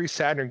 All 3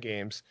 Saturn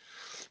games.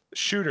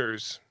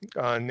 Shooters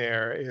on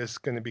there is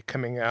going to be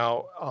coming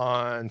out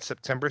on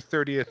September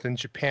 30th in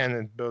Japan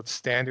in both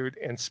standard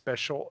and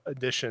special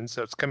editions.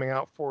 So it's coming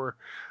out for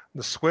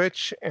the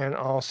Switch and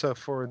also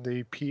for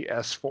the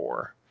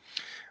PS4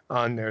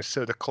 on there.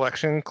 So the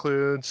collection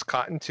includes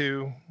Cotton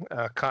 2,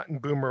 Cotton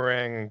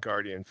Boomerang, and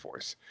Guardian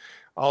Force.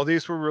 All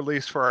these were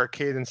released for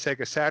arcade and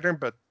Sega Saturn,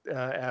 but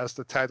as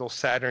the title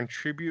Saturn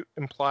Tribute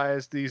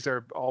implies, these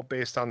are all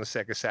based on the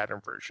Sega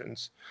Saturn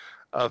versions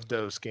of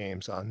those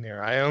games on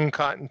there. I own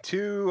Cotton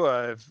 2,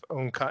 I've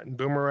owned Cotton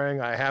Boomerang,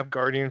 I have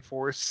Guardian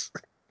Force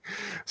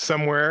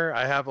somewhere.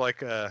 I have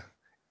like a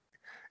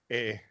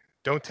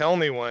don't tell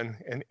anyone,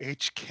 an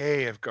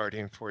HK of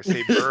Guardian Force,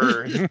 a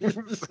burn.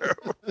 So,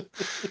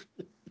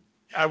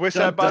 I wish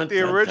I bought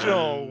the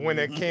original when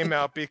it came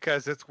out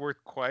because it's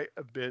worth quite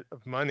a bit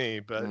of money,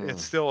 but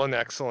it's still an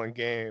excellent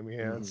game.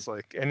 It's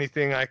like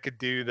anything I could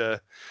do to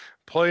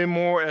play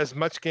as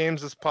much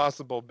games as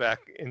possible back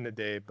in the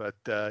day. But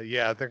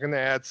yeah, they're going to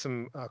add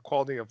some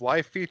quality of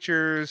life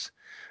features,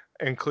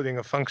 including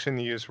a function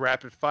to use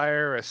rapid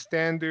fire as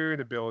standard,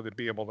 to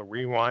be able to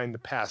rewind the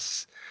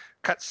past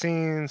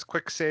cutscenes,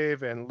 quick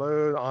save, and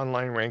load,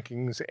 online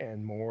rankings,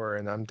 and more.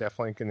 And I'm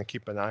definitely going to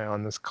keep an eye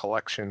on this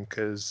collection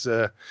because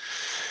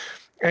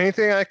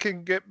anything I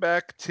can get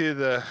back to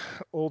the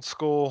old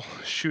school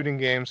shooting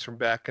games from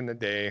back in the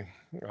day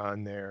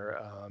on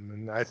there.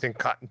 And I think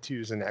Cotton 2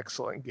 is an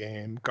excellent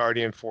game.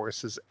 Guardian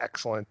Force is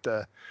excellent.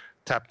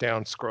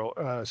 Top-down scroll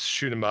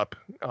shoot 'em up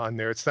on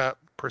there. It's not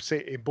per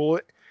se a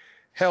bullet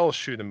hell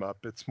shoot 'em up.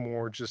 It's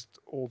more just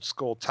old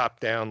school top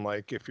down,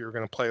 like if you're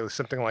going to play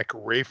something like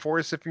Ray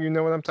Force, if you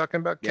know what I'm talking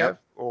about, Kev.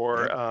 Yep.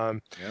 Or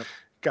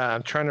God,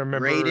 I'm trying to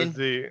remember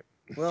Raiden.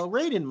 Well,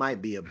 Raiden might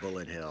be a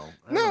bullet hell.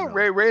 No,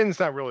 Raiden's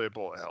not really a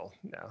bullet hell.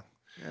 No,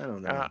 I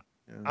don't know.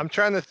 I'm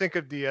trying to think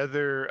of the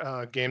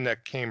other game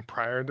that came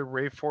prior to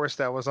Ray Force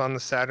that was on the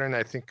Saturn.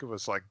 I think it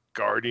was like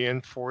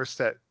Guardian Force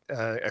that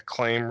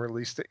Acclaim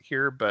released it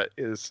here, but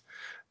is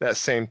that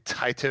same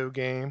Taito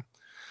game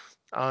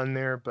on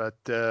there. But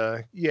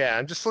yeah,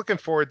 I'm just looking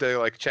forward to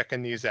like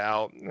checking these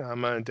out.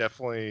 I'm gonna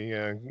definitely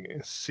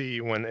see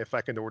if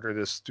I can order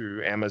this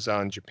through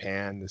Amazon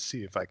Japan to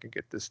see if I can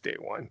get this day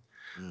one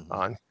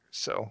on.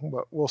 So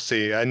but we'll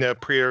see. I know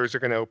pre-orders are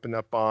going to open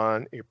up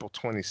on April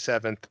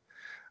 27th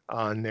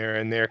on there,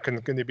 and they're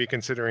going to be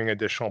considering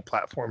additional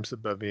platforms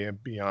above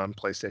and beyond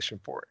PlayStation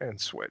 4 and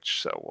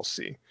Switch. So we'll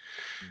see.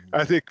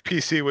 I think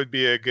PC would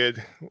be a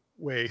good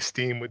way.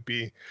 Steam would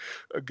be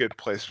a good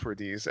place for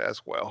these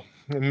as well,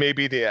 and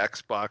maybe the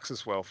Xbox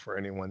as well for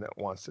anyone that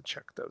wants to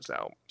check those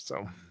out.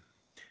 So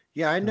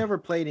yeah, I never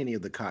played any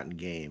of the Cotton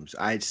games.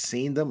 I'd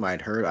seen them, I've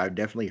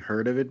definitely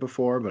heard of it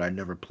before, but I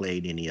never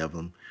played any of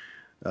them.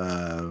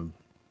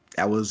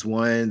 That was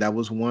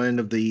one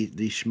of the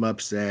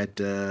shmups that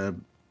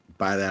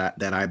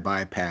that I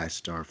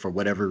bypassed, or for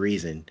whatever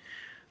reason,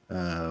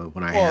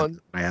 when I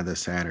had the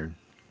Saturn.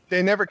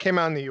 They never came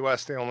out in the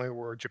U.S. They only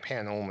were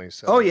Japan only.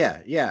 So. Oh yeah,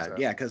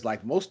 because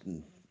like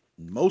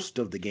most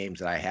of the games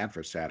that I had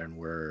for Saturn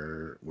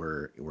were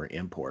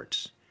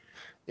imports.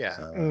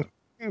 Yeah,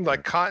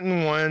 like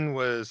Cotton 1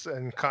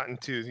 and Cotton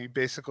 2. You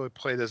basically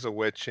played as a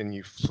witch and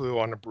you flew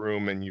on a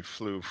broom and you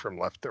flew from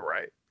left to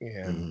right,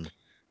 and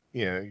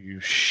you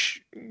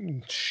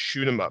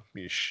shoot them up.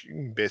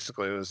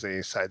 Basically, it was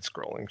a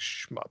side-scrolling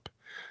shmup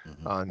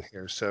on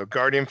here. So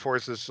Guardian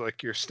Force is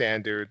like your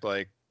standard,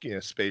 like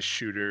space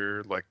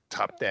shooter, like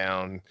top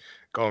down,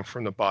 going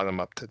from the bottom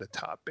up to the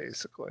top,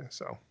 basically.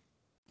 So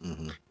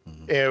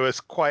it was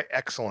quite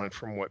excellent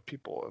from what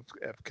people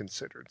have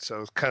considered.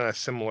 So it's kind of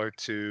similar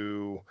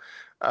to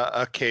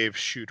a cave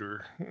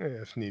shooter,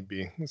 if need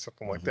be,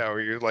 something like that,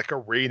 where you're like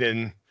a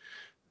Raiden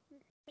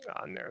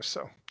on there.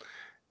 So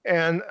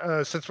And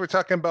since we're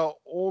talking about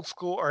old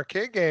school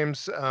arcade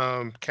games,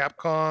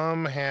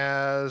 Capcom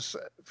has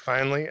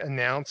finally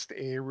announced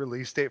a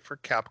release date for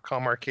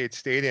Capcom Arcade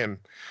Stadium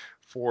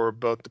for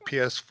both the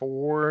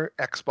PS4,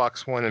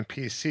 Xbox One, and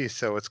PC.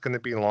 So it's going to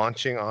be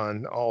launching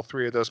on all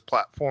three of those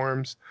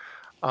platforms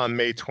on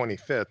May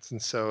 25th.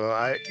 And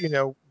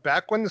so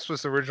back when this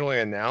was originally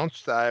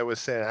announced, I was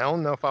saying, I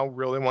don't know if I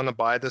really want to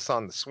buy this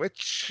on the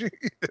Switch.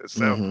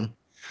 So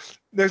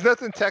there's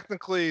nothing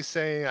technically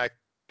saying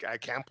I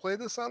can't play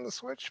this on the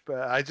Switch,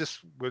 but I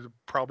just would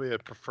probably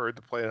have preferred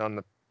to play it on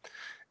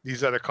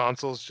these other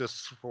consoles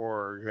just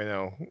for,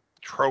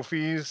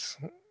 trophies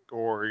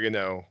or,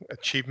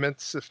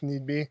 achievements if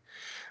need be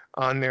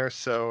on there.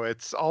 So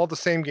it's all the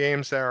same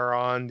games that are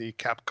on the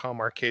Capcom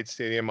Arcade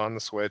Stadium on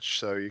the Switch.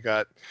 So you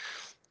got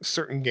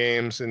certain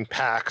games in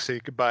packs, so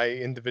you could buy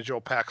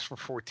individual packs for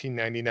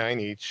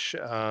 $14.99 each.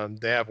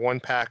 They have one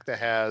pack that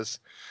has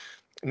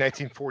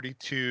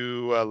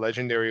 1942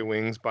 Legendary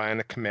Wings,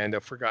 Bionic Commando,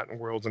 Forgotten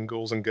Worlds, and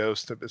Ghouls and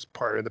Ghosts as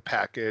part of the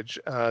package.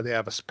 They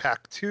have a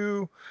pack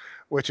 2,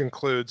 which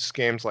includes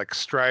games like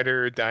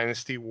Strider,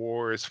 Dynasty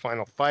Wars,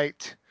 Final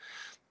Fight,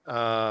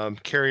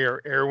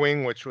 Carrier Air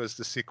Wing, which was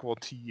the sequel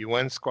to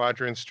UN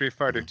Squadron, Street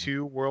Fighter II,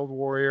 World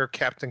Warrior,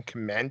 Captain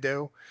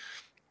Commando,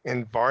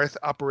 and Varth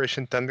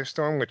Operation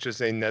Thunderstorm, which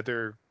is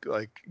another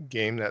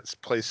game that's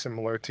plays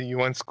similar to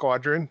UN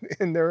Squadron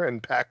in there in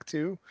pack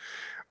 2.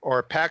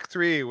 Or pack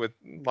 3 with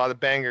a lot of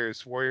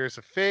bangers: Warriors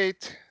of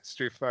Fate,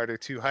 Street Fighter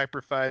II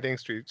Hyper Fighting,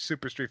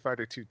 Super Street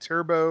Fighter II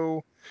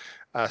Turbo,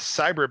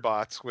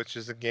 Cyberbots, which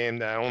is a game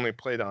that I only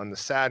played on the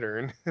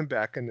Saturn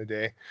back in the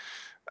day.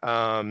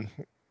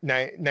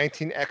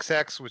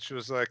 19XX, which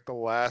was like the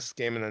last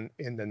game in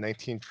the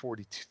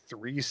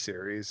 1943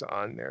 series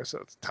on there, so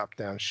it's a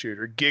top-down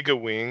shooter. Giga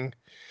Wing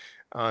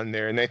on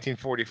there,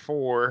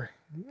 1944,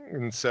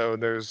 and so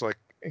there's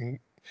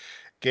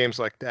games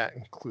like that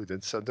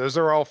included. So those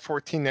are all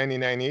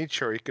 $14.99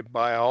 each, or you could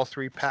buy all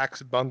three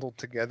packs bundled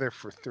together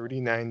for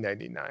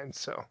 $39.99.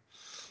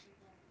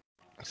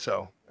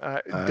 So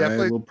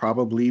definitely, I will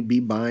probably be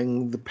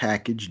buying the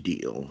package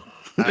deal.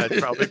 I'd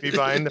probably be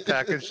buying the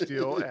package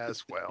deal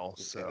as well.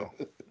 So,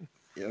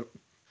 yep.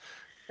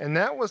 And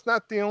that was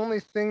not the only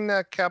thing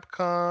that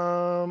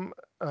Capcom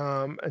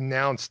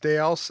announced. They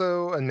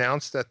also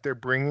announced that they're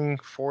bringing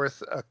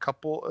forth a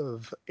couple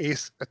of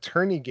Ace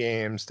Attorney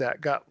games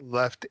that got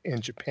left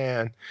in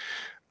Japan.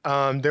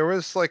 There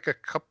was a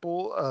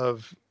couple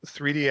of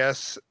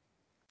 3DS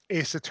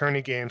Ace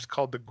Attorney games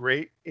called The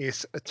Great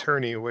Ace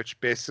Attorney, which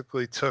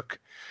basically took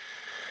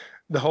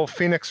the whole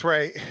Phoenix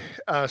Wright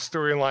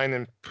storyline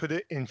and put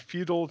it in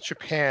feudal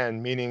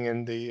Japan, meaning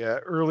in the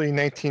early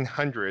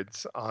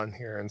 1900s on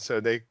here. And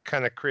so they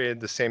kind of created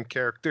the same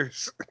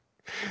characters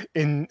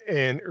in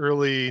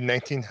early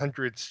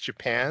 1900s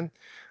Japan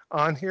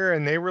on here.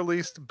 And they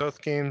released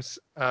both games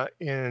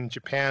in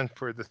Japan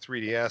for the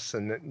 3DS,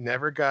 and it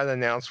never got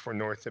announced for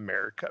North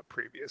America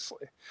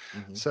previously.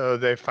 Mm-hmm. So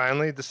they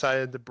finally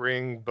decided to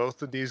bring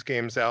both of these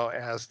games out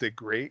as The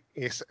Great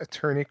Ace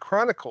Attorney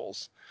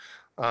Chronicles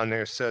on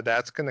there. So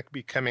that's going to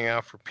be coming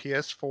out for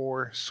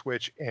PS4,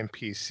 Switch, and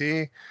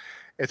PC.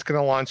 It's going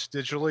to launch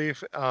digitally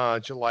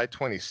July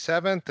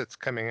 27th. It's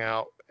coming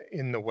out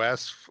in the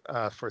West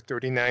for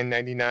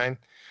 $39.99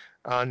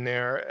 on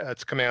there.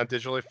 It's coming out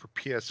digitally for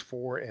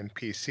PS4 and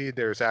PC.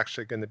 There's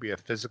actually going to be a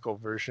physical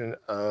version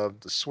of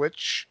the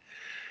Switch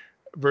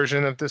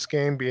version of this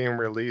game being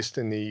released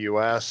in the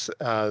US.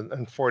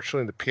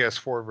 Unfortunately, the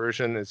PS4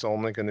 version is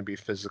only going to be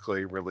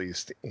physically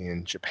released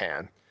in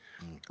Japan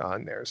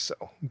on there. So,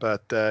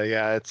 but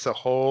yeah, it's a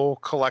whole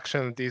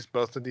collection of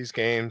both of these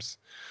games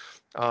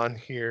on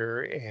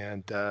here,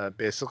 and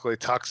basically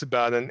talks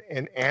about an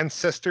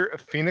ancestor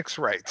of Phoenix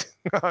Wright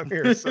on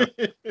here.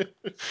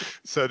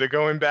 So they're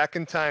going back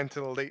in time to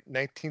the late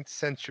 19th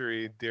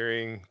century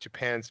during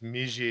Japan's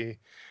Meiji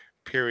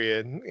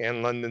period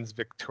and London's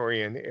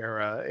Victorian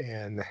era,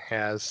 and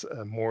has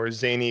more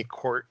zany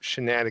court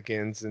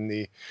shenanigans in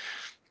the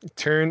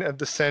turn of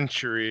the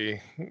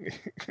century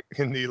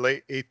in the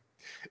late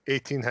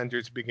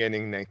 1800s,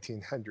 beginning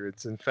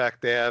 1900s. In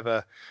fact, they have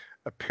a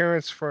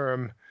appearance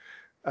from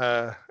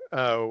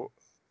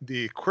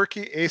the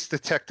quirky ace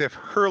detective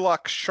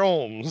Herlock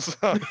Sholmes.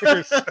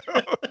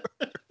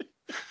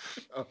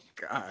 Oh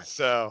God!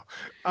 So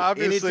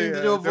obviously,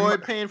 anything to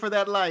avoid paying for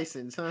that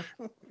license, huh?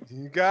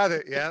 You got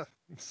it, yeah.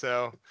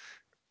 So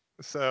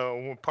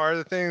part of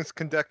the thing is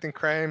conducting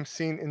crime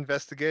scene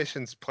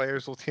investigations.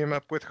 Players will team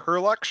up with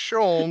Herlock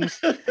Sholmes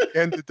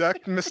and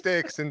deduct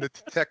mistakes in the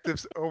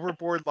detective's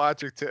overboard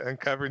logic to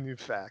uncover new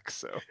facts.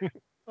 So.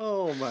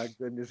 Oh my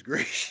goodness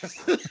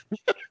gracious!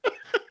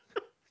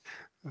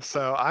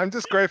 So I'm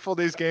just grateful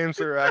these games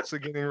are actually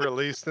getting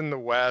released in the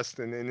West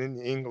and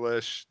in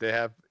English. They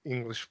have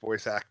English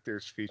voice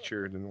actors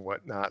featured and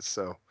whatnot.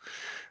 So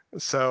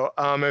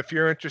if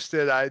you're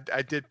interested,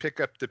 I did pick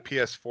up the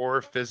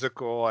PS4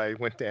 physical. I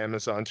went to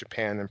Amazon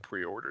Japan and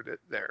pre-ordered it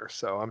there.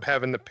 So I'm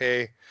having to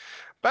pay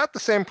about the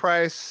same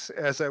price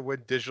as I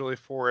would digitally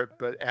for it,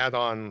 but add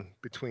on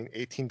between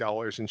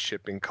 $18 in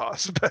shipping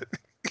costs. But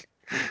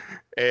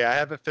Hey, I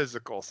have a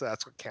physical, so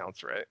that's what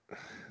counts, right?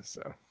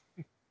 So,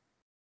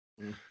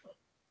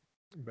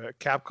 but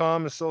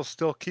Capcom is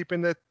still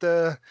keeping it.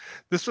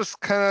 This was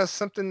kind of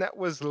something that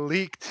was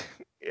leaked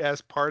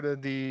as part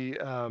of the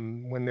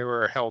when they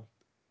were held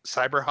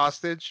cyber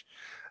hostage.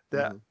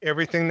 That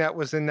everything that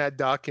was in that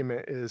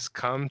document is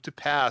come to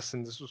pass,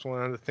 and this was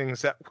one of the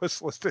things that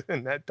was listed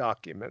in that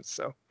document.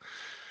 So,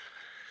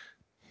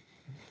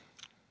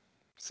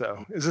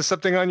 is this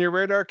something on your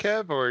radar,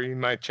 Kev, or you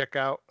might check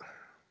out?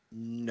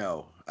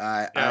 No,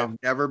 I've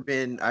never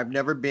been.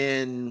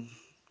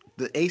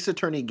 The Ace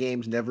Attorney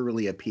games never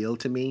really appealed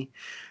to me.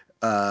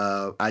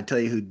 I tell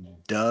you, who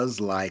does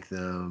like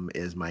them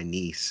is my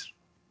niece,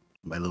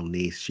 my little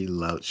niece. She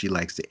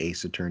likes the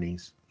Ace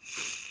Attorneys.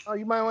 Oh,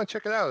 you might want to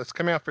check it out. It's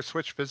coming out for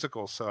Switch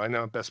Physical, so I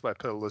know Best Buy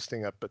put a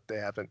listing up, but they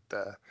haven't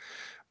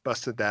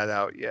busted that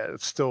out yet.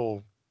 It's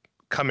still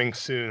coming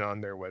soon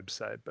on their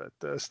website, but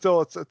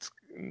still, it's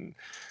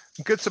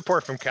good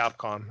support from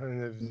Capcom,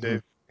 and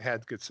they've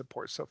had good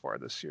support so far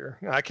this year.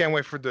 I can't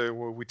wait for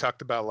what we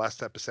talked about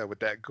last episode with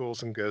that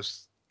Ghouls and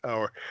Ghosts,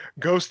 or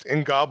Ghost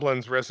and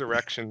Goblins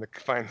Resurrection to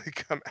finally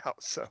come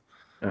out. So,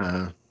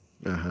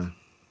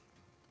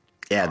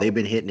 yeah, they've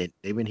been hitting it.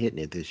 They've been hitting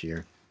it this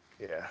year.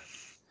 Yeah.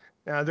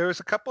 Now, there was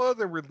a couple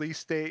other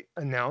release date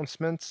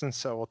announcements, and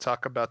so we'll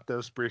talk about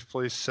those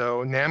briefly.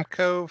 So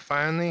Namco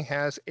finally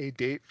has a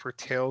date for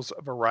Tales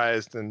of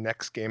Arise, the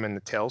next game in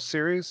the Tales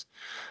series.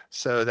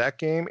 So that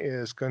game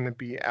is going to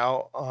be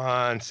out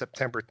on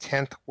September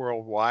 10th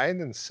worldwide,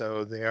 and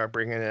so they are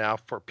bringing it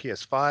out for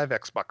PS5,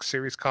 Xbox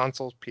Series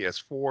consoles,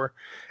 PS4,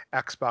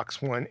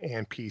 Xbox One,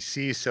 and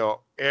PC. So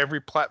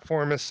every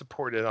platform is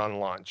supported on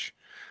launch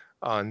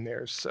on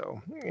there.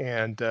 So,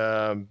 and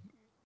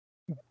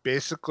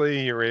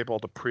basically, you're able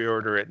to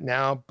pre-order it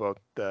now, both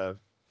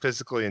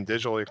physically and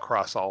digitally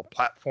across all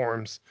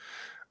platforms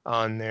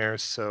on there.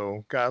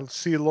 So got to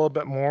see a little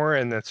bit more,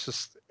 and it's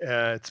just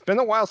it's been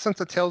a while since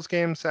the Tales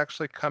games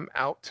actually come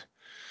out,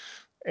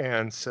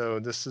 and so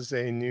this is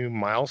a new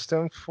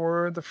milestone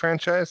for the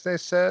franchise. They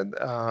said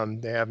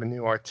they have a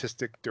new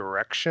artistic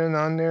direction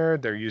on there.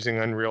 They're using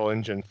Unreal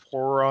Engine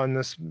 4 on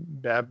this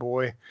bad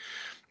boy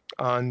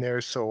on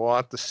there, so we'll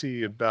have to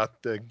see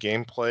about the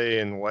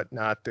gameplay and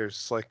whatnot.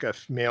 There's like a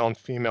male and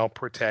female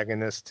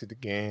protagonist to the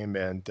game,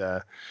 and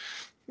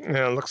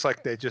it looks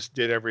like they just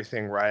did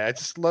everything right. I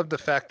just love the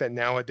fact that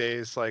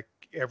nowadays, like,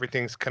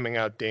 everything's coming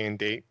out day and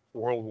date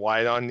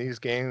worldwide on these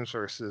games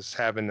versus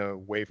having to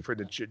wait for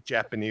the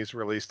Japanese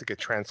release to get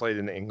translated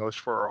into English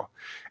for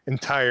an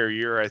entire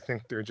year. I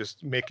think they're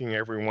just making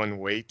everyone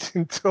wait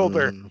until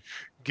they're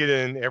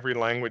getting every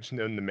language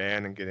known to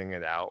man and getting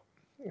it out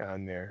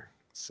on there.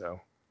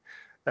 So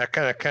that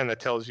kind of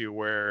tells you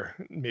where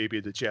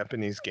maybe the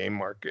Japanese game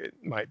market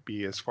might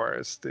be as far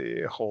as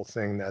the whole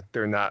thing, that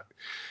they're not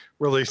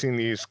releasing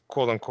these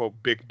quote unquote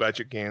big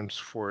budget games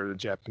for the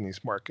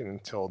Japanese market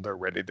until they're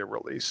ready to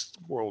release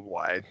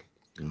worldwide.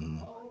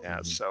 Yeah,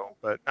 so,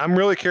 but I'm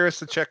really curious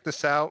to check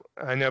this out.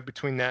 I know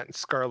between that and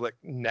Scarlet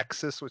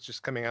Nexus, which is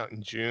coming out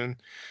in June,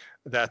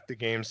 that the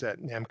games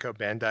that Namco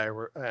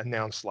Bandai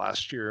announced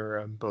last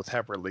year both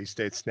have release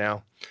dates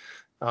now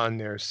on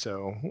there.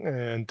 So,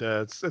 and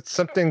it's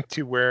something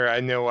to where I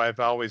know I've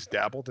always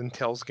dabbled in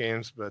Tales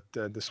games, but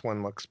this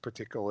one looks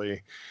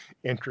particularly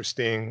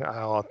interesting.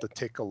 I'll have to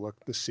take a look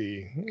to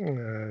see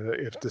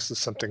if this is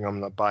something I'm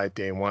going to buy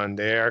day one.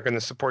 They are going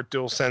to support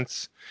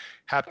DualSense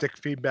haptic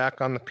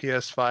feedback on the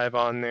PS5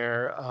 on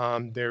there.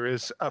 There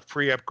is a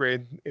free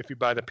upgrade if you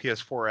buy the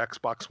PS4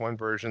 Xbox One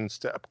versions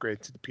to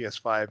upgrade to the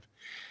PS5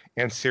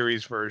 and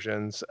series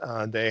versions.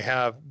 They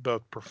have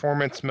both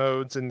performance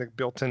modes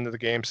built into the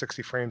game,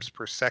 60 frames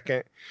per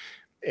second,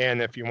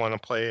 and if you want to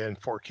play in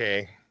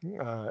 4K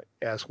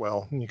as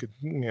well, you could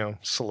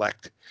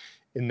select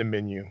in the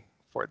menu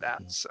for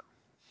that. So,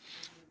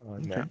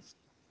 okay.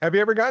 Have you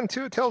ever gotten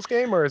to a Tales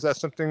game, or is that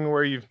something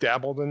where you've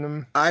dabbled in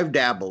them? I've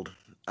dabbled.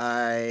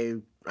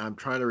 I'm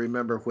trying to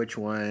remember which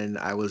one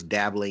I was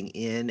dabbling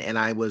in, and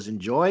I was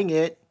enjoying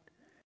it.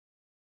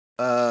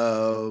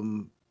 There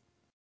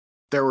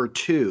were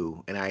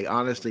two, and I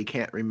honestly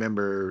can't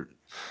remember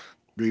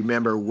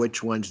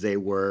which ones they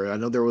were. I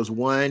know there was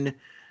one,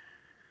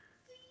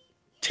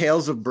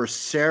 Tales of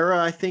Berseria,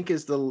 I think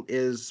is the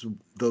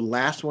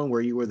last one,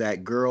 where you were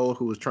that girl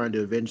who was trying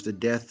to avenge the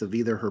death of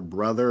either her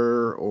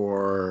brother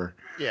or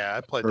I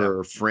played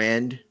her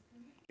friend.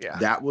 Yeah,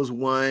 that was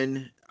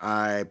one.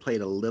 I played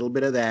a little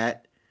bit of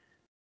that.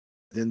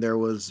 Then there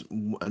was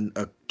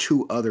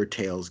two other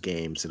Tales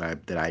games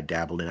that I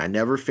dabbled in. I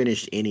never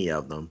finished any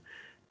of them.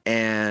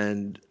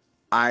 And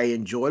I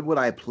enjoyed what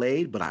I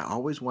played, but I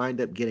always wind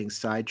up getting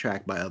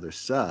sidetracked by other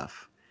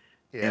stuff,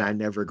 and I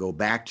never go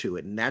back to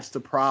it. And that's the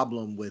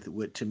problem with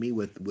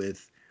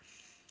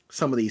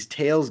some of these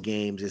Tales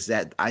games, is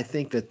that I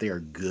think that they're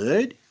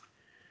good,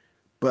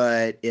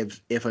 but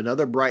if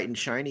another bright and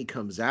shiny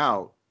comes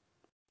out,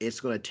 it's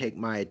going to take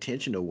my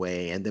attention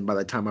away, and then by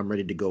the time I'm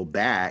ready to go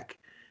back,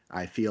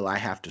 I feel I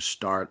have to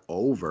start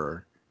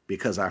over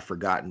because I've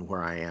forgotten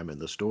where I am in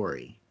the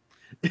story.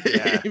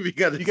 Yeah,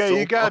 because it's you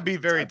so got to long be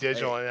since very I played.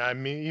 digital. And I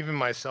mean, even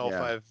myself,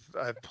 Yeah.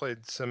 I've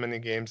played so many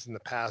games in the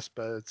past,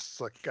 but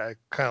it's like I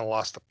kind of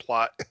lost the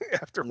plot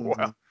after a Mm-hmm.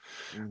 while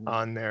Mm-hmm.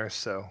 on there.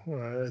 So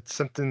it's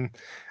something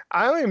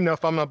I don't even know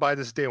if I'm gonna buy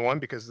this day one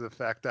because of the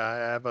fact that I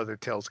have other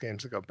Tales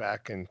games to go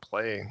back and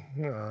play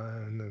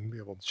and then be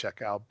able to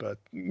check out. But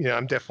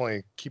I'm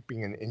definitely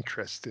keeping an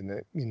interest in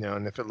it.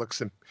 And if it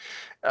looks,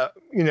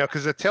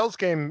 because the Tales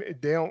game,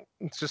 they don't.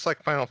 It's just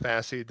like Final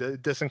Fantasy.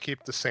 It doesn't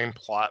keep the same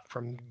plot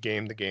from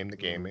game to game to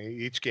game.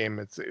 Mm-hmm. Each game,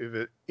 it's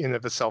in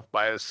of itself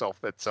by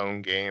itself its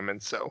own game,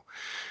 and so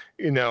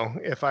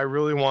if I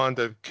really wanted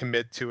to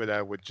commit to it,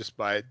 I would just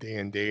buy it day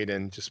and date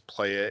and just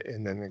play it,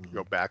 and then I could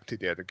go back to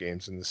the other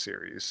games in the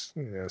series.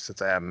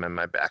 Since I have them in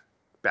my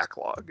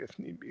backlog if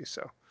need be.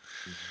 So.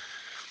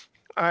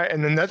 All right,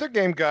 and another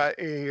game got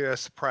a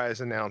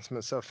surprise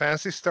announcement. So,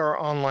 Phantasy Star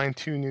Online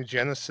 2 New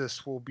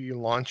Genesis will be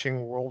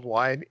launching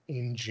worldwide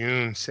in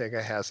June.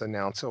 Sega has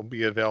announced it will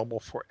be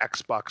available for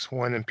Xbox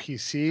One and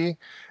PC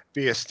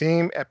via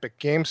Steam, Epic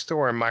Game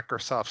Store, and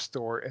Microsoft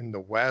Store in the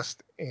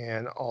West,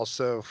 and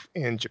also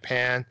in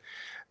Japan.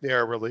 They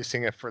are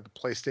releasing it for the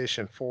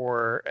PlayStation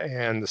 4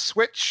 and the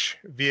Switch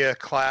via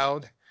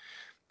cloud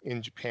in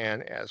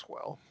Japan as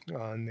well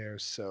on there.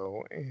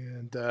 So,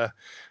 and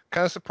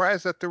kind of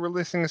surprised that they're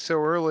releasing it so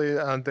early.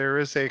 There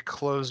is a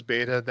closed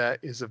beta that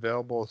is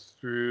available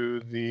through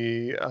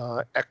the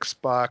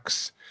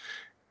Xbox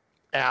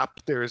app.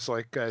 There's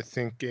like, I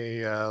think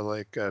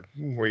where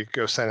you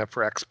go sign up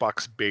for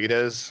Xbox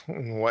betas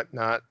and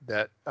whatnot,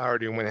 that I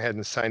already went ahead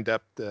and signed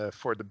up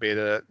for the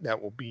beta that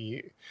will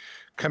be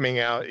coming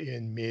out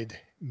in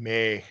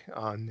mid-May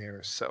on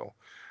there. So,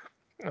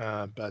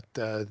 but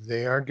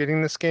they are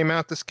getting this game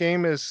out. This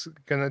game is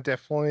gonna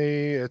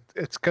definitely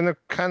it's gonna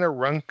kind of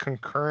run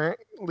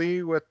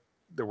concurrently with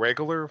the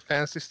regular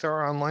Phantasy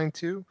Star Online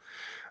 2,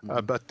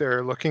 but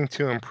they're looking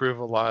to improve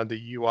a lot of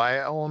the UI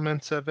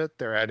elements of it.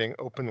 They're adding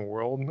open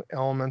world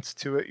elements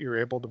to it. You're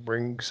able to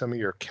bring some of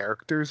your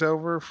characters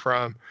over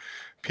from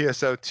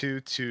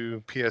PSO2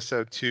 to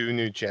PSO2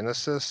 New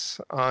Genesis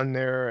on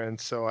there,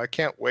 and so I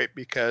can't wait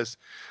because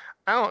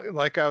I don't,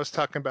 like I was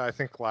talking about, I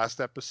think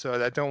last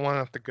episode, I don't want to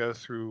have to go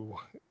through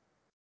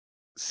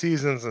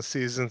seasons and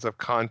seasons of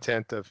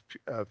content of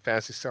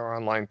Phantasy Star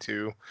Online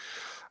 2.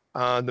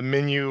 The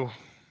menu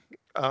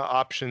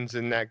options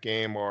in that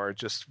game are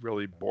just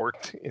really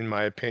borked, in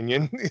my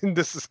opinion. And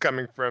this is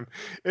coming from,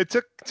 it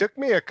took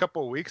me a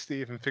couple of weeks to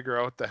even figure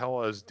out what the hell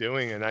I was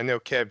doing. And I know,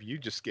 Kev, you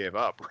just gave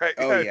up, right?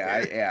 Oh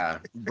yeah, yeah.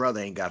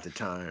 Brother ain't got the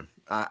time.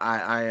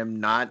 I am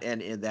not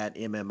in that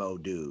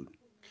MMO dude.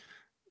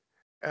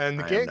 And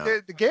the I am game,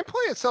 not. the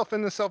gameplay itself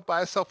in itself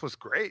by itself was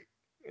great,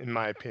 in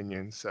my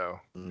opinion. So.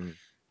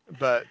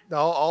 But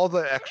all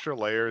the extra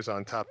layers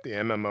on top, the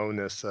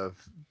MMO-ness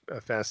of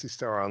Phantasy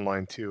Star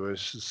Online 2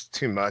 is just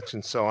too much.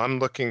 And so I'm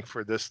looking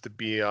for this to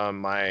be on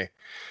my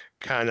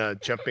kind of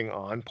jumping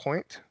on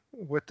point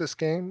with this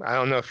game. I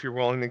don't know if you're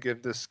willing to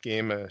give this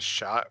game a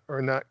shot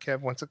or not,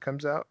 Kev, once it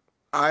comes out.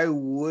 I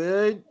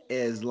would,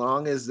 as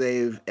long as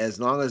those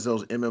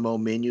MMO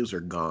menus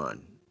are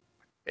gone.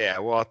 Yeah,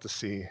 we'll have to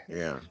see.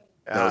 Yeah,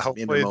 those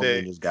Hopefully MMO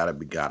menus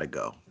gotta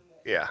go.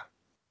 Yeah.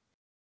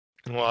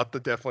 We'll have to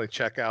definitely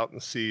check out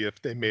and see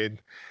if they made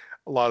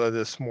a lot of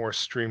this more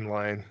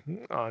streamlined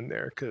on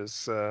there,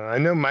 because I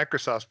know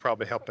Microsoft's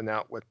probably helping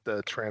out with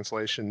the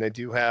translation. They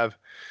do have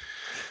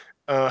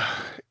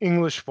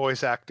English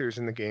voice actors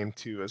in the game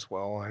too as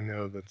well. I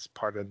know that's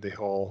part of the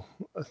whole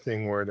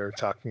thing where they're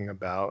talking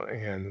about,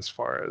 and as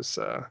far as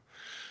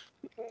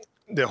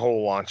the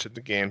whole launch of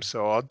the game.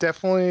 So I'll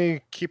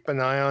definitely keep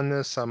an eye on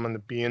this. I'm going to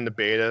be in the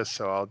beta,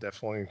 so I'll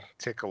definitely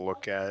take a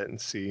look at it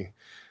and see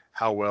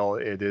how well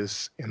it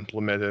is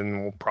implemented,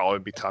 and we'll probably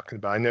be talking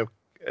about. I know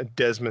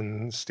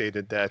Desmond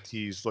stated that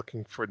he's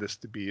looking for this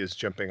to be his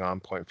jumping on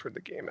point for the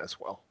game as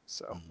well.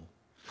 So,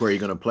 where are you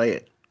gonna play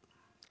it?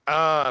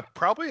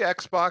 Probably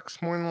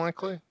Xbox more than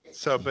likely.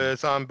 So, but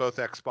it's on both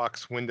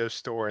Xbox, Windows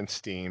Store, and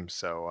Steam.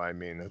 So, I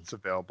mean, it's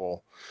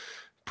available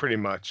pretty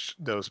much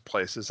those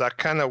places. I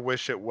kind of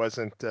wish it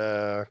wasn't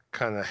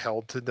kind of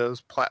held to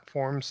those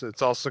platforms.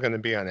 It's also going to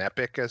be on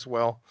Epic as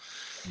well.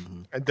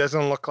 It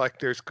doesn't look like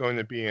there's going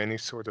to be any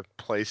sort of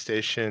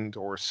PlayStation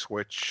or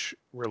Switch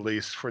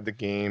release for the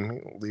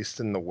game, at least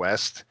in the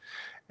West,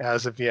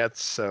 as of yet.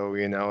 So,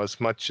 as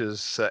much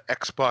as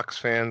Xbox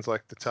fans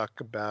like to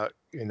talk about,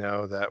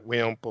 that we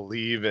don't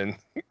believe in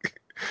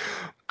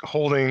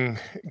holding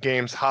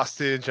games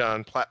hostage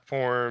on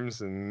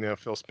platforms, and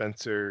Phil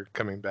Spencer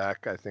coming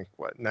back, I think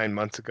 9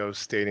 months ago,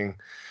 stating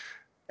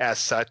as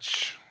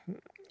such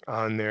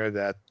on there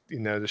that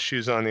the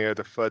shoes on the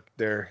other foot,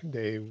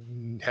 they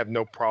have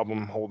no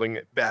problem holding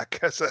it back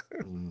as a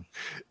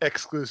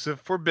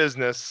exclusive for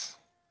business,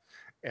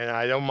 and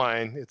I don't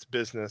mind. It's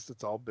business.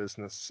 It's all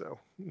business. So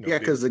yeah,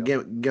 because the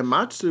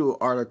Gematsu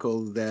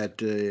article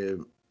that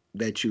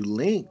you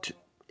linked,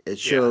 it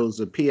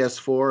shows a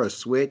PS4, a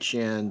Switch,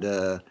 and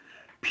a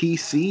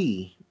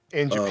PC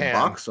in Japan.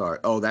 Box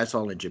art. Oh, that's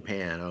all in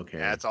Japan. Okay.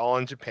 That's all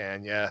in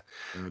Japan. Yeah.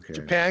 Okay.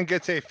 Japan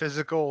gets a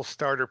physical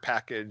starter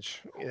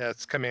package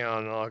that's coming out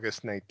on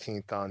August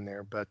 19th on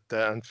there, but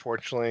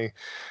unfortunately,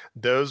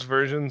 those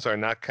versions are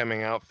not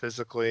coming out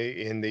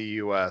physically in the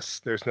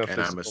U.S. There's no And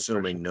physical I'm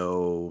assuming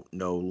version.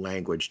 no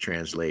language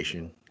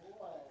translation.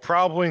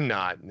 Probably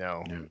not.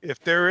 No. Yeah. If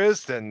there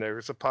is, then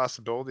there's a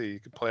possibility you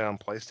could play on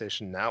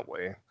PlayStation that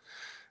way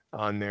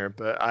on there,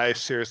 but I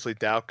seriously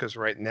doubt, because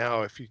right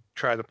now if you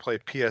try to play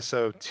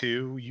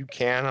PSO2 you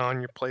can on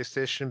your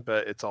PlayStation,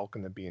 but it's all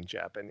going to be in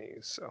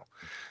Japanese, so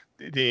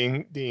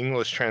the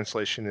English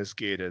translation is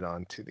gated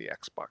onto the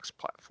Xbox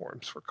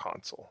platforms for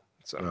console.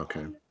 So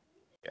Okay.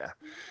 yeah,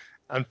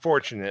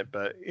 unfortunate,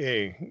 but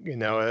hey,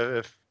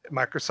 if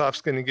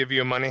Microsoft's going to give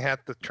you a money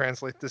hat to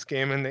translate this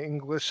game into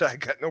English, I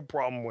got no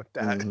problem with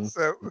that. Mm-hmm.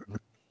 So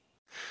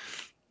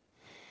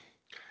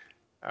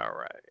all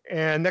right.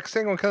 And next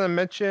thing I'll kind of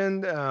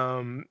mention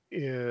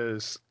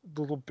is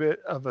a little bit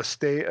of a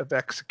state of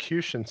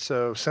execution.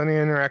 So Sony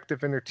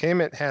Interactive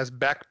Entertainment has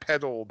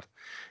backpedaled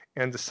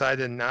and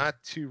decided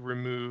not to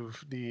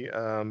remove the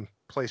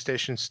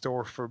PlayStation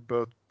Store for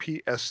both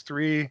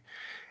PS3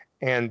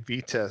 and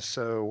Vita.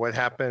 So what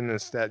happened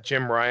is that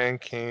Jim Ryan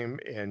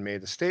came and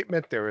made a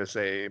statement. There was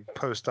a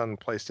post on the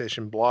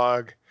PlayStation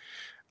blog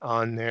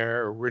on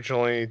there.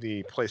 Originally,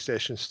 the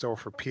PlayStation Store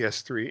for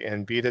PS3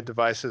 and Vita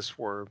devices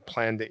were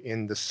planned to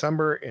end this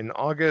summer in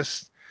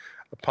August.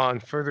 Upon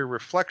further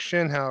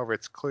reflection, however,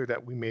 it's clear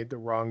that we made the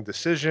wrong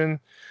decision.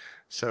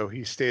 So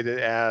he stated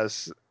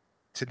as,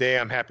 today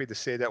I'm happy to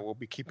say that we'll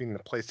be keeping the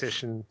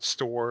PlayStation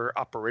Store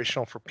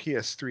operational for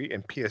PS3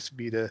 and PS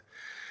Vita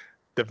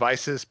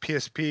devices.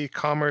 PSP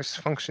commerce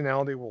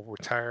functionality will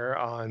retire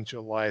on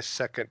July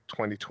 2nd,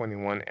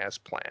 2021 as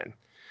planned.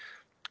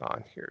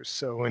 On here.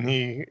 So when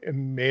he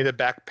made a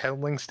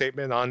backpedaling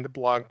statement on the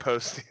blog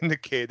post,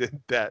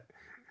 indicated that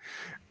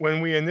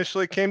when we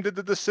initially came to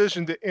the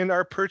decision to end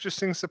our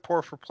purchasing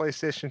support for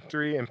PlayStation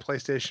 3 and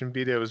PlayStation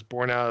Vita, it was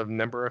born out of a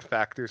number of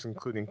factors,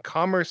 including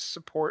commerce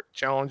support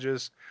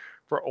challenges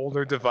for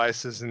older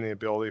devices and the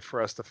ability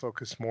for us to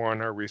focus more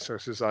on our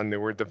resources on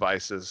newer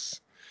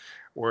devices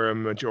where a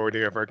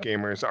majority of our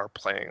gamers are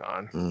playing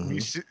on.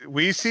 Mm-hmm.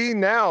 We see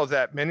now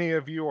that many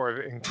of you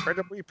are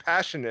incredibly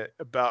passionate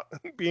about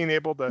being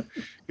able to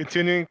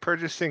continuing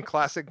purchasing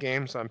classic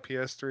games on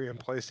PS3 and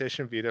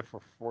PlayStation Vita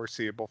for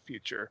foreseeable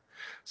future.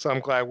 So I'm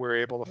glad we're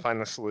able to find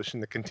a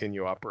solution to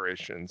continue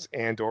operations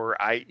and/or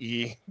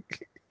i.e.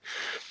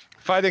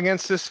 fight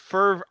against this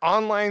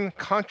online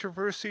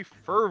controversy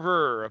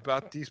fervor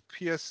about these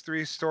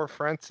PS3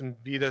 storefronts and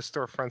Vita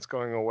storefronts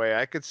going away.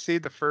 I could see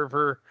the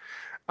fervor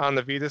on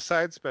the Vita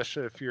side,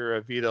 especially if you're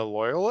a Vita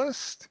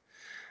loyalist.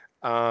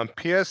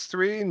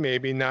 PS3,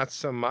 maybe not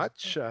so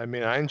much. I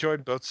mean, I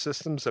enjoyed both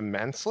systems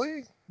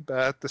immensely, but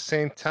at the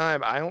same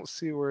time, I don't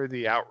see where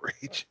the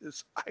outrage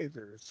is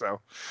either. So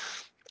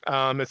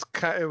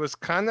it was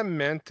kind of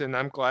meant, and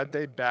I'm glad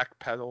they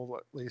backpedaled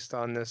at least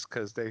on this,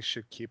 because they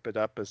should keep it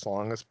up as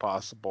long as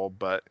possible.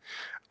 But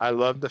I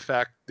love the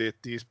fact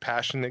that these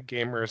passionate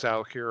gamers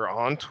out here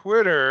on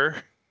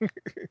Twitter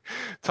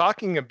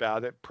talking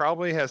about it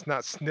probably has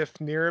not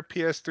sniffed near a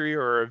PS3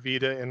 or a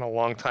Vita in a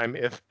long time,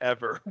 if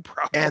ever.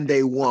 Probably. And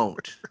they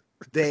won't.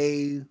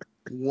 They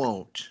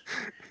won't.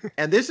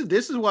 And this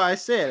is why I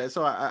said.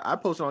 So I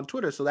posted on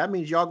Twitter. So that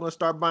means y'all gonna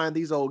start buying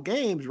these old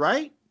games,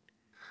 right?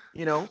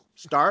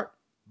 Start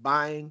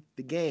buying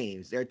the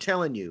games. They're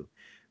telling you,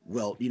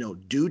 well,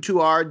 due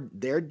to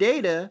their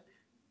data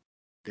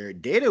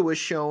was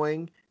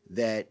showing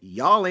that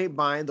y'all ain't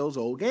buying those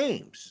old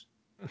games.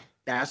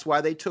 That's why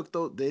they took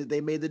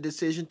they made the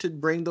decision to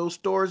bring those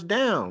stores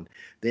down.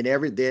 Then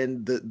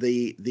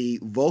the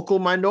vocal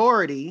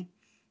minority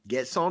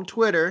gets on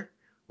Twitter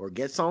or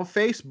gets on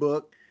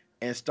Facebook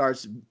and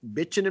starts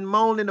bitching and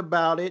moaning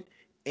about it.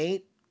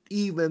 Ain't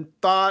even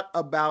thought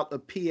about a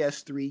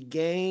PS3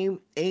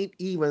 game, ain't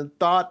even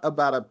thought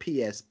about a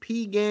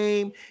PSP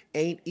game,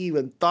 ain't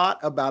even thought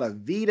about a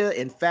Vita.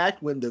 In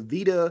fact, when the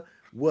Vita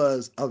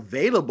was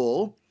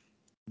available,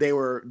 they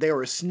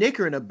were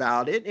snickering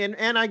about it,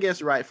 and I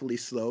guess rightfully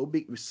so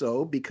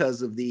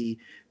because of the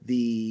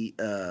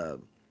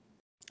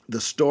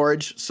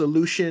storage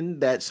solution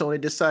that Sony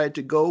decided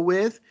to go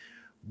with.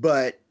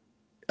 But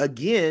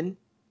again,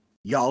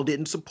 y'all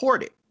didn't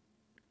support it,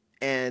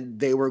 and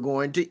they were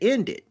going to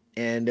end it,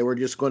 and they were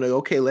just going to,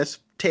 okay, let's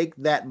take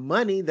that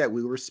money that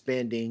we were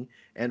spending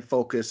and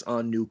focus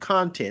on new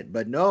content.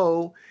 But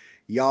no,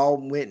 y'all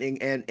went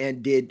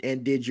and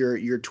did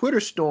your Twitter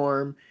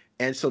storm.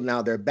 And so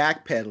now they're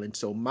backpedaling.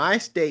 So my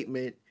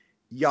statement,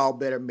 y'all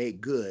better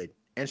make good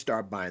and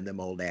start buying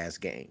them old ass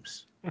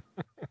games.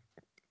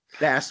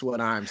 That's what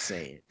I'm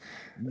saying.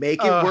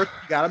 Make it worth.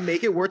 Gotta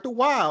make it worth the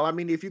while. I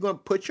mean, if you're gonna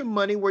put your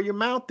money where your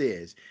mouth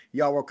is,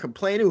 y'all were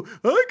complaining,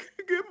 I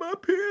can't get my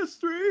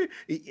PS3,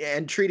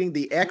 and treating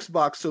the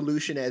Xbox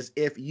solution as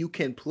if you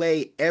can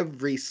play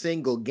every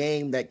single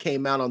game that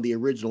came out on the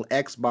original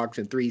Xbox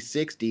and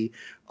 360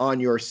 on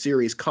your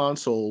series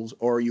consoles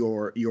or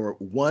your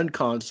One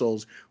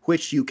consoles,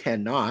 which you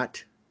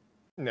cannot.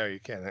 No, you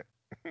can't.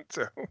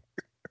 So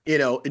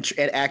and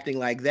acting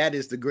like that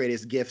is the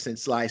greatest gift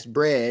since sliced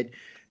bread.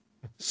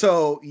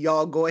 So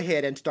y'all go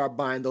ahead and start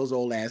buying those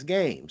old ass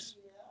games.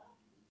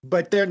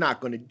 But they're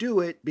not going to do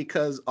it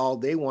because all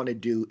they want to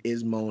do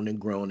is moan and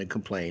groan and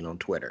complain on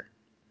Twitter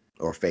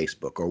or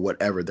Facebook or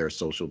whatever their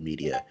social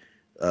media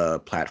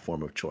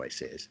platform of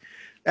choice is.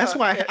 That's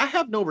why I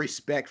have no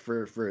respect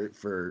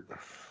for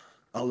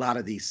a lot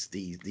of these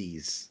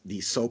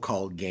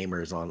so-called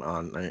gamers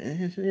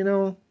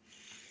on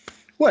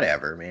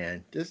whatever,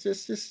 man. Just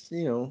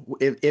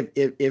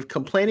if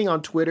complaining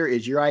on Twitter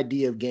is your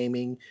idea of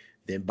gaming,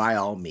 then by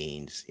all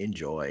means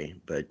enjoy.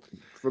 But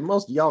for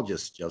most of y'all,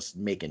 just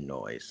making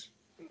noise.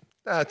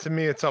 To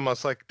me, it's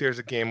almost like there's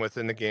a game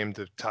within the game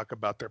to talk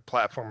about their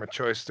platform of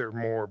choice. They're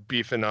more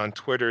beefing on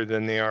Twitter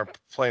than they are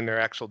playing their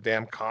actual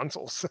damn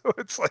consoles. So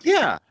it's like,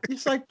 yeah,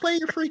 it's like play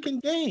your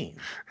freaking game.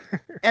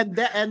 And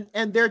that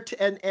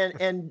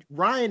and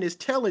Ryan is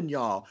telling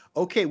y'all,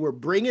 okay, we're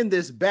bringing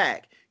this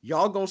back.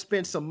 Y'all gonna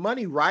spend some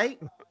money, right?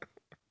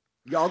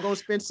 Y'all gonna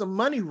spend some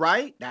money,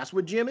 right? That's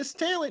what Jim is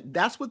telling.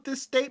 That's what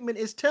this statement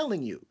is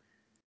telling you.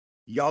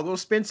 Y'all gonna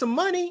spend some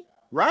money,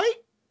 right?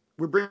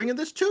 We're bringing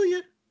this to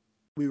you.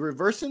 We're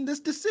reversing this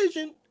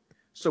decision,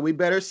 so we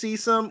better see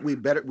some. We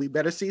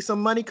better see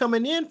some money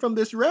coming in from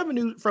this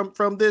revenue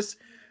from this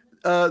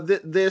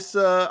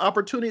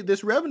opportunity,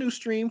 this revenue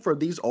stream for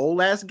these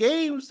old ass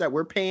games that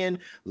we're paying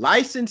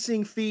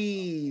licensing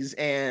fees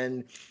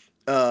and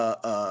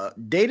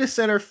data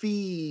center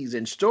fees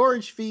and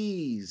storage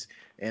fees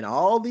and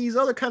all these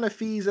other kind of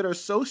fees that are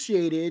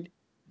associated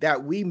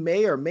that we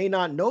may or may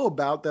not know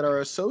about that are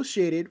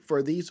associated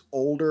for these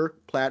older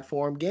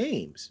platform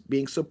games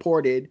being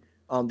supported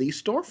on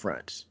these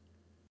storefronts.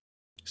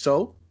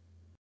 So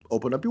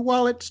open up your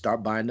wallet,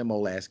 start buying them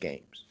old ass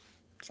games.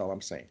 That's all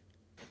I'm saying.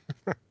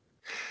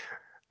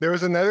 There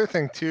was another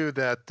thing too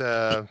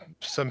that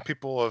some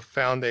people have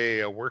found a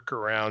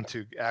workaround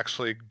to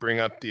actually bring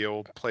up the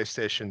old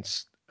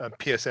PlayStation's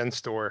PSN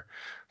store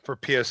for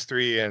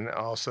PS3 and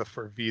also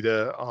for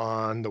Vita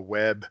on the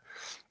web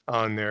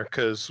on there.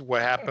 Because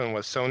what happened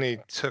was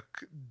Sony took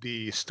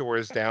the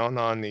stores down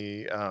on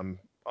the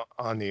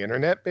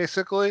internet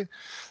basically,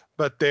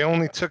 but they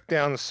only took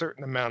down a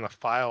certain amount of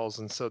files,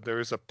 and so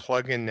there's a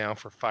plugin now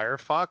for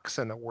Firefox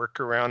and a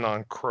workaround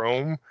on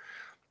Chrome.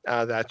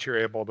 That you're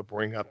able to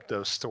bring up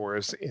those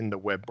stores in the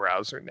web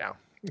browser now,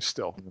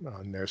 still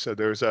on there. So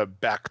there's a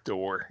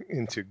backdoor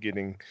into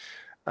getting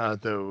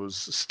those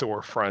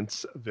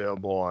storefronts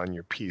available on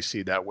your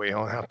PC. That way you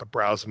don't have to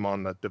browse them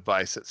on the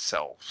device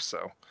itself.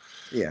 So,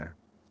 yeah.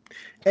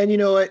 And you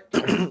know what?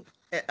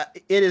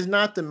 It is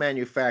not the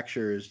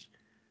manufacturer's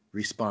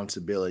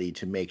responsibility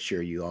to make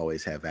sure you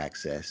always have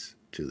access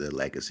to the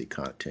legacy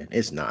content.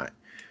 It's not.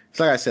 It's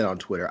like I said on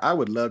Twitter, I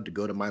would love to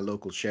go to my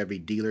local Chevy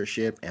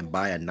dealership and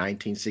buy a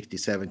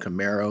 1967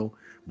 Camaro,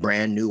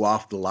 brand new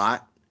off the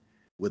lot,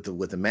 with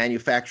the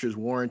manufacturer's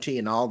warranty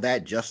and all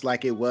that, just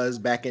like it was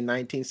back in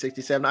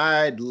 1967.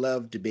 I'd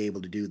love to be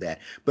able to do that.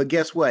 But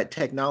guess what?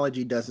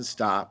 Technology doesn't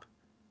stop.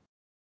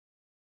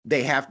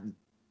 They have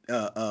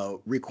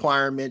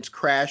requirements,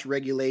 crash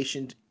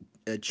regulations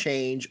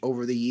change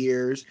over the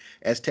years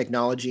as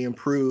technology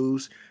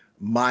improves.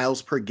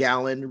 Miles per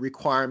gallon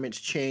requirements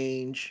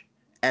change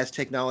as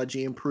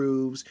technology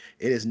improves.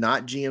 It is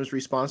not GM's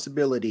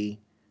responsibility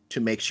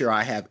to make sure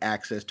I have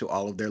access to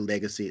all of their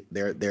legacy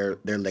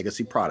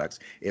legacy products.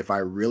 If I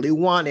really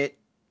want it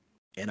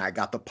and I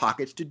got the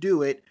pockets to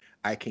do it,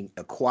 I can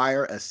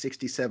acquire a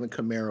 67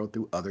 Camaro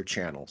through other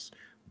channels.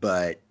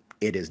 But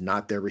it is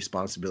not their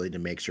responsibility to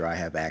make sure I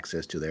have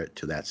access to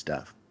that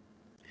stuff.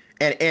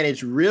 And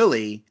it's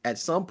really, at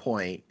some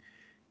point,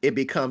 it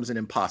becomes an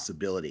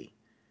impossibility,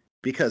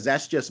 because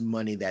that's just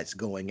money that's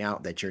going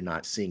out that you're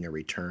not seeing a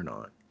return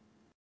on.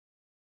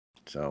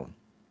 So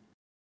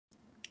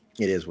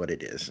it is what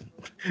it is.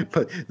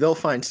 But they'll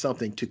find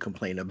something to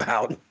complain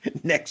about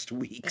next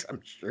week,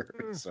 I'm sure.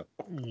 So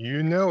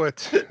you know it.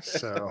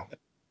 So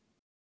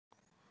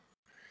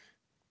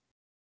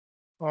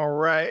all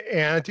right,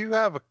 and I do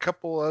have a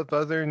couple of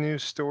other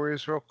news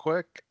stories real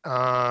quick.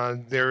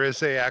 There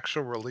is a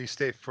actual release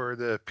date for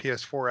the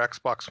PS4,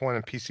 Xbox One,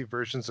 and PC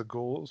versions of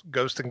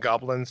Ghost and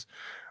Goblins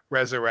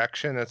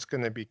Resurrection. It's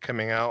going to be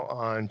coming out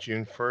on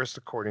June 1st,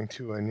 according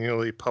to a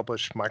newly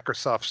published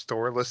Microsoft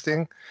Store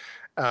listing.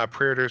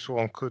 Pre-orders will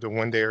include a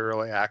one-day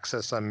early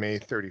access on May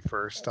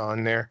 31st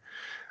on there.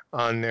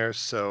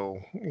 So,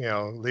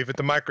 leave it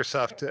to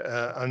Microsoft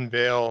to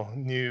unveil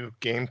new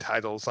game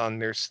titles on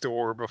their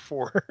store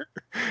before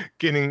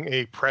getting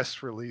a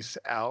press release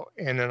out.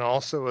 And then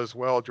also as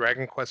well,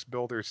 Dragon Quest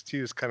Builders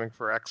 2 is coming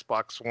for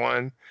Xbox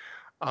One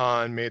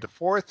on May the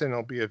 4th, and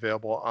it'll be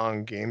available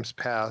on Games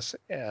Pass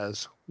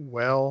as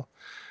well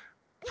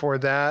for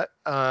that.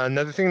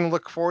 Another thing to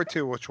look forward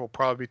to, which we'll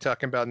probably be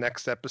talking about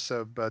next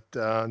episode, but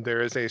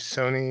there is a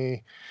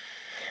Sony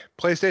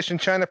PlayStation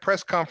China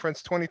press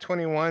conference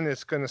 2021.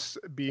 Is going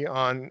to be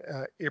on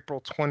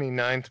April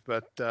 29th,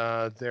 but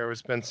there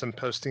has been some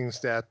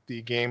postings that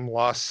the game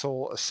Lost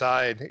Soul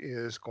Aside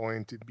is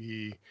going to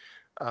be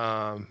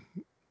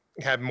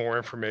have more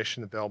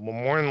information available.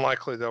 More than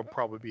likely, there'll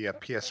probably be a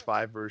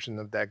PS5 version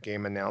of that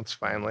game announced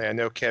finally. I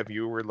know, Kev,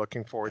 you were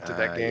looking forward to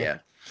that game. Yeah.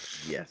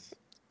 Yes.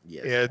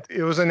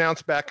 It was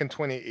announced back in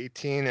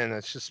 2018, and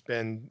it's just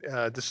been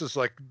this has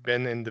like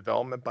been in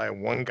development by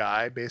one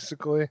guy,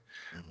 basically,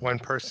 one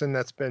person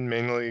that's been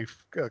mainly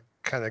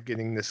kind of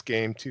getting this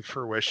game to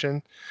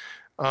fruition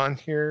on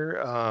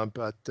here.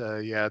 But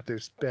yeah,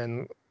 there's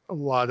been a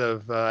lot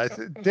of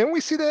didn't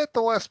we see that at the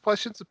last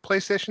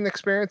PlayStation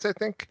experience? I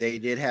think they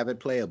did have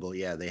it playable.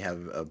 Yeah, they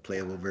have a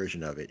playable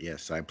version of it.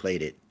 Yes, I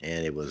played it,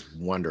 and it was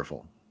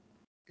wonderful.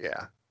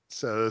 Yeah.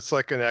 So it's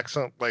like an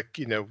excellent, like,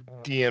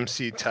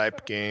 DMC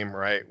type game,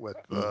 right? With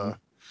a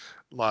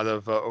lot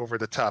of over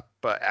the top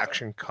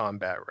action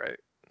combat, right?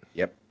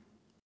 Yep.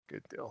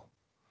 Good deal.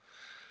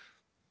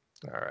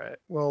 All right.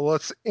 Well,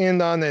 let's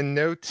end on a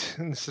note.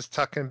 And this is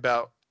talking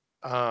about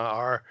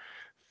our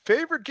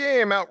favorite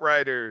game,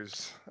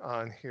 Outriders,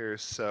 on here.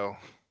 So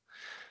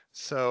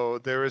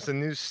there is a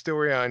news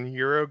story on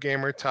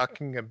Eurogamer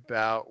talking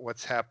about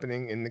what's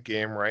happening in the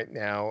game right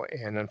now.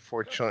 And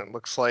unfortunately, it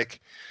looks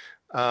like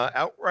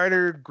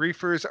Outrider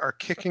griefers are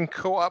kicking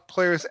co-op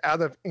players out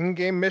of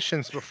in-game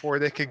missions before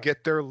they could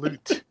get their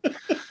loot.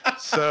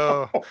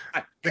 So oh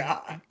my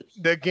God.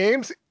 The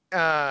game's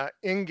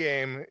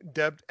in-game,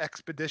 dubbed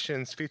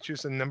Expeditions,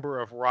 features a number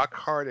of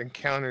rock-hard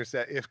encounters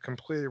that, if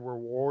completed,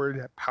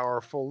 reward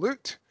powerful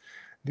loot.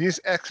 These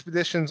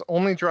expeditions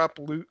only drop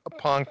loot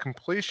upon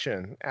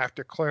completion.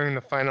 After clearing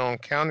the final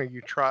encounter,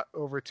 you trot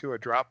over to a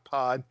drop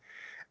pod,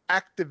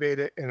 activate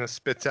it, and it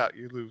spits out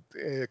your loot.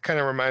 It kind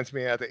of reminds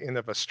me at the end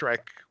of a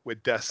strike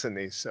with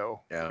Destiny.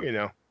 So,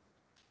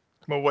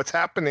 But what's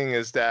happening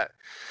is that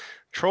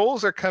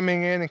trolls are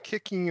coming in and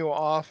kicking you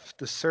off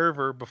the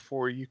server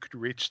before you could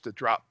reach the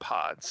drop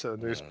pod. So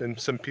there's been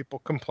some people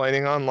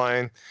complaining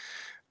online.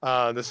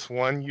 This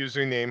one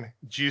user named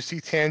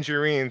Juicy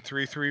Tangerine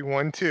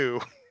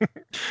 3312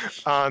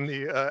 on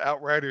the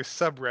Outriders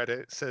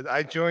subreddit said,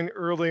 I joined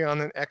early on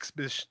an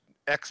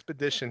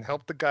expedition,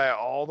 helped the guy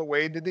all the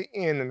way to the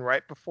end, and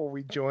right before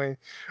we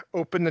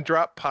opened the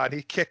drop pod,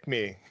 he kicked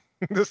me.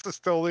 This is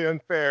totally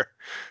unfair.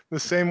 The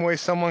same way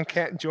someone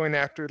can't join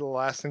after the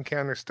last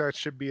encounter starts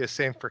should be the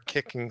same for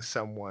kicking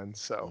someone.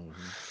 So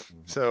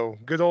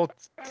good old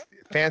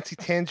Fancy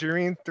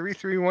Tangerine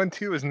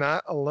 3312 is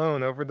not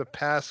alone. Over the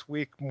past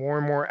week, more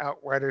and more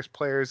Outriders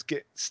players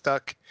get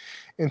stuck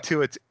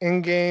into its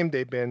in-game.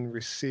 They've been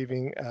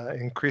receiving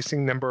an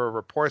increasing number of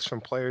reports from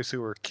players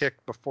who were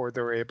kicked before they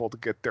were able to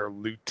get their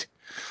loot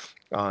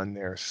on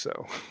there.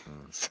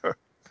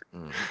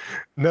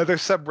 Another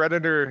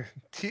subredditor,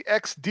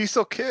 TX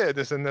Diesel Kid,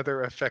 is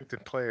another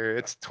affected player.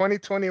 It's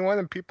 2021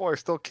 and people are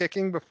still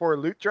kicking before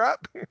loot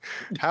drop.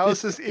 How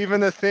is this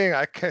even a thing?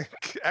 I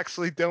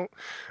actually don't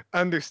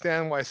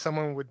understand why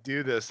someone would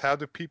do this. How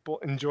do people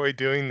enjoy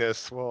doing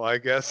this? Well, I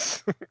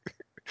guess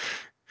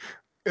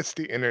it's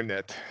the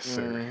internet,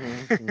 sir.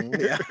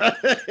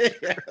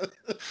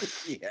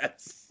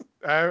 Yes.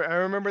 I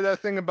remember that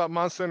thing about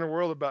Monster Hunter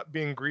World about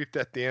being griefed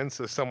at the end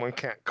so someone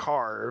can't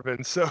carve.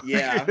 And so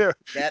that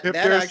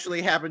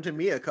actually happened to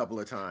me a couple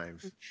of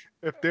times.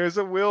 If there's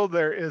a will,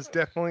 there is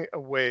definitely a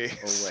way.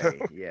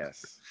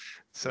 Yes.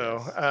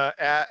 So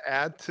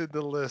add to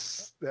the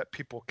list that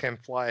people can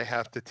fly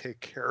have to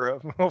take care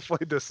of.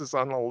 Hopefully this is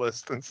on the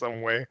list in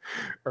some way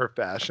or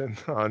fashion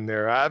on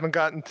there. I haven't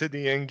gotten to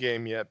the end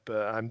game yet,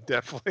 but I'm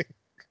definitely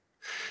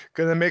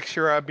going to make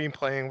sure I've been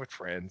playing with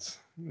friends,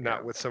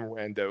 not with some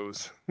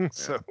randos.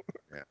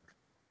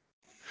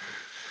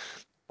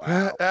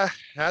 Wow.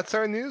 That's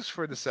our news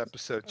for this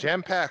episode.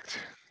 Jam-packed.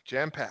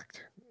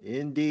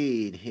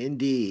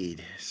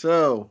 Indeed.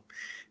 So,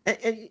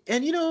 and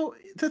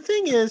the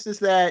thing is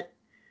that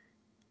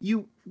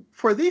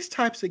for these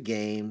types of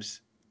games,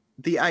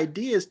 the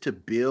idea is to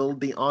build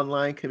the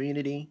online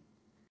community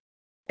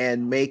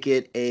and make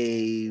it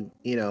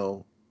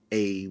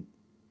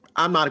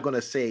I'm not going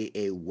to say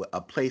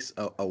a place,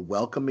 a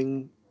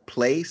welcoming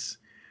place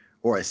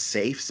or a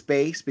safe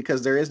space,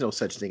 because there is no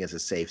such thing as a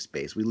safe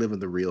space. We live in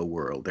the real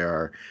world. There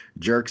are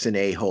jerks and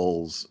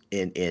a-holes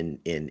in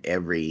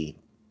every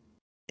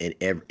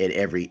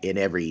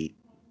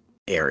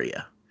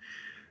area.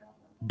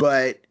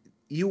 But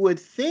you would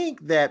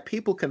think that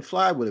People Can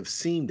Fly would have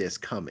seen this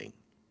coming.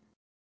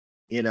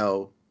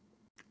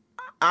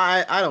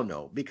 I don't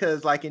know,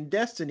 because like in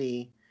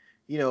Destiny,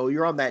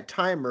 you're on that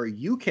timer,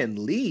 you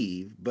can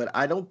leave, but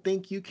I don't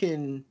think you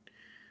can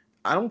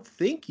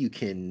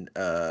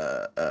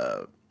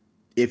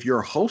if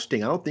you're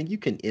hosting, I don't think you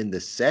can end the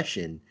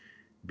session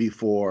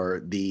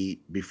before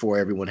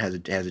everyone has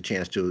a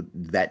chance to,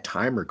 that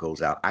timer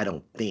goes out. I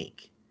don't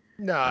think.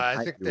 No,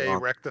 I think they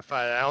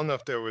rectified it. I don't know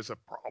if there was a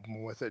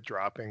problem with it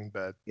dropping,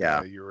 but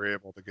you were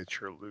able to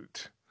get your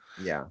loot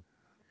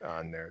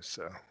on there.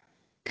 So,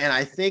 and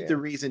I think the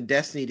reason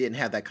Destiny didn't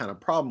have that kind of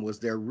problem was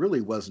there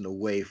really wasn't a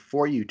way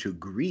for you to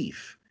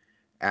grief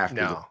after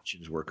the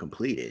missions were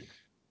completed.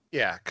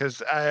 Yeah,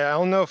 because I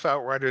don't know if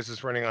Outriders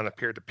is running on a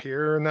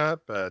peer-to-peer or not,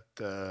 but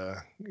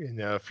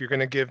if you're going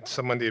to give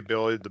someone the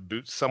ability to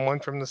boot someone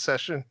from the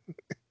session,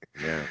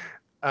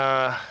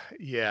 Uh,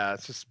 yeah,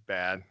 it's just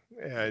bad.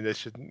 They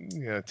should,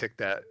 take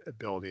that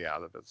ability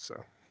out of it.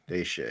 So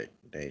They should.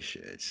 They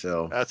should.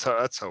 So that's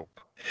hope.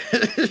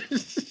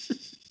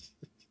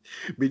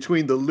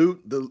 between the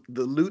loot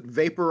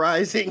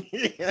vaporizing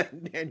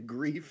and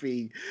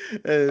Griefy,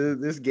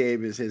 this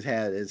game has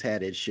had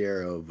its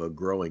share of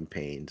growing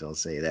pains. I'll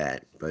say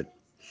that. But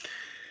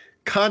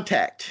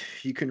contact.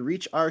 You can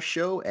reach our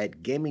show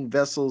at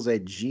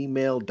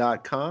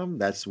gamingvessels@gmail.com.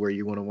 That's where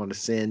you're going to want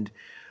to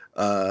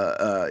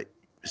uh,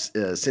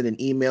 send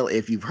an email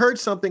if you've heard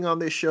something on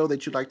this show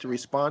that you'd like to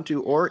respond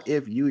to, or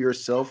if you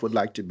yourself would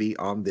like to be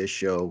on this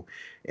show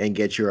and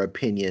get your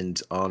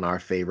opinions on our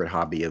favorite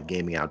hobby of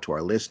gaming out to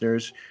our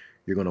listeners.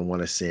 You're going to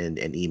want to send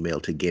an email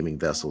to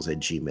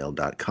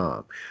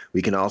gamingvessels@gmail.com.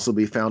 We can also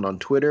be found on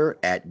Twitter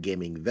at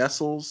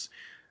gamingvessels.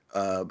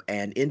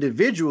 And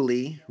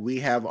individually, we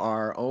have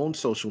our own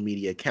social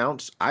media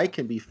accounts. I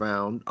can be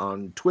found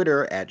on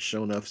Twitter at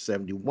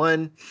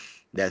Shonuff71.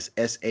 That's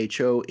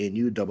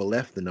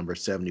SHONUFF, the number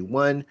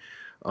 71.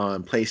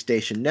 On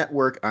PlayStation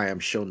Network, I am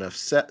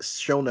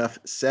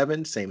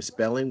Shonuff7, same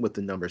spelling with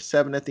the number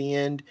 7 at the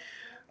end.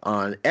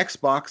 On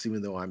Xbox,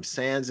 even though I'm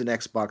sans in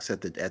Xbox at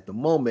the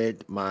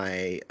moment,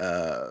 my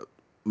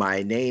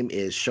name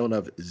is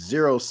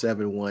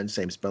Shonuff071,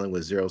 same spelling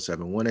with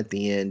 071 at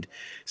the end.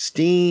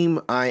 Steam,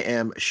 I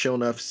am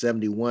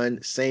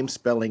Shonuff71, same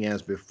spelling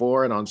as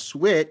before. And on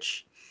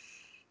Switch,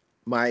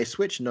 my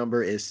Switch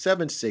number is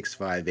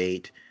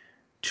 7658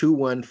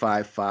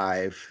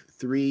 2155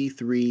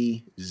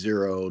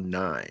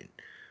 3309.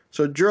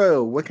 So,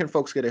 Dro, what can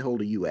folks get a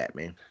hold of you at,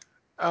 man?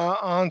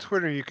 On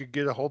Twitter, you could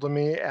get a hold of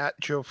me at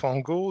Joe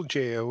Fongul,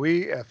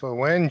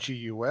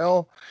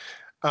 JoeFongul.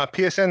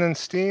 PSN and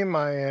Steam,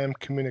 I am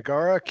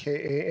Kamunagara,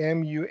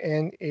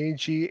 Kamunagara.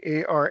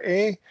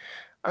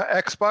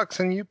 Xbox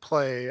and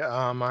Uplay,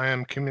 I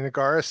am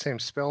Kamunagara, same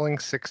spelling,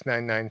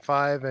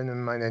 6995, and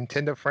then my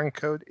Nintendo friend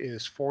code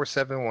is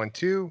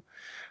 4712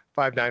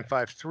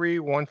 5953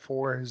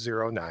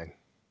 1409.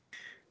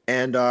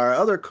 And our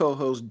other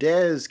co-host,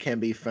 Dez, can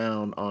be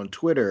found on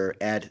Twitter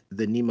at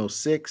the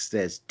Nemo6.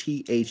 That's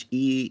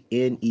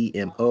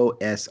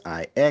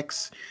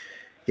TheNemosix.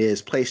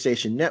 His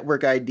PlayStation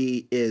Network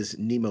ID is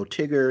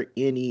Nemotigger,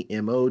 NEMOTGGR.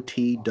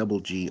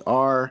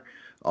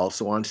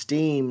 Also on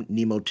Steam,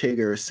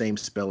 Nemotigger, same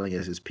spelling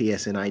as his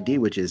PSN ID,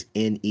 which is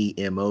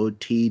NEMOTGGR.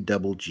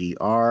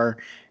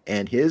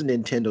 And his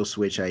Nintendo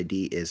Switch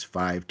ID is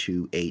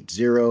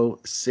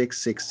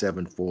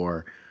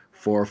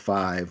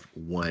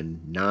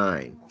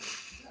 5280-6674-4519.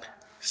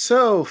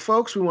 So,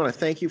 folks, we want to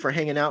thank you for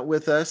hanging out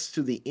with us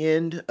to the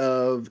end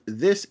of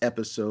this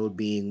episode,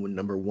 being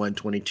number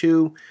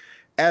 122.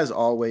 As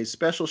always,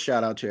 special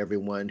shout out to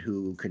everyone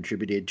who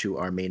contributed to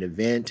our main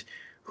event,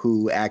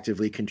 who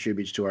actively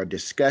contributes to our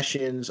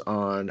discussions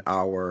on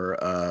our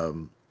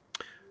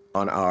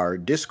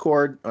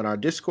Discord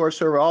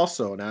server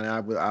also.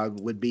 Now, I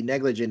would be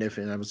negligent if,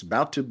 and I was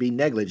about to be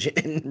negligent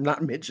and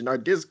not mention our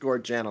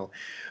Discord channel.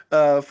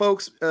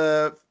 Folks,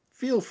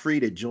 feel free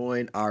to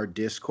join our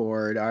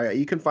Discord.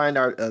 You can find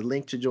a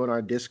link to join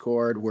our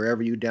Discord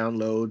wherever you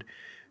download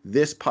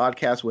this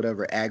podcast,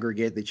 whatever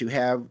aggregate that you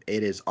have.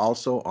 It is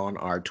also on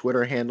our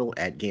Twitter handle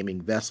at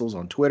Gaming Vessels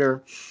on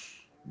Twitter.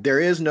 There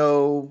is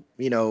no,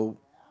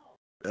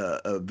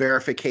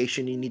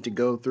 verification you need to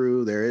go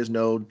through. There is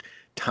no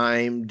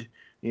timed,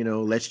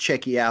 let's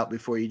check you out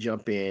before you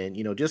jump in.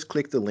 Just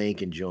click the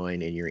link and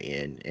join, and you're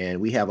in.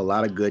 And we have a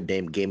lot of good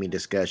gaming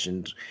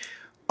discussions.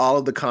 All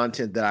of the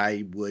content that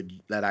I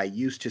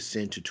used to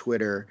send to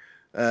Twitter,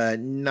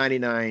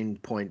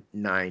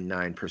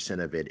 99.99%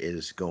 of it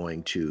is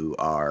going to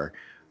our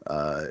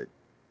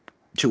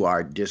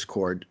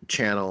Discord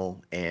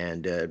channel.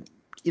 And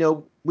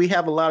we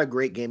have a lot of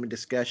great gaming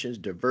discussions,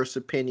 diverse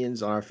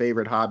opinions on our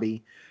favorite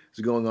hobby is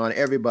going on.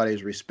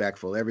 Everybody's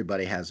respectful.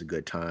 Everybody has a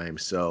good time.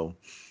 So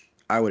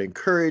I would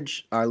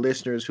encourage our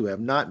listeners who have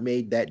not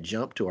made that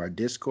jump to our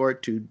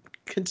Discord to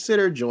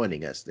consider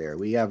joining us there.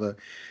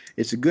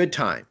 It's a good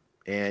time.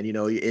 And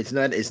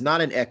it's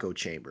not an echo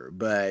chamber,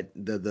 but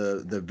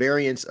the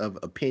variance of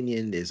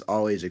opinion is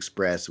always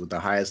expressed with the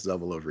highest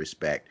level of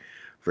respect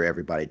for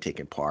everybody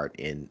taking part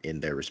in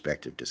their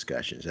respective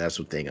discussions. That's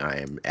one thing I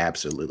am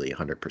absolutely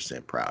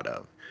 100% proud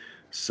of.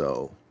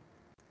 So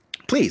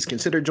please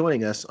consider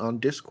joining us on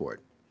Discord.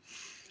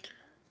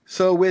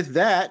 So with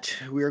that,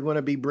 we are going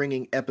to be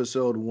bringing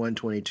episode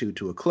 122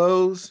 to a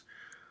close.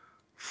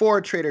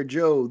 For Trader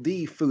Joe,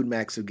 the Food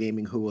Max of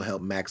gaming, who will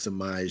help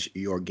maximize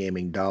your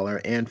gaming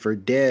dollar, and for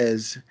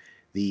Dez,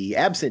 the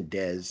absent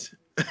Dez,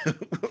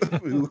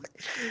 who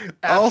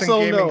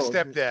also gaming knows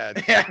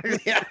stepdad.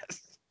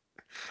 Yes.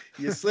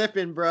 You're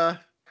slipping, bruh.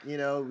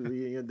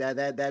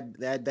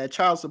 That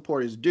child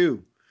support is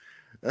due.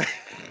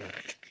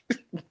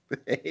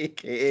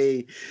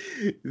 AKA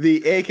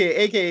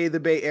the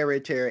Bay Area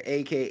Terror,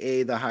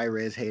 AKA the High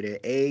Res Hater,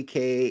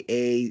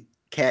 AKA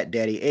Cat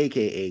Daddy,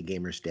 AKA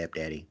Gamer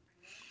Stepdaddy.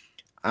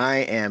 I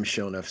am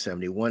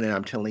Shonuff71, and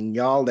I'm telling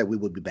y'all that we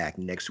will be back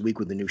next week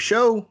with a new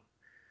show.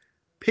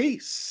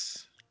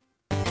 Peace.